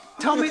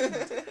 Tell me. All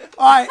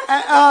right.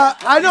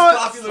 I know. He's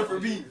popular for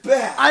being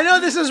bad. I know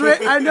this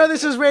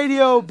is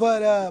radio,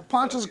 but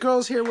Poncho's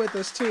girl's here with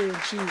us too.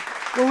 And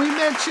when we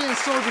mentioned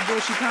Soulja Boy,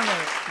 she kind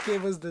of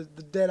gave us the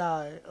dead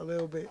eye a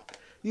little bit.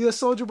 You a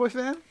Soulja Boy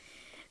fan?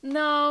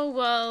 No.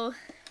 Well,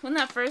 when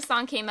that first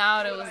song came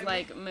out, it was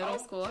like middle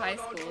school, high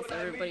school, so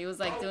everybody was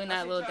like doing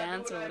that little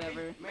dance or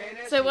whatever.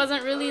 So it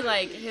wasn't really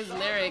like his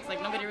lyrics,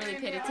 like nobody really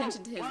paid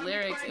attention to his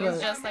lyrics. It was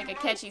just like a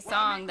catchy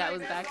song that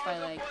was backed by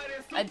like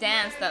a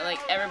dance that like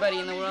everybody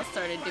in the world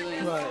started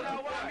doing. Right. So.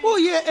 Well,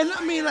 yeah, and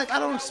I mean, like I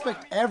don't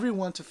expect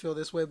everyone to feel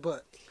this way,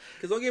 but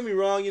because don't get me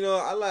wrong,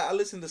 I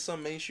listen to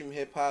some mainstream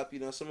hip hop.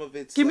 Some of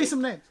it's give me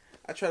some names.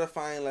 I try to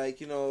find like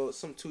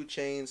some 2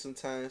 Chainz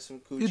sometimes,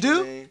 some Gucci. You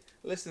do? Mane.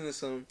 Listen to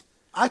some.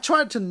 I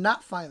tried to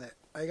not find that.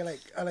 I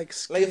like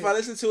if I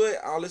listen to it,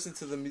 I'll listen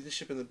to the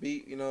musicianship and the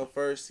beat,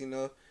 first,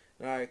 and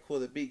All right, cool.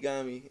 The beat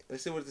got me.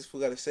 Let's see what this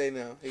fool got to say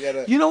now.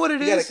 You know what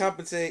it is? You got to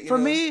compensate. For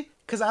me,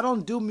 because I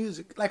don't do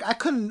music. Like, I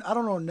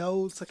don't know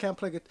notes. I can't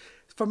play it.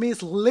 For me,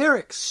 it's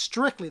lyrics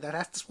strictly.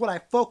 That's what I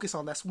focus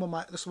on. That's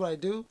what I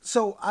do.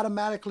 So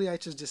automatically, I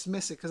just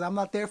dismiss it because I'm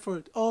not there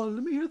for. Oh,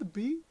 let me hear the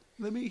beat.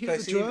 Let me hear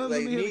the drum.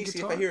 Let me hear the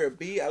guitar. If I hear a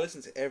beat, I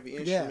listen to every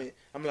instrument. Yeah.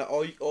 I'm like,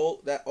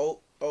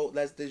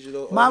 that's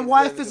digital. My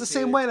wife is the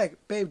same way. Like,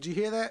 babe, do you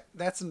hear that?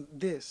 That's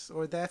this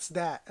or that's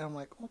that. And I'm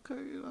like, okay,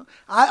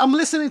 I'm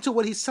listening to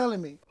what he's telling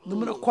me.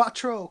 Numero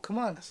quattro, come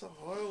on. That's a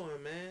hard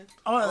one, man.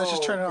 Oh, let's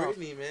just turn it off.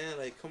 Britney, man,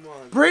 like, come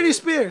on. Britney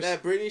Spears.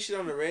 That Britney shit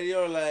on the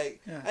radio, like,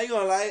 I ain't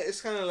gonna lie,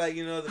 it's kind of like,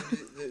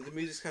 the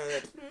music's kind of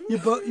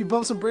like. You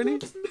bump some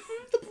Britney?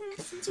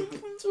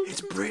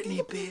 It's Britney,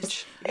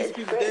 bitch. It's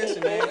people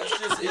dancing, man. It's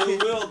just ill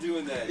will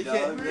doing that. You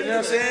know what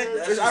I'm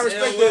saying?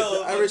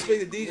 I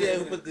respect the DJ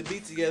who put the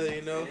beat together.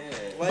 Yeah.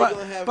 Why you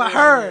gonna have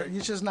her?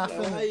 You're just not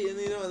feeling.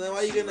 Then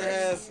why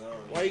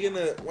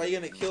you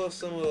gonna kill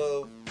some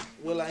of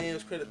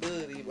will.i.am's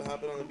credibility by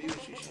hopping on the beat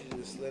with you? You should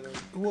just let him.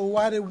 Well,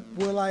 why did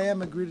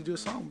will.i.am agree to do a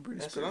song with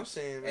Britney? That's what I'm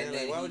saying, man. And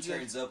then why he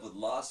turns up with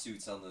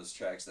lawsuits on those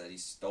tracks that he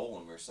stole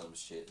them or some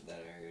shit that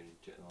I heard.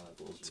 All that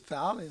bullshit. It's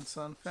fouling,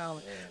 son,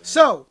 fouling. Yeah,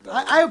 so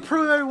I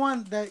approve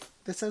everyone that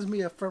sends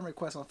me a friend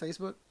request on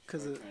Facebook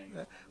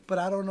but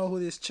I don't know who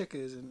this chick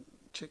is, and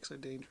chicks are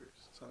dangerous.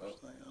 So I'm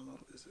just like, I don't know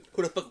who this is.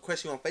 Who the fuck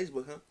request you on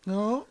Facebook, huh?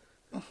 No.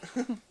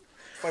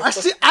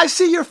 I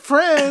see your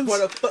friends.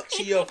 What the fuck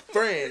she your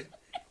friend?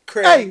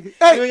 Craig.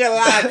 Hey, you ain't got a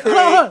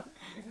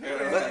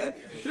lie,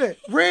 Craig.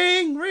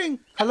 Ring.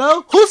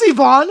 Hello? Who's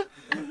Yvonne?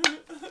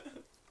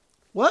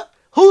 What?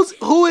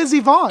 Who is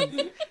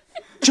Yvonne?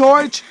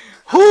 George.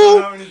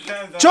 Who?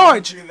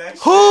 George.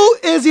 Who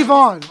is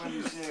Yvonne?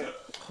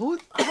 Who?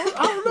 I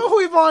don't know who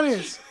Yvonne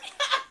is.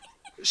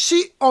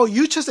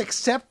 You just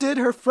accepted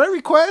her friend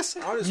request?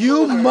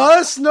 You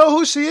must know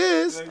who she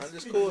is. I'm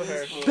just cool with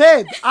her.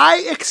 Babe,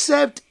 I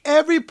accept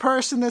every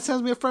person that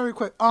sends me a friend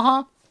request.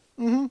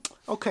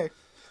 Okay.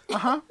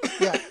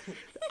 Yeah.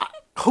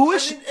 Who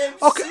is she?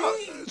 Okay.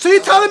 So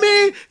you're telling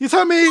me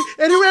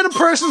any random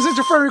person sends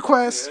your friend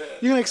request,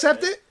 you gonna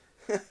accept it?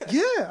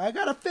 Yeah, I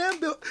got a fan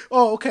bill.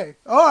 Oh, okay.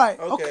 All right.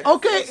 Okay.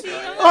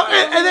 Oh,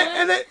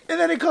 and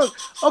then it goes.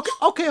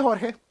 Okay,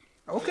 Jorge.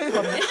 Okay.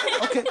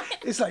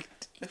 It's like,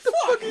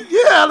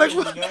 yeah, like,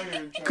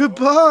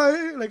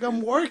 goodbye. Like,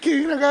 I'm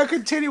working. I gotta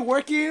continue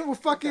working. We're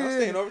fucking. I'm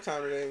staying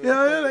overtime today.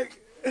 Yeah, like.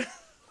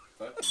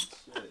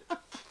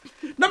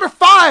 Number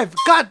 5.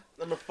 God.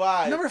 Number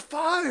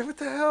 5. What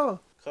the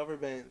hell? Cover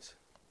bands.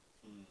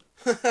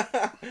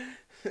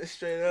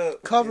 Straight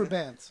up. Cover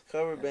bands.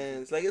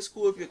 Like, it's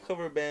cool if you're a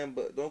cover band,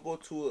 but don't go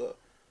to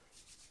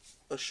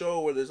a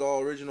show where there's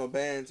all original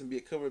bands and be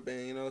a cover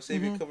band,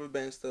 Save your cover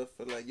band stuff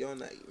for, like, your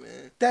night,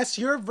 man. That's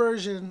your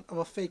version of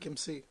a fake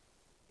MC.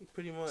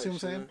 Pretty much. See what I'm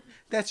saying?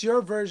 That's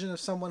your version of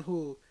someone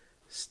who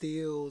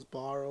steals,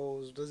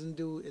 borrows,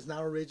 is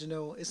not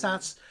original.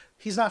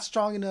 He's not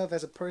strong enough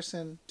as a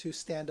person to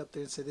stand up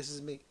there and say, this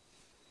is me.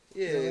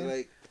 Yeah,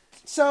 like.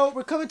 So,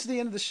 we're coming to the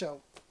end of the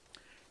show.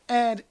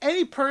 And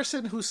any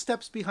person who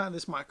steps behind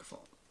this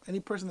microphone, any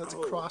person that's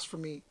across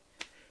from me,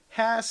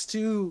 has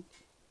to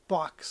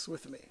box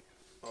with me.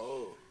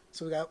 Oh.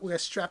 So we got to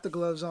strap the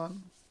gloves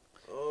on.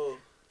 Oh.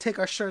 Take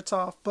our shirts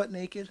off, butt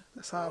naked.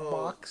 That's how I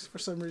box for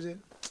some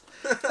reason.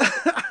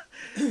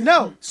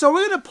 No. So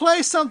we're going to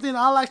play something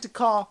I like to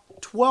call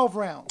 12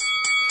 rounds.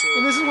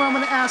 And this is where I'm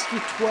going to ask you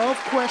 12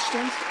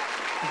 questions.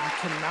 If you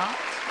cannot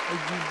or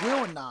you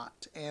will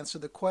not answer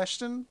the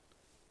question,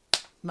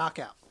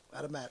 knockout.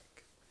 Automatic.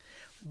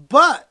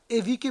 But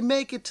if you can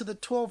make it to the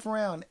 12th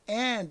round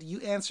and you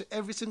answer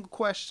every single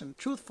question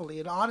truthfully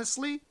and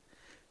honestly,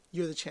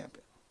 you're the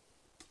champion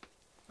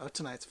of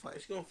tonight's fight. Are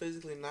you going to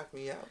physically knock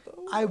me out,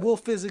 though? I will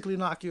physically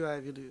knock you out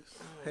if you lose.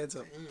 Heads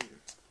up.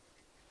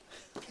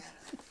 I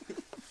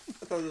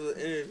thought it was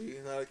an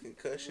interview, not a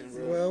concussion,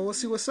 bro. Well, we'll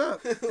see what's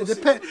up. It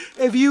depends.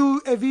 If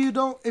you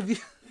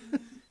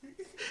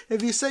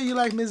say you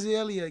like Missy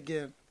Elliott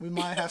again, we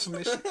might have some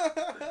issues.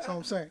 That's what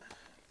I'm saying.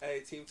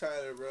 Hey, Team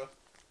Tyler, bro.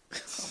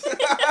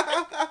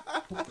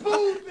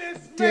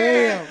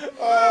 Damn.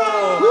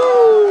 Oh.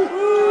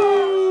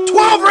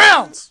 12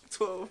 rounds.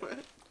 12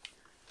 rounds.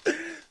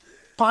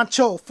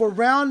 Pancho, for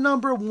round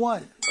number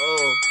 1.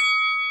 Oh.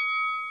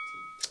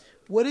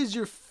 What is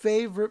your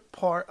favorite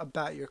part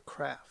about your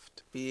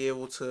craft? Be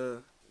able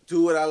to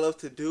do what I love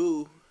to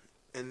do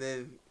and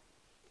then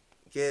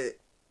get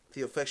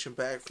the affection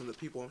back from the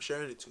people I'm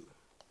sharing it to.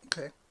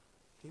 Okay.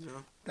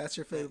 That's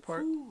your favorite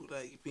part?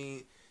 Like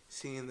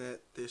seeing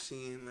that they're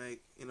seeing, like,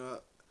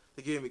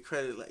 they're giving me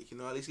credit, like,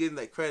 at least getting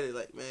that credit,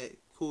 like, man,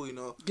 cool,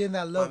 Getting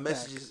that love my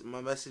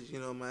message,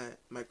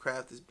 my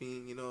craft is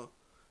being,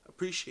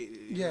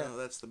 appreciated, yeah.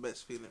 That's the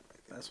best feeling right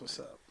there. That's what's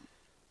up.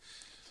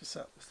 That's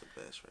the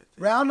best right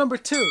there. Round number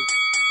 2.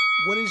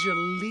 What is your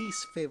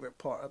least favorite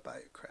part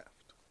about your craft?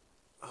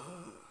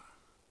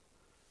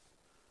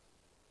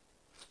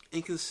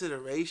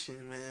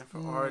 Inconsideration, man, for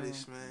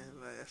artists,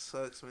 man. Like, that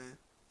sucks, man.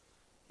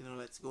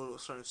 Like, to go to a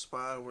certain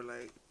spot where,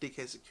 like,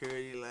 dickhead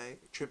security,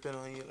 like, tripping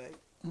on you, like,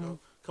 you know,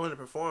 coming to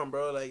perform,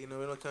 bro. Like, you know,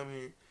 we don't come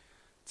here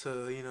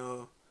to, you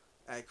know,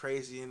 act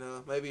crazy, you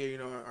know. Maybe, you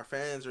know, our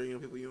fans or, you know,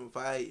 people you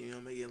invite, you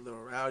know, may get a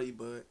little rowdy,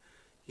 but,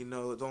 you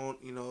know, don't,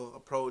 you know,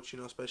 approach, you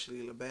know,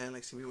 especially the band,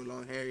 like, see me with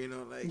long hair, you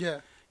know, like,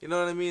 you know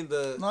what I mean?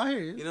 No, I hear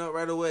you. You know,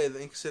 right away,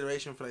 the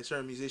inconsideration for, like,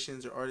 certain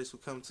musicians or artists who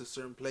come to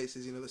certain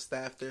places, you know, the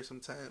staff there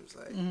sometimes,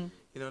 like,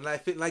 you know,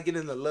 not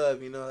getting the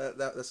love, you know,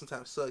 that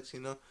sometimes sucks,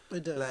 you know?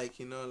 It does. Like,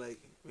 you know, like,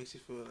 makes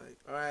you feel like,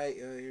 all right,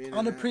 you're in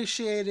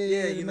unappreciated.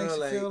 Yeah, you know, makes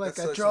you feel like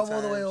I drove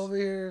all the way over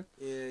here.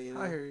 Yeah, you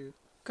know. I hear you.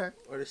 Okay.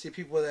 Or to see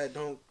people that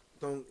don't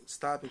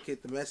stop and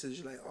get the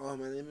message, like, oh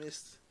man, they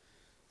missed.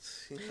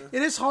 You know?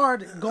 It is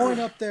hard going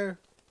up there,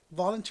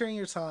 volunteering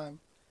your time,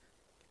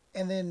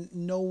 and then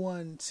no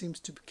one seems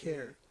to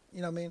care.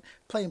 You know what I mean?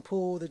 Playing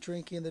pool, the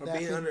drinking, the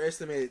being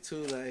underestimated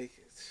too. Like,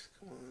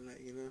 come on, like,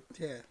 you know.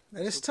 Yeah,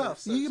 that is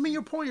tough. I mean,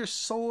 you're pouring your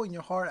soul and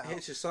your heart out.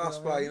 It's your soft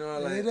spot, you know.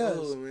 Like,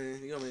 oh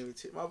man, you gonna make me.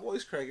 My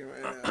voice cracking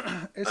right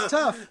now. It's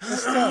tough.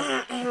 It's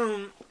tough.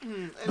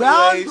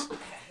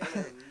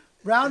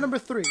 Round number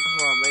 3. Oh,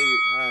 I made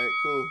it. All right,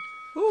 cool.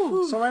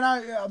 Ooh, so right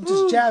now, I'm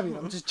just jabbing.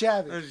 I'm just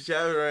jabbing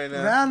right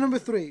now. Round number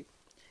 3.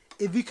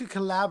 If you could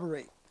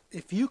collaborate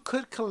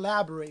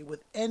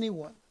with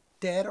anyone,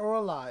 dead or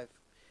alive,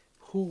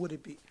 who would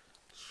it be?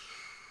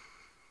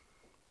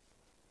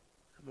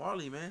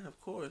 Marley, man, of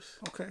course.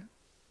 Okay.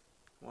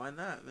 Why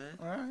not, man?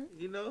 All right.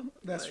 You know?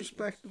 That's like,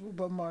 respectable,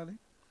 but Marley.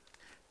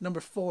 Number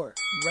 4.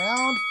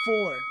 Round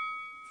 4.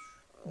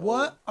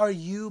 What are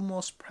you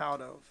most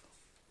proud of?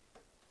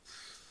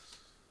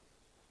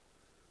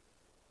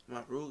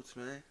 My roots,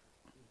 man.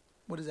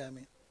 What does that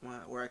mean?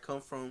 Where I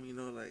come from, you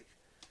know, like,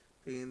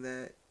 being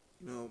that,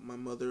 you know, my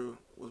mother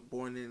was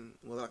born in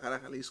Guadalajara,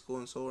 Jalisco,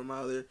 and so were my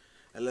other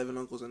 11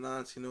 uncles and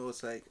aunts, you know,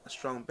 it's like a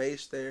strong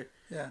base there.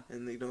 Yeah.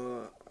 And, you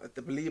know, I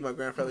believe my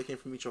grandfather came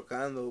from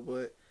Michoacán, though,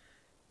 but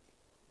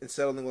and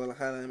settled in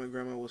Guadalajara, and my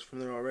grandma was from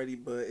there already.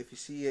 But if you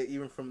see it,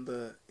 even from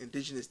the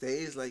indigenous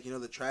days, like, you know,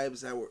 the tribes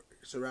that were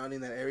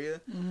surrounding that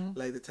area,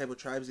 like the type of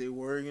tribes they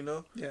were, you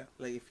know. Yeah.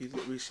 Like if you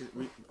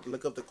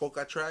look up the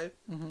Coca tribe,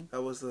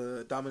 that was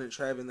the dominant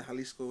tribe in the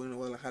Jalisco, you know,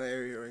 Guadalajara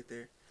area right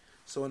there.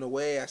 So in a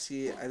way, I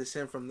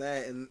descend from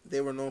that, and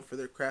they were known for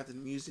their craft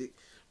and music,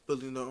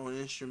 building their own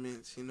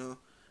instruments, you know.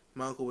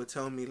 My uncle would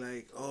tell me,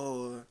 like,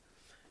 oh,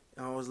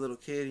 I was a little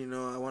kid, you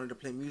know, I wanted to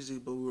play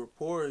music, but we were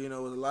poor, you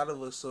know, it was a lot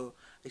of us, so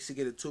I used to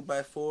get a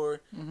 2x4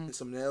 and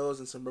some nails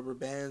and some rubber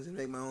bands and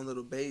make my own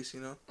little bass,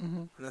 you know.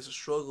 And that's a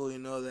struggle, you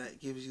know, that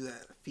gives you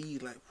that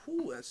feed, like,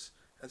 whew, that's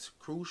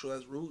crucial,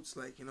 that's roots,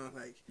 like, you know,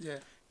 like,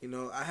 you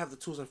know, I have the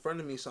tools in front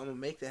of me, so I'm going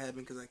to make that happen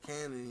because I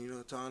can, and, you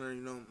know, to honor,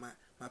 you know,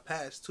 my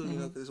past, too, you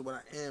know, because it's what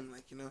I am,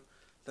 like, you know,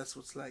 that's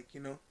what's, like,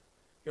 you know.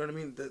 You know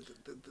what I mean?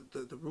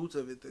 The roots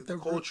of it, the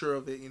culture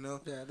of it, you know.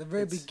 Yeah, the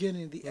very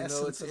beginning, the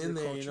essence it's in of the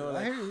there, culture. you know.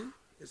 Like, I hear you.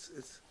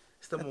 It's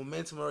the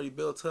momentum already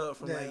built up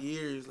from like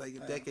years, like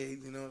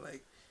decades, you know,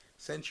 like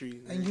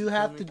centuries. And you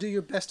have to do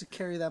your best to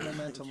carry that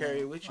momentum.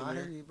 Carry it with you, man.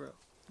 I hear you, bro.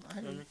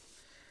 I hear you.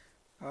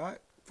 All right,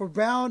 for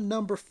round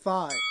number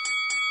 5,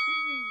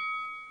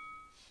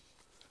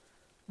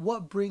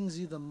 what brings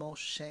you the most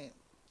shame?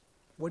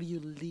 What are you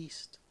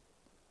least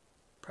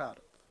proud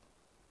of?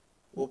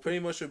 Well, pretty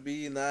much would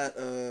be not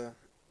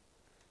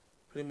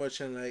pretty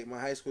much in like my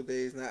high school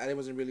days. I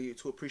wasn't really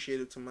too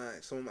appreciative to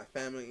some of my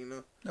family, you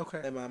know.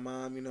 Okay. Like my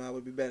mom, you know, I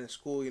would be bad in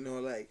school, you know,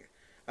 like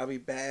I'd be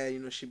bad, you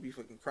know, she'd be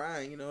fucking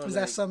crying, you know. Is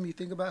that something you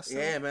think about?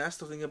 Yeah, man, I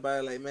still think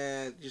about it, like,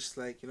 man, just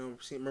like, you know,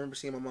 remember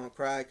seeing my mom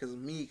cry because of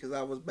me, because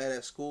I was bad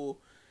at school,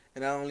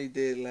 and I only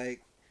did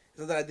like, it's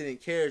not that I didn't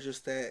care,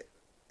 just that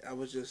I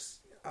was just,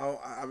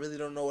 I really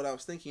don't know what I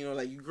was thinking, you know,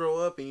 like you grow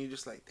up and you're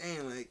just like,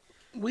 damn, like.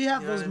 We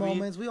have those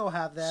moments. We all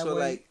have that. So,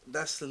 like,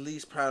 that's the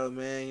least proud of,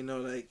 man. You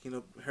know, like, you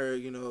know, her,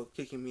 you know,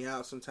 kicking me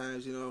out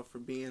sometimes, you know, for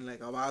being,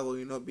 like, a vago,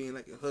 you know, being,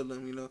 like, a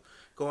hoodlum, you know,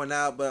 going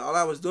out. But all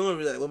I was doing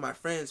was, like, with my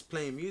friends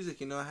playing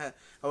music, you know. I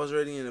was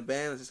already in a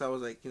band since I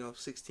was, like, you know,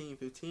 16,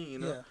 15, you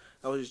know. Yeah.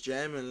 I was just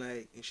jamming,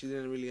 like, and she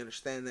didn't really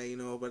understand that, you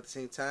know. But at the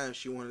same time,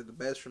 she wanted the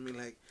best for me,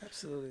 like.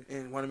 Absolutely.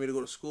 And wanted me to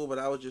go to school. But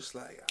I was just,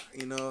 like,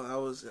 you know, I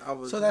was.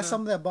 So that's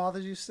something that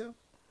bothers you still?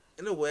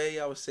 In a way,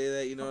 I would say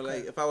that, you know,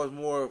 like, if I was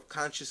more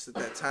conscious at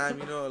that time,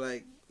 you know,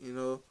 like, you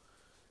know,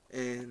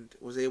 and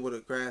was able to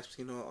grasp,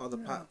 you know, all the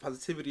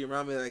positivity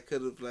around me that I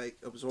could have, like,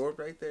 absorbed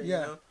right there, you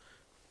know,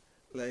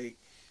 like,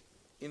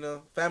 you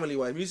know,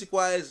 family-wise,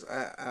 music-wise,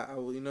 I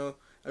will, you know,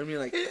 I mean,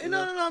 like,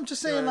 no, I'm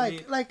just saying,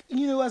 like,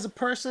 you know, as a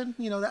person,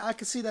 you know, that I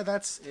can see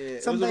that's something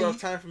it was a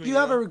rough time for me, you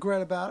have a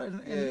regret about,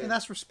 and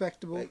that's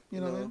respectable, like, you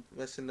know what I mean?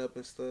 Messing up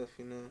and stuff,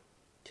 you know.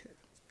 Okay.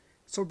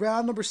 So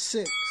round number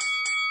 6.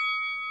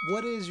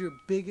 What is your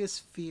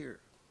biggest fear?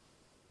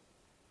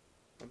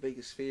 My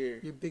biggest fear?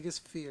 Your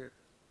biggest fear?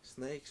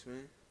 Snakes,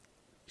 man.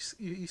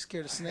 You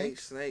scared of snakes? I hate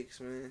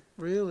snakes, man.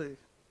 Really?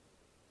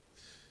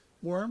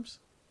 Worms?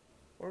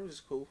 Worms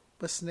is cool.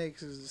 But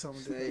snakes is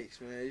something different.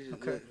 Snakes, man. They just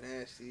look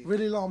nasty.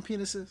 Really long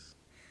penises?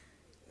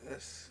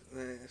 That's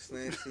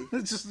nasty. I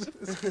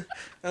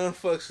don't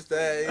fucks with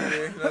that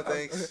either. No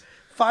thanks. Okay.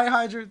 Fire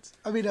hydrants?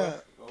 I mean,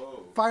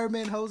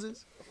 fireman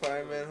hoses?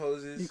 Fireman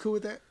hoses. You cool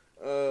with that?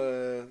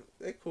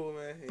 They're cool,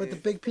 man. But the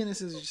big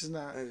penises is just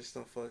not. I just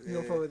don't fuck. You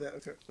don't fuck with that.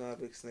 Okay. Not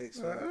big snakes.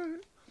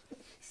 Man.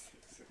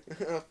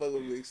 I fuck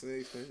with big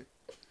snakes, man.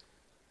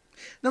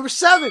 Number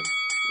 7.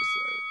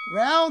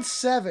 Round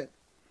 7.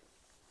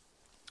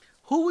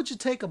 Who would you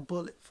take a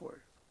bullet for?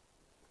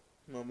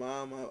 My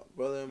mom, my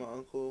brother, my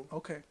uncle.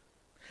 Okay.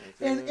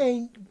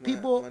 And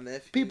people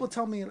people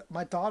tell me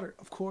my daughter,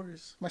 of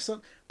course, my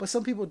son, but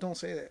some people don't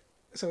say that.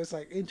 So it's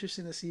like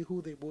interesting to see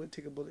who they would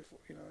take a bullet for.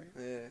 You know what I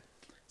mean? Yeah.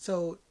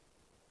 So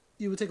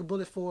you would take a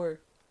bullet for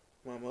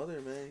my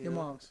mother, man. Your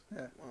mom's,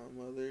 yeah.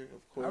 My mother,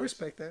 of course. I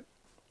respect that.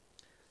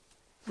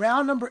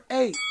 Round number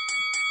 8.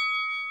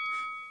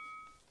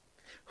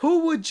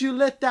 Who would you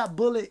let that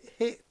bullet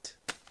hit?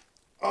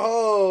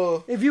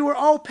 Oh. If you were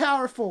all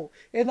powerful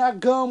and that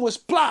gun was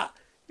blah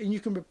and you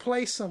can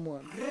replace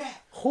someone,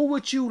 who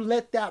would you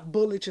let that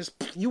bullet just...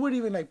 You wouldn't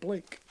even like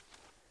blink.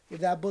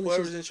 If that bullet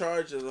Whoever's in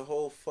charge of the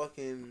whole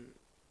fucking...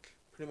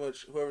 Pretty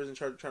much whoever's in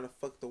charge of trying to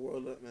fuck the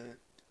world up, man.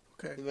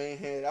 Okay. The main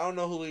head. I don't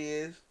know who he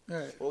is.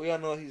 Right. But we all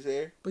know he's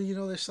there. But you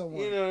know there's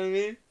someone. You know what I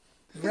mean?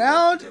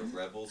 Round. The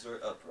rebels are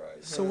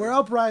uprising. So we're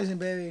uprising,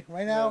 baby.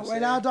 Right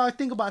now, dog.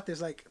 Think about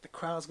this. Like the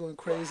crowd's going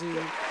crazy.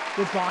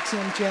 We're boxing,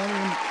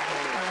 jamming,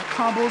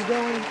 combos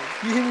going.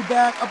 You hit me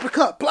back,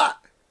 uppercut,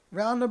 block.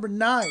 Round number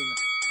 9.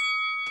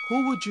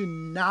 Who would you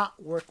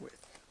not work with?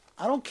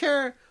 I don't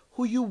care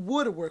who you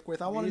would work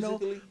with. I want to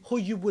know who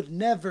you would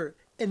never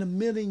in a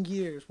million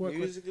years work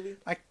with.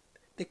 Like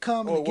they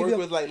come or and they give work you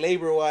with like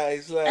labor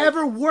wise. Like,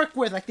 ever work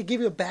with like they give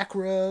you a back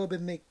rub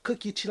and they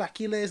cook you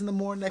chilaquiles in the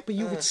morning. Like, but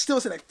you would still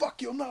say like,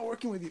 "Fuck you, I'm not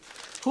working with you."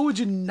 Who would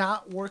you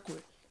not work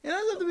with? It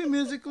doesn't have to be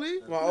musically.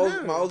 My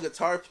old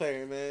guitar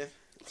player, man.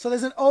 So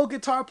there's an old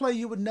guitar player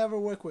you would never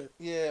work with.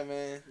 Yeah,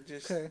 man.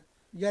 Just okay.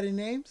 You got any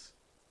names?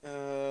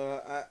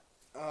 I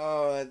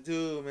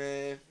do,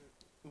 man.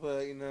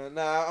 But you know,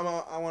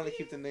 I want to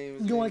keep the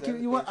names. You want to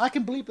keep? You want? I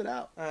can bleep it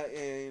out. Yeah,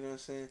 you know what I'm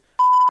saying.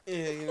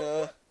 Yeah, you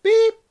know.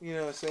 Beep. You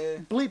know what I'm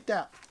saying. Bleeped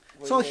out.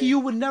 But so yeah. you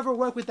would never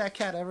work with that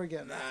cat ever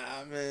again.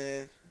 Nah,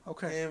 man.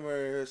 Okay. Him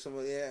or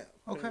somebody. Yeah.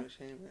 Okay. Him,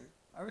 man.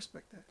 I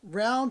respect that.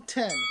 Round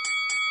 10.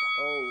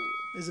 Oh.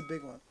 Is a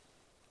big one.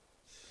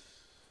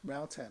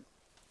 Round 10.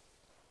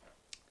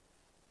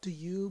 Do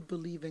you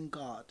believe in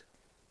God?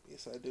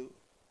 Yes, I do.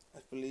 I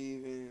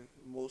believe in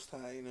Most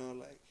High, you know,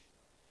 like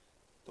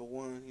the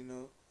one, you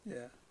know.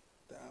 Yeah.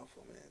 The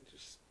Alpha, man.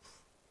 Just.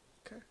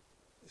 Okay.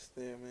 It's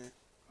there, man.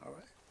 All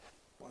right.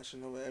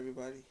 Watching over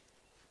everybody.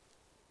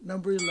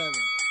 Number 11.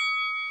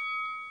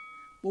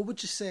 What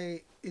would you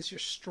say is your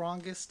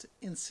strongest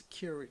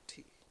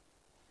insecurity?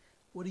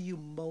 What are you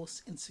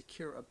most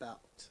insecure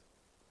about?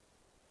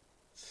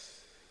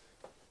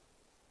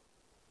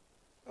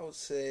 I would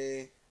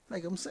say...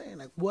 Like I'm saying,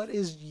 like what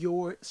is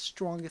your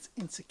strongest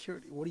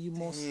insecurity? What are you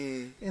most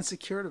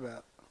insecure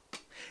about?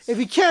 If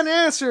you can't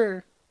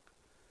answer,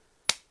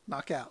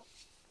 knock out.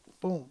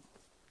 Boom.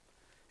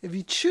 If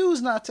you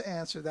choose not to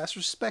answer, that's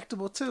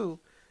respectable too,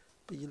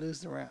 but you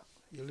lose the round.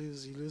 You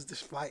lose this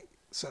fight.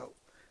 So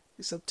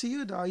it's up to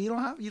you, dog. You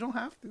don't have to. You know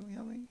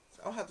what I mean?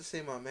 I'll have to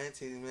say my man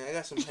titties, man. I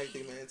got some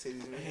hectic man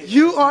titties, man.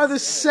 You are the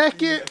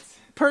second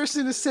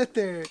person to sit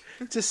there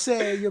to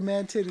say your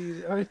man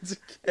titties are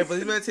insecure. Hey, but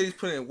these man titties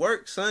put in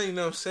work, son. You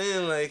know what I'm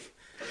saying? Like,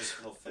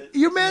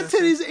 your man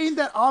titties ain't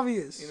that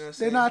obvious. You know what I'm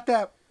saying? They're not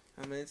that.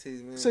 My man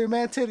titties, man. So your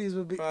man titties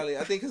would be probably.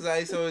 I think because I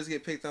used to always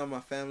get picked on by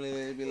my family, and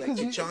it'd be like,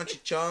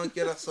 chon,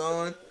 get us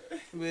on.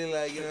 Be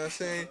like, you know what I'm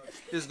saying?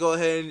 Just go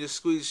ahead and just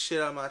squeeze shit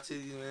out of my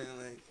titties, man.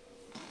 Like,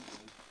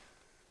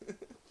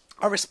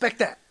 I respect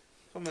that.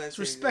 My man titties,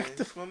 respect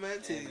man. My man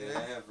titties, man.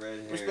 I have red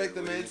hair. Respect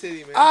the man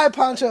titty, man. All right,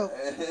 Pancho.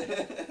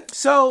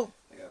 So,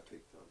 I got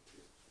picked on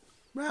too.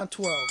 round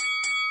 12.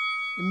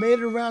 You made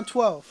it around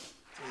 12.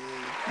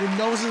 Your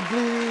nose is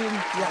bleeding. You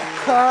got a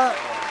cut.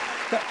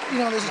 You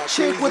know, there's a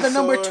chick with a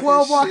number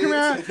 12 walking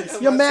around.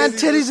 Your man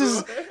titties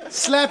is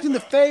slapped in the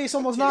face,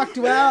 almost knocked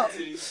you out.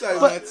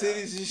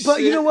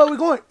 But you know what? We're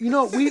going. You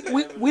know, we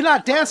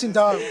not dancing,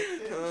 dog.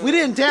 We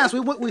didn't dance.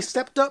 We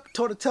stepped up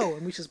toe to toe,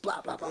 and we just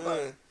blah blah blah blah.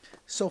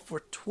 So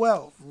for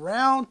 12,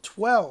 round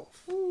 12,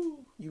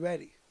 you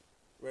ready?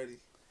 Ready.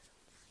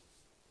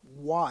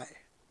 Why?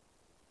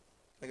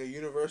 Like a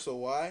universal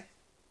why?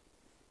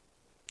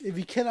 If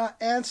you cannot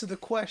answer the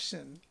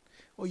question,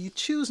 or you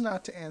choose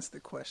not to answer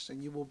the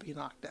question, you will be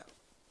knocked out.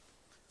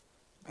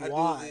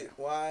 Why?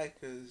 Why?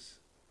 Because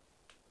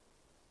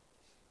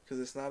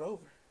it's not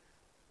over.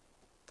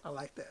 I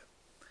like that.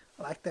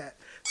 I like that.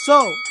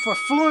 So, for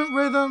Fluent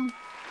Rhythm,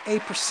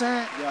 8%.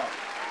 Yeah.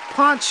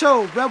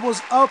 Poncho,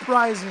 Rebels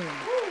Uprising,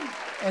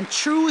 and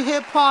True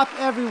Hip Hop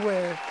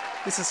Everywhere.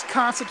 This is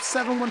Concept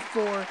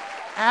 714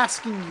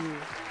 asking you,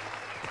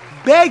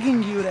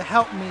 begging you to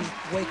help me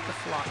wake the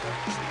flock up.